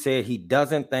 He said he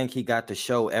doesn't think he got to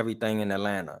show everything in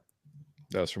Atlanta.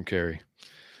 That's from Kerry.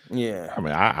 Yeah. I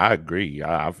mean, I agree.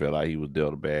 I feel like he was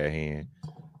dealt a bad hand.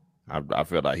 I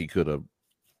feel like he could have.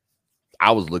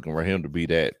 I was looking for him to be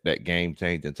that game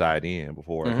changing tight end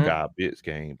before Kyle Pitts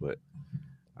came, but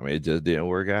I mean, it just didn't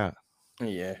work out.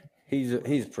 Yeah,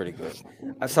 he's pretty good.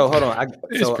 So hold on,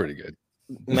 he's pretty good.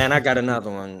 Man, I got another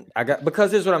one.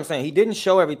 Because this is what I'm saying. He didn't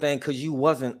show everything because you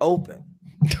wasn't open.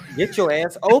 Get your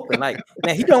ass open. Like,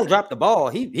 man, he don't drop the ball.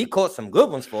 He caught some good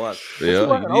ones for us. But he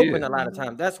wasn't open a lot of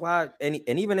times. That's why, and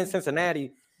even in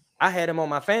Cincinnati, I had him on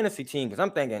my fantasy team because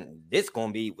I'm thinking this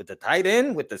gonna be with the tight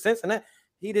end with the Cincinnati.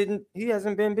 He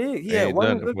hasn't been big. He had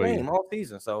one good game all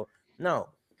season. So no.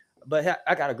 But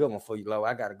I got a good one for you, Lo.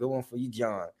 I got a good one for you,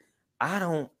 John.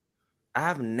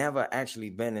 I've never actually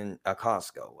been in a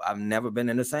Costco. I've never been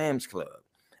in a Sam's Club.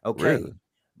 Okay. Really?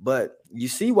 But you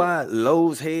see why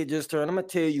Lowe's head just turned? I'm going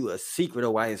to tell you a secret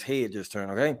of why his head just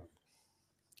turned, okay?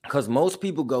 Because most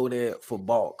people go there for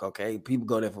bulk, okay? People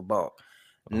go there for bulk.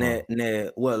 Now,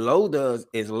 what Lowe does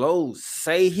is Lowe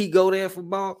say he go there for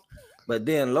bulk, but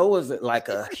then Lowe is like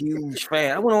a huge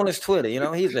fan. I went on his Twitter,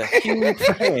 he's a huge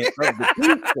fan of the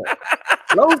pizza.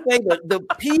 Lowe say the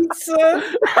pizza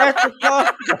at the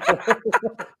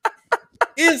Costco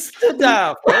is to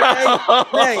die for.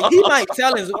 Okay? Hey, he might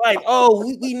tell his wife, "Oh,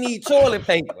 we need toilet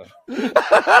paper."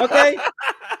 Okay,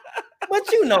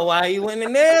 but you know why he went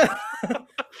in there.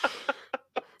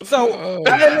 So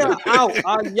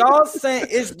are y'all saying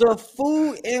is the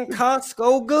food in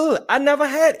Costco good? I never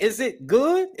had. Is it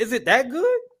good? Is it that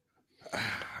good?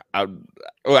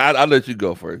 I'll let you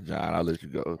go first, John. I'll let you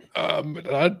go.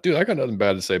 I got nothing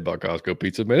bad to say about Costco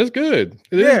pizza, man. It's good.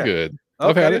 It is good. Okay.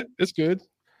 I've had it. It's good.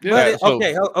 Yeah.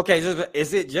 Okay.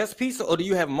 Is it just pizza, or do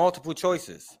you have multiple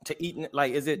choices to eat?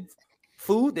 Like, is it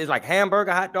food? There's like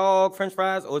hamburger, hot dog, French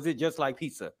fries, or is it just like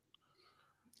pizza?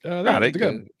 They got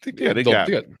different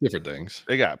things.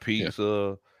 They got pizza.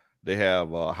 Yeah. They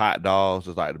have hot dogs.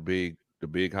 It's like the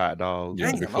big hot dogs.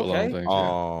 Yeah, things,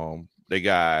 they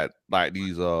got like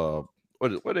these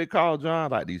what they call,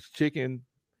 John? Like these chicken.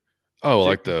 Oh,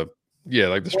 like the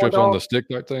strips on the stick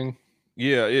type thing.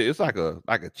 Yeah, it's like a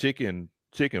chicken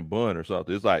bun or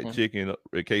something. It's like chicken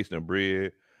encased in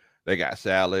bread. They got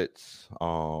salads.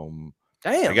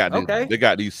 Damn. They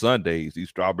got these sundaes, these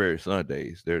strawberry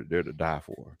sundaes. They're to die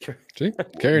for. See,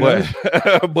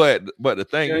 but the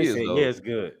thing is, though, it's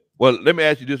good. Well, let me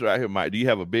ask you this right here, Mike. Do you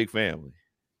have a big family?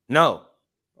 No.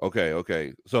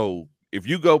 Okay. So if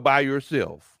you go by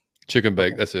yourself, chicken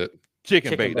bake, that's it.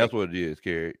 Chicken bake, that's what it is,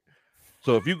 Kerry.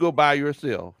 So if you go by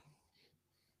yourself,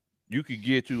 you could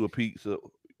get you a pizza,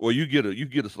 or you get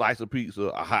a slice of pizza,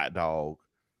 a hot dog.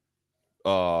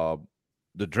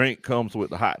 The drink comes with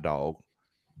the hot dog.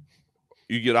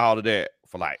 You get all of that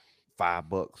for like $5,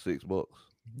 $6.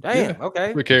 Damn.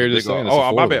 Okay. We carry this saying.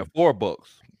 Oh, my bad. $4.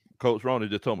 Coach Ronnie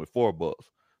just told me $4.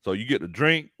 So you get the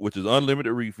drink, which is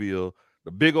unlimited refill,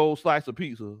 the big old slice of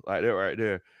pizza like that right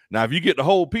there. Now, if you get the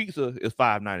whole pizza, it's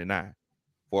 $5.99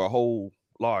 for a whole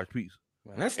large pizza.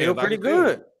 Man, that's still pretty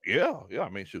good. Yeah. I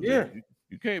mean, shoot, Yeah.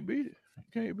 You can't beat it. You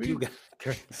can't beat it.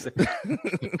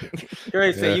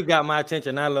 Curry said, "You got my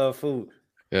attention. I love food."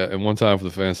 Yeah, and one time for the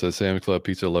fans said Sam's Club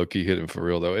pizza low key hit him for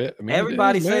real though.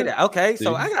 Everybody say that. Okay,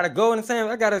 so I gotta go and Sam.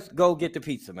 I gotta go get the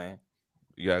pizza, man.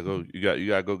 You gotta go. You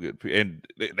gotta go get. And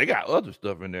they got other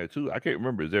stuff in there too. I can't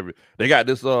remember. They got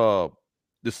this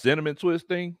this cinnamon twist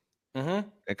thing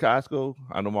at Costco.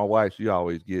 I know my wife. She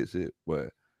always gets it, but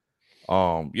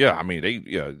yeah. I mean,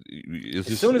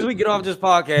 as soon as we get off this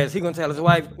podcast, he gonna tell his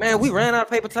wife, "Man, we ran out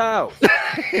of paper towels."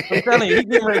 I'm telling you, he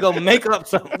getting ready to go make up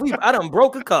something. I done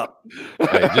broke a cup.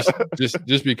 Hey,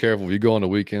 just be careful. If you go on the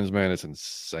weekends, man, it's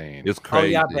insane. It's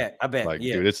crazy. Oh, yeah, I bet. Like,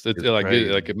 yeah. dude, it's like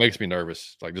it makes me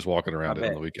nervous. Like just walking around it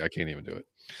on the weekend. I can't even do it.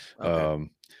 Okay.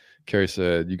 Carrie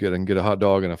said you can get a hot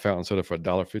dog and a fountain soda for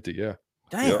 $1.50. Yeah.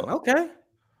 Damn. Yeah. Okay.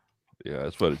 Yeah,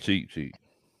 it's for the cheap.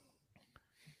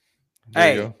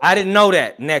 Hey, I didn't know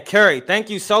that. Now, Carrie, thank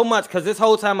you so much. Because this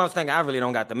whole time I was thinking I really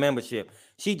don't got the membership.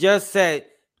 She just said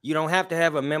you don't have to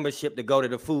have a membership to go to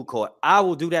the food court. I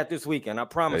will do that this weekend. I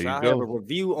promise. I'll have a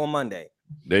review on Monday.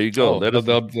 There you go. Let us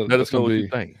know what you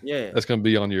think. Yeah, that's going to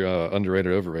be on your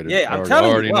underrated, overrated. Yeah, I'm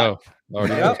telling you. I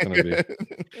already know it's going to be.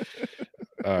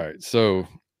 All right, so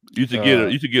you should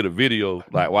get a video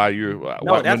like while you're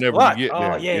whenever you get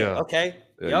there. Yeah. Okay.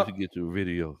 You should get your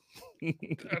video.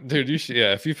 Dude, you should.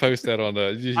 Yeah, if you post that on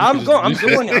the, I'm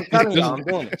doing it. I'm telling you, I'm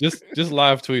doing it. Just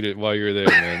live tweet it while you're there,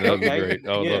 man. That'd be great.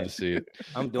 I would love to see it.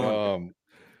 I'm doing it.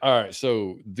 All right,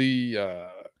 so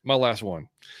my last one.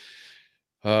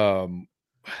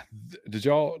 Did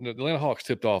y'all? The Atlanta Hawks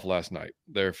tipped off last night.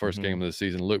 Their first game of the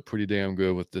season looked pretty damn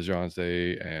good with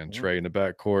DeJounte and Trey in the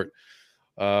backcourt.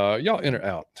 Y'all in or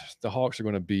out? The Hawks are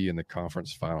going to be in the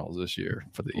conference finals this year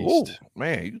for the East.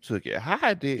 Man, you took it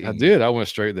high, didn't you? I did. I went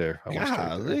straight there.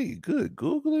 Good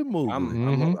googly movie.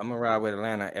 I'm gonna ride with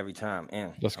Atlanta every time.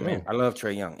 Let's go. I love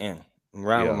Trey Young. I'm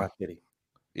riding with my city.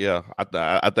 Yeah,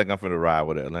 I think I'm finna ride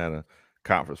with Atlanta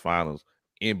conference finals,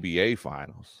 NBA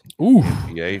finals. Ooh,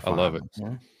 NBA finals. I love it.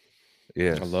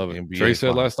 Yes, I love it. NBA Trey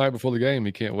said last night before the game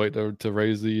he can't wait to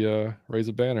raise the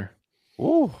banner.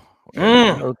 Ooh.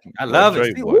 I love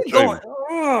it. See, we're going.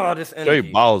 This energy.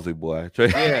 Trey ballsy boy. Trey.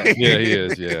 Yeah, he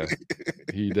is. Yeah,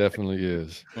 he definitely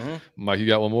is. Mike, you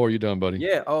got one more? You done, buddy?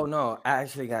 Yeah. Oh no, I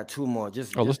actually got two more.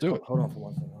 Let's do it. Hold on for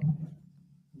 1 second.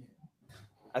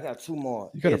 I got two more.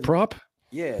 You got a prop?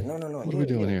 Yeah. No. What are we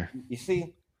doing here? You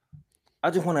see, I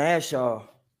just want to ask y'all.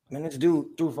 Man, this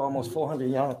dude threw for almost 400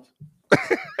 yards.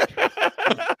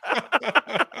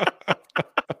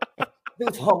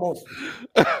 It's almost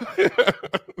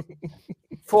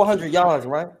 400 yards,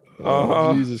 right?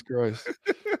 Jesus Christ.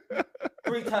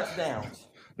 3 touchdowns.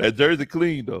 That jersey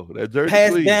clean, though. That jersey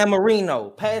Pass clean. Dan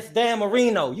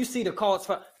Marino. You see the calls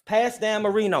for pass Dan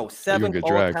Marino. 7th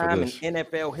all-time in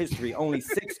NFL history. Only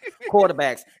 6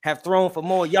 quarterbacks have thrown for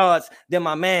more yards than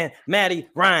my man, Matty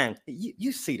Ryan.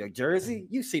 You see the jersey.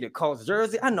 You see the Colts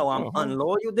jersey. I know I'm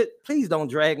unloyal. Please don't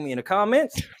drag me in the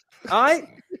comments. All right?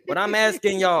 But I'm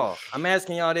asking y'all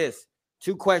this.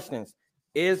 2 questions.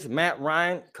 Is Matt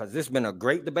Ryan, because this has been a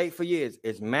great debate for years,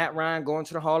 is Matt Ryan going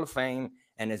to the Hall of Fame?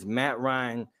 And is Matt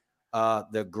Ryan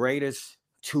the greatest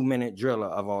 2-minute driller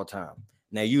of all time?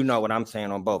 Now, you know what I'm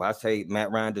saying on both. I say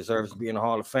Matt Ryan deserves to be in the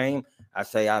Hall of Fame. I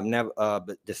say I've never,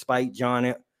 despite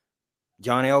John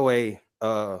Elway,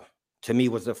 to me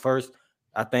was the first,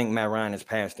 I think Matt Ryan has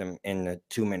passed him in the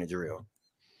 2-minute drill.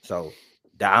 So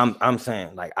I'm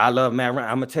saying, like, I love Matt Ryan.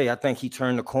 I'm going to tell you, I think he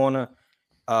turned the corner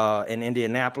in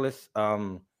Indianapolis.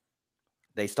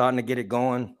 They starting to get it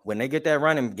going. When they get that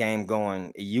running game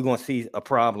going, you're going to see a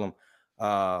problem.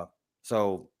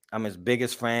 So I'm his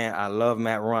biggest fan. I love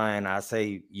Matt Ryan. I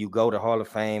say you go to Hall of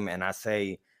Fame, and I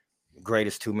say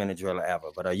greatest 2-minute driller ever.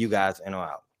 But are you guys in or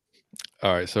out?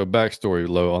 All right. So backstory,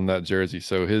 Lo, on that jersey.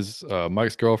 So his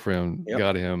Mike's girlfriend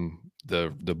got him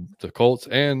the Colts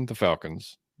and the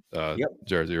Falcons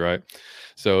jersey, right?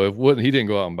 So he didn't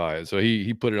go out and buy it. So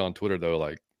he put it on Twitter though,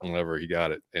 like whenever he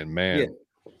got it, and man,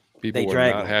 people were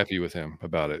not happy with him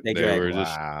about it. They were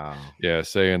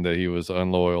just saying that he was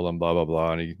unloyal and blah blah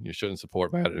blah, and you shouldn't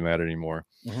support Matt anymore.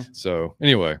 So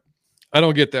anyway, I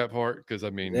don't get that part because I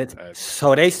mean,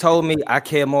 so they told me I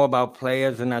care more about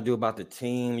players than I do about the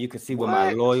team. You can see where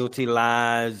my loyalty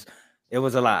lies. It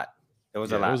was a lot. It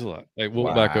was a lot. It was a lot. Hey,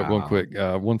 we'll back up one quick.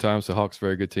 One time, so Hawks,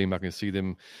 very good team. I can see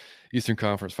them Eastern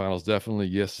Conference Finals. Definitely,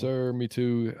 yes, sir. Me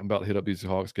too. I'm about to hit up these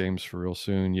Hawks games for real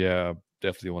soon. Yeah,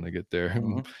 definitely want to get there.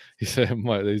 He said,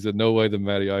 "No way, the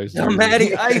Matty Ice." The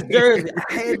Matty Ice jersey.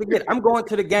 I had to get. I'm going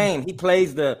to the game. He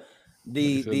plays the.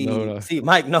 See,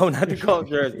 Mike, no, not the Colts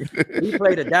jersey. We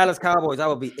play the Dallas Cowboys. I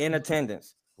will be in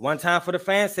attendance. One time for the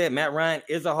fans said Matt Ryan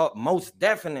is a Hawk. Most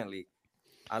definitely.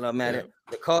 I love Matt. Yeah.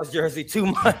 The Colts jersey too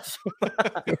much.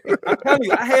 I'm telling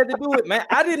you, I had to do it, man.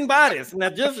 I didn't buy this. Now,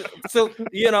 just so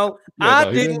you know,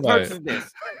 I didn't purchase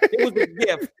this. It was a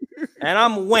gift, and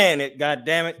I'm wearing it. God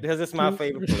damn it, because it's my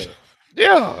favorite player.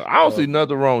 Yeah, I don't see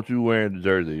nothing wrong with you wearing the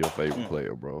jersey of your favorite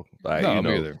player, bro. Like, no, you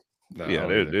know, either. No, yeah,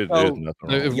 there's nothing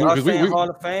wrong. Y'all saying Hall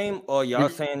of Fame, or y'all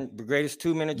saying the greatest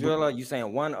 2-minute driller? You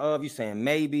saying one of? You saying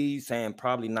maybe? You saying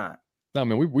probably not? No,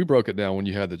 man, we broke it down when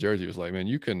you had the jersey. It was like, man,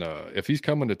 you can if he's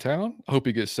coming to town, I hope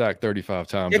he gets sacked 35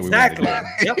 times. Exactly.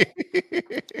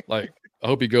 Yep. Like, I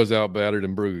hope he goes out battered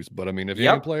and bruised. But I mean, if he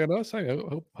ain't playing us, hey,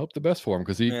 hope the best for him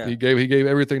because he gave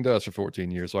everything to us for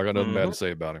 14 years. So I got nothing bad to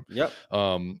say about him. Yep.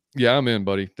 Yeah, I'm in,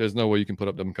 buddy. There's no way you can put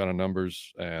up them kind of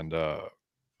numbers. And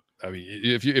I mean,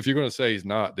 if you're going to say he's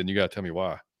not, then you got to tell me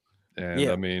why. And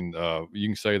I mean, you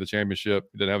can say the championship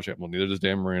he didn't have a championship. Well, neither does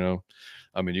Dan Marino.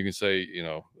 I mean, you can say, you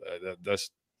know,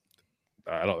 that's.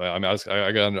 I don't. I mean,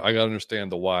 I got to understand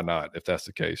the why not if that's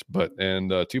the case. But and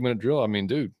 2-minute drill. I mean,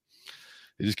 dude,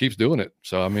 he just keeps doing it.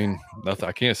 So I mean, nothing.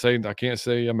 I can't say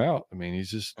I'm out. I mean, he's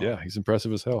just he's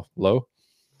impressive as hell. Low.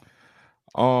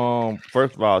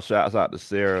 First of all, shouts out to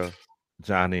Sarah,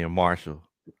 Johnny, and Marshall.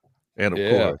 And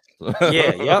of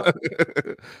course,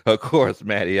 of course,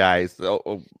 Matty Ice.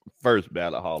 First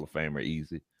ballot Hall of Famer,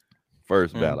 easy.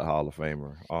 First ballot Hall of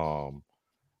Famer.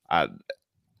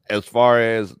 As far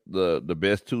as the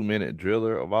best 2-minute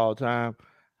driller of all time,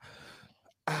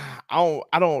 I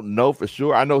don't know for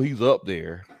sure. I know he's up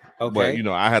there, but you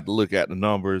know, I had to look at the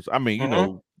numbers. I mean, you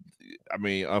know,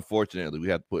 unfortunately, we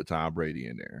had to put Tom Brady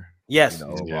in there. Yes, you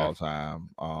know, all time.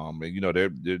 And you know, they're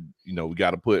you know, we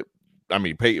got to put. I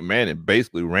mean, Peyton Manning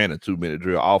basically ran a 2-minute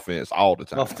drill offense all the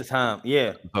time. Off the time,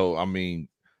 yeah. So I mean,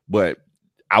 but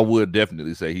I would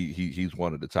definitely say he's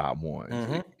one of the top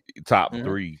ones, top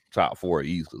 3, top 4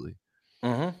 easily.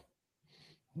 I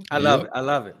love it. I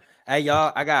love it. Hey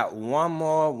y'all, I got one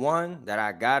more that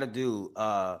I gotta do.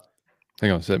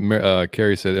 Hang on,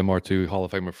 Kerry said MR2 Hall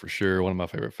of Famer for sure. One of my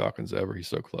favorite Falcons ever. He's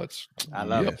so clutch. I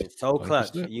love it. It's so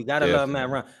clutch. You gotta love Matt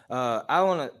Ryan. I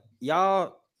wanna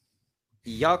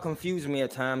y'all confuse me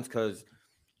at times because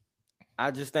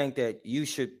I just think that you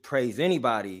should praise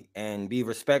anybody and be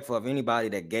respectful of anybody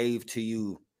that gave to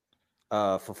you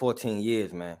for 14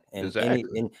 years, man. And,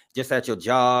 and just at your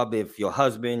job, if your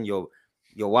husband, your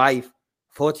wife,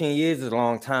 14 years is a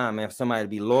long time, man, for somebody to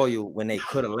be loyal when they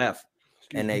could have left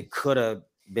and they could have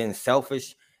been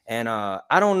selfish. And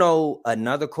I don't know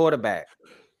another quarterback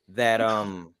that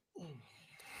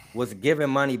was giving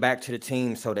money back to the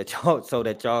team so that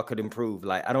y'all could improve.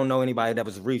 Like, I don't know anybody that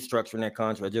was restructuring their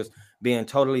contract, just being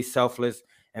totally selfless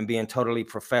and being totally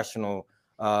professional,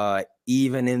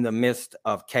 even in the midst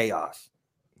of chaos,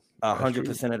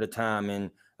 100% of the time.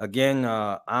 And again,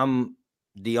 I'm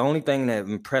the only thing that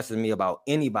impresses me about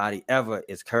anybody ever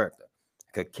is character.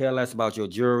 I could care less about your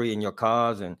jewelry and your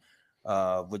cars and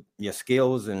with your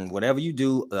skills and whatever you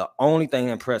do. The only thing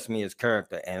that impressed me is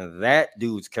character, and that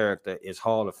dude's character is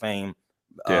Hall of Fame,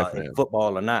 in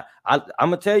football or not. I'm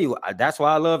gonna tell you, that's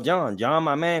why I love John,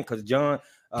 my man, because John,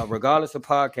 regardless of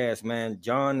podcast, man,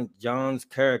 John's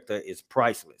character is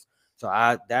priceless. So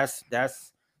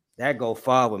that go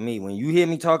far with me. When you hear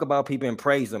me talk about people and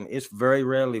praise them, it's very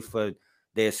rarely for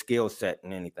their skill set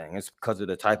and anything. It's because of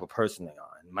the type of person they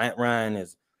are. And Matt Ryan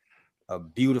is a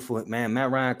beautiful man.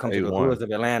 Matt Ryan comes to the hoods of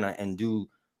Atlanta and do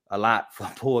a lot for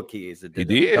poor kids that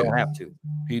don't have to.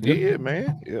 He did,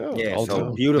 man. Yeah.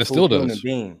 So beautiful human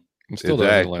being. Still does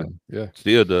in Atlanta. Yeah.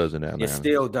 Still does in Atlanta. It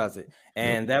still does it.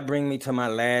 And that brings me to my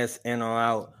last in or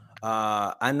out.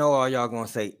 I know all y'all gonna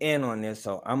say in on this,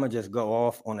 so I'm gonna just go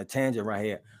off on a tangent right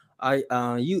here.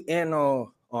 You in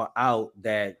or out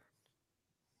that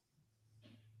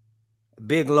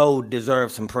Big Low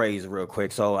deserves some praise real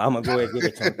quick, so I'm gonna go ahead and give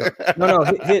it to him. No,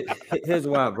 here's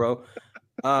why, bro.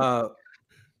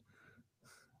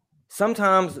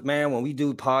 Sometimes, man, when we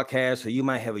do podcasts, or you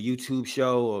might have a YouTube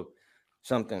show or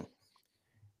something,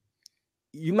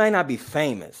 you might not be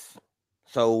famous.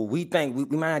 So we think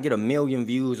we might not get 1 million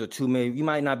views or 2 million. You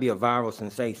might not be a viral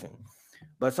sensation.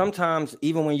 But sometimes,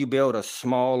 even when you build a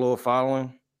small little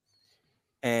following,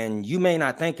 And you may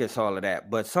not think it's all of that,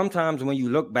 but sometimes when you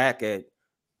look back at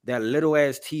that little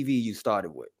ass TV you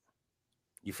started with,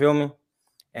 you feel me?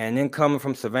 And then coming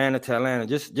from Savannah to Atlanta,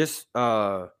 just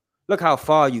look how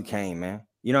far you came, man.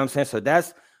 You know what I'm saying?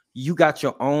 So you got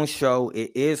your own show.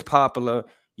 It is popular.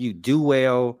 You do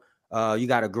well. You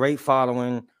got a great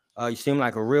following. You seem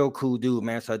like a real cool dude,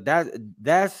 man. So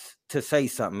that's to say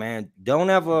something, man. Don't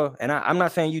ever, and I'm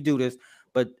not saying you do this,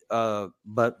 but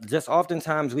just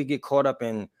oftentimes we get caught up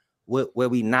in where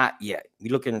we not yet. We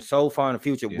looking so far in the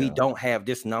future. Yeah. We don't have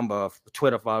this number of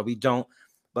Twitter followers. We don't.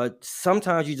 But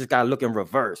sometimes you just gotta look in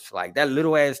reverse, like that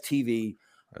little ass TV.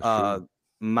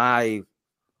 My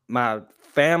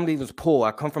family was poor.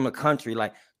 I come from a country,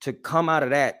 like, to come out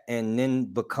of that and then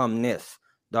become this,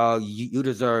 dog. You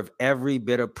deserve every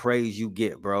bit of praise you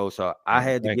get, bro. So I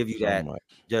had to give you that. So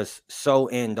just so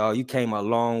in, dog. You came a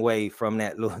long way from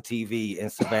that little TV in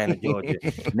Savannah, Georgia.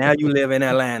 Now you live in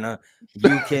Atlanta.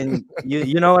 You can,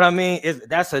 you know what I mean?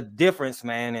 That's a difference,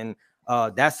 man. And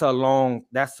that's a long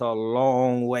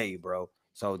way, bro.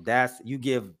 So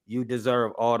you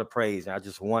deserve all the praise. And I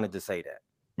just wanted to say that.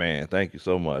 Man, thank you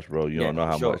so much, bro. You don't know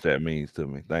how much that means to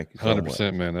me. Thank you so 100%,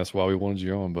 much. Man. That's why we wanted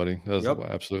you on, buddy. That's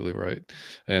absolutely right.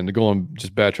 And to go on,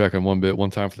 just backtracking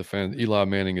one time for the fans, Eli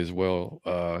Manning as well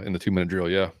in the 2-minute drill.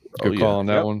 Yeah. Good call on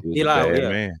that one. Eli,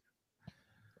 man.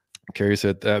 Kerry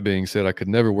said, that being said, I could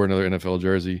never wear another NFL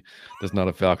jersey that's not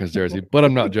a Falcons jersey, but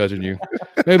I'm not judging you.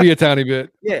 Maybe a tiny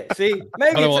bit. Yeah, see?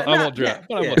 Maybe I won't drag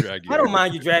you. I don't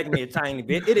mind you dragging me a tiny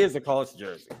bit. It is a Colts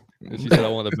jersey. And she said, I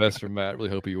want the best for Matt.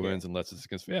 Really hope he wins unless it's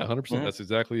against me. Yeah, 100%. Mm-hmm. That's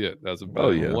exactly it. That's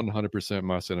about 100%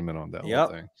 my sentiment on that whole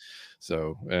thing.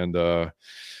 So, and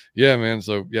yeah, man.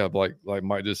 So, yeah, like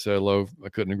Mike just said, Lo, I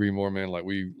couldn't agree more, man. Like,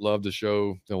 we love the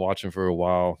show. Been watching for a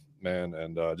while, man.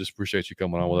 And just appreciate you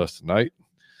coming on with us tonight.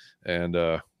 And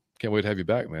can't wait to have you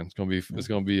back, man. It's gonna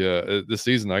be this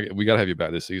season. We gotta have you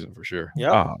back this season for sure.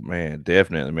 Yeah. Oh man,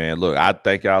 definitely, man. Look, I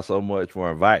thank y'all so much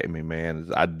for inviting me,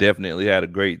 man. I definitely had a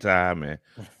great time, and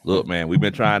look, man, we've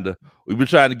been trying to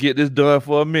get this done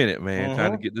for a minute, man.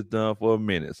 Trying to get this done for a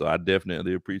minute. So I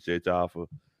definitely appreciate y'all for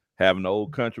having the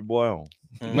old country boy on.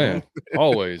 Man,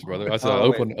 always, brother. That's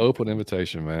an open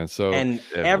invitation, man. So, and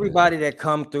everybody that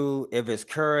come through, if it's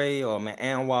Curry or man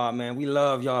Anwar, man, we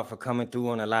love y'all for coming through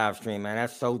on the live stream, man.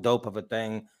 That's so dope of a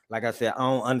thing. Like I said, I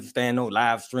don't understand no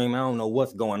live stream. I don't know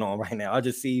what's going on right now. I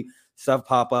just see stuff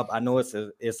pop up. I know it's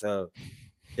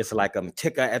like a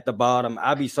ticker at the bottom.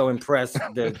 I'd be so impressed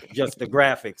just the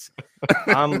graphics.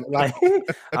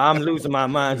 I'm losing my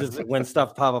mind just when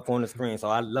stuff pop up on the screen. So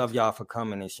I love y'all for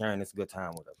coming and sharing this good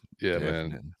time with us. Yeah,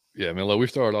 man. Yeah, man. Look, we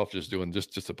started off just doing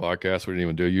just a podcast. We didn't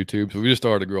even do YouTube, so we just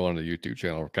started growing the YouTube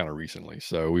channel kind of recently.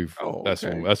 So that's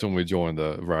when we joined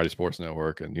the Variety Sports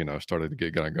Network and started to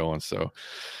get kind of going. So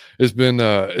it's been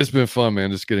fun,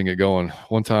 man. Just getting it going.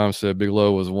 One time said Big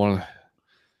Lo was one.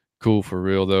 Cool for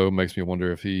real though. Makes me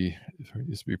wonder if he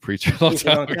used to be preaching all the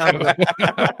time.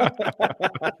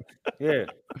 Yeah.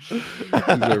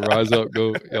 Rise up,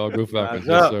 go Falcons,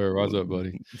 yes, sir. Rise up,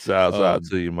 buddy. Shouts out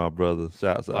to you, my brother.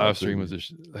 Shouts out. Live stream is the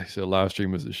shit. They said live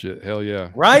stream is the shit. Hell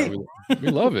yeah. Right. We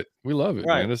love it. We love it,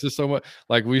 right. Man. It's just so much.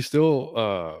 Like we still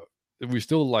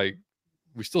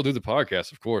do the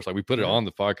podcast, of course. Like we put it on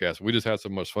the podcast. We just had so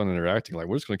much fun interacting. Like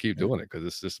we're just going to keep doing it because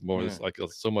it's just more. It's like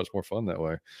it's so much more fun that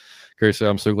way. Kerry said,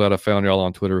 "I'm so glad I found y'all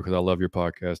on Twitter because I love your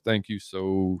podcast. Thank you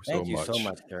so much. Thank you so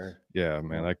much, Kerry. Yeah,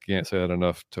 man. I can't say that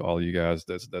enough to all of you guys.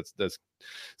 That's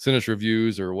send us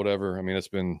reviews or whatever. I mean, it's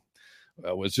been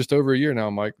it's just over a year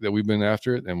now, Mike, that we've been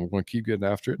after it, and we're going to keep getting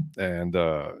after it, and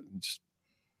just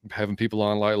having people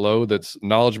on like Lo that's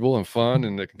knowledgeable and fun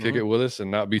and that can kick it with us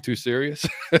and not be too serious.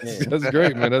 That's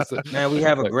great, man. Man, we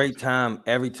have a great time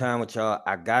every time with y'all.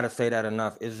 I gotta say that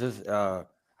enough. It's just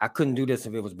I couldn't do this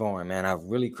if it was boring, man. I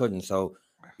really couldn't. So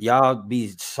y'all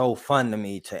be so fun to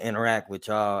me to interact with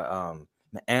y'all.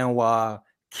 Anwar,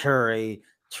 Curry,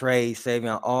 Trey,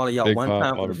 Savion, all of y'all. Big one Pop,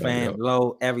 time for the fans,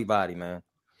 Lo, everybody, man.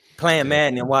 Playing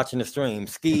Madden and watching the stream.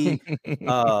 Ski,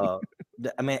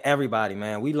 I mean, everybody,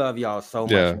 man. We love y'all so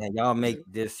much, man. Y'all make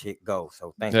this shit go.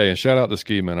 So thank you. Hey, and shout out to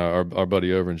Ski, man, our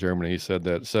buddy over in Germany. He said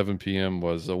that 7 p.m.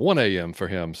 was 1 a.m. for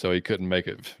him, so he couldn't make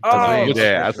it.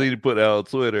 I see you put that on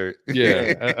Twitter.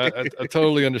 Yeah, I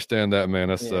totally understand that, man.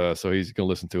 That's so he's gonna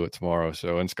listen to it tomorrow.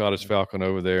 So and Scottish Falcon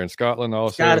over there in Scotland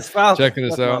also checking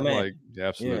us out. Like, yeah,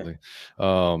 absolutely.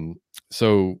 Yeah.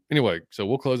 So anyway, so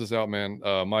we'll close this out, man.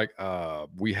 Mike,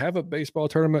 we have a baseball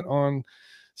tournament on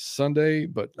Sunday,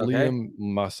 but Liam,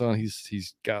 my son,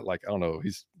 he's got like, I don't know,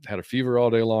 he's had a fever all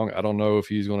day long. I don't know if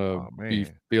he's gonna be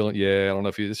feeling. I don't know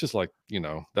if it's just like,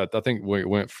 that I think we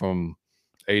went from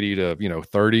 80 to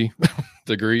 30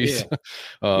 degrees.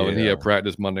 And he had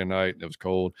practice Monday night. It was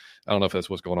cold. I don't know if that's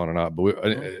what's going on or not, but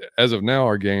as of now,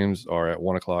 our games are at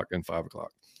 1 o'clock and 5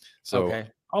 o'clock. So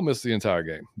I'll miss the entire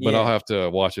game, but I'll have to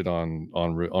watch it on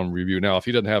review. Now, if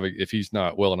he doesn't have if he's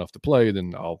not well enough to play,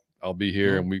 then I'll be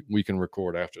here and we can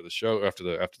record after the show, after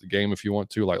the game if you want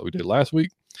to, like we did last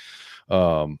week.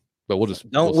 But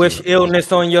we'll wish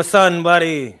illness on your son,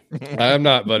 buddy. I am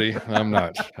not, buddy. I'm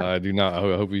not. I do not. I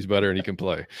hope he's better and he can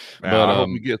play. Man, but I hope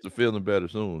he gets to feeling better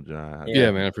soon, John.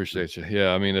 Yeah, man, I appreciate you. Yeah,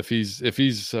 I mean, if he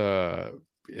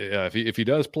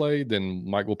does play, then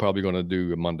Mike will probably going to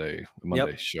do a Monday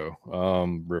show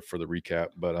for the recap.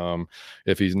 But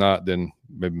if he's not, then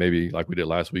maybe like we did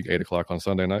last week, 8 o'clock on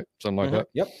Sunday night, something like that.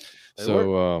 Yep.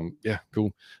 So yeah,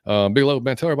 cool. Big Low,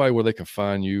 man, tell everybody where they can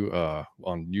find you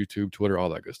on YouTube, Twitter, all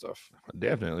that good stuff.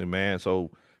 Definitely, man. So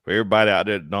for everybody out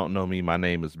there that don't know me, my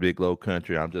name is Big Low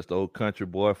Country. I'm just an old country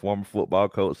boy, former football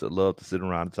coach that love to sit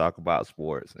around and talk about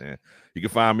sports. And you can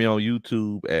find me on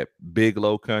YouTube at Big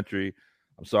Low Country.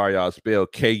 I'm sorry, y'all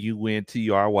spelled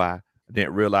Kuntry. I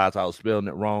didn't realize I was spelling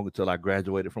it wrong until I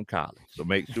graduated from college. So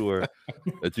make sure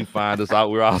that you find us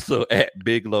out. We're also at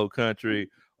Big Low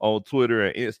Country on Twitter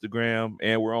and Instagram,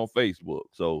 and we're on Facebook.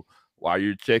 So while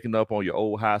you're checking up on your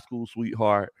old high school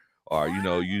sweetheart, or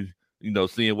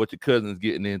seeing what your cousin's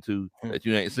getting into that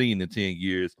you ain't seen in 10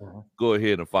 years, go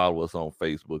ahead and follow us on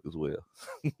Facebook as well.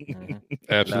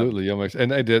 Absolutely.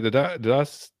 And hey, did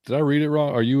I read it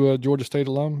wrong? Are you a Georgia State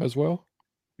alum as well?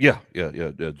 Yeah.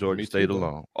 Georgia State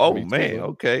alum. Oh man,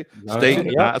 okay. State,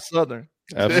 not Southern.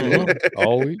 Absolutely.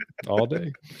 All week, all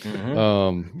day.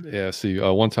 See,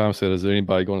 one time said, is there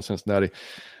anybody going to Cincinnati?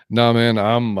 No, man,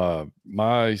 I'm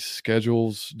my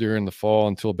schedules during the fall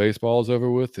until baseball is over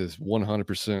with is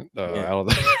 100% out of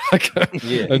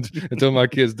that. Until my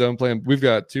kid's done playing. We've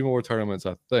got 2 more tournaments,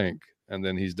 I think, and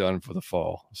then he's done for the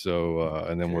fall. So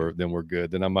and then we're good.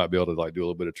 Then I might be able to like do a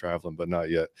little bit of traveling, but not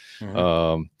yet.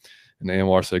 And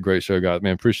Anwar said, great show, guys.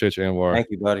 Man, appreciate you, Anwar.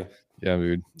 Thank you, buddy. Yeah,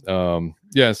 dude.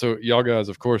 So y'all guys,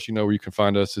 of course, you know where you can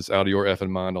find us. It's Out of Your Effing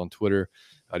Mind on Twitter,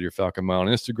 Out of Your Falcon Mind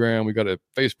on Instagram. We got a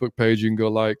Facebook page you can go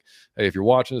like. Hey, if you're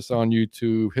watching us on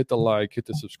YouTube, hit the like, hit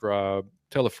the subscribe,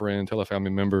 tell a friend, tell a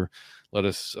family member. Let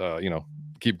us,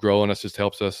 keep growing. That just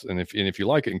helps us. And if you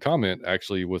like it and comment,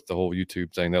 actually, with the whole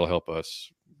YouTube thing, that'll help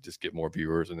us just get more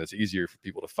viewers. And it's easier for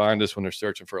people to find us when they're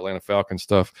searching for Atlanta Falcons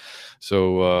stuff.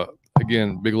 So,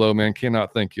 again, Big Low, man,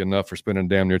 cannot thank you enough for spending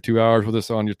damn near 2 hours with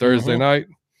us on your Thursday night.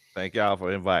 Thank y'all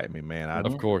for inviting me, man.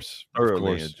 Of course.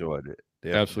 Thoroughly enjoyed it.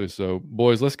 Definitely. Absolutely. So,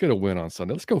 boys, let's get a win on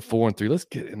Sunday. Let's go 4-3. Let's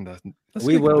get in the.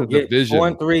 We will get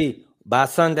 4-3 by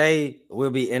Sunday.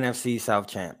 We'll be NFC South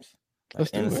champs.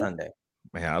 Let's do it. Sunday.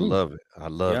 Man, I love it. I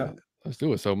love it. Let's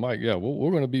do it. So, Mike,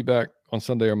 we're going to be back on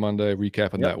Sunday or Monday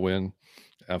recapping that win.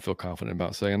 I feel confident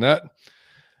about saying that.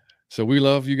 So we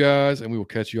love you guys, and we will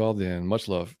catch you all then. Much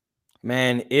love.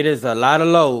 Man, it is a lot of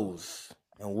lows,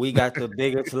 and we got the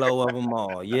biggest low of them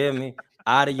all. You hear me?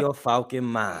 Out of your Falcon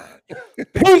mind.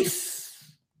 Peace.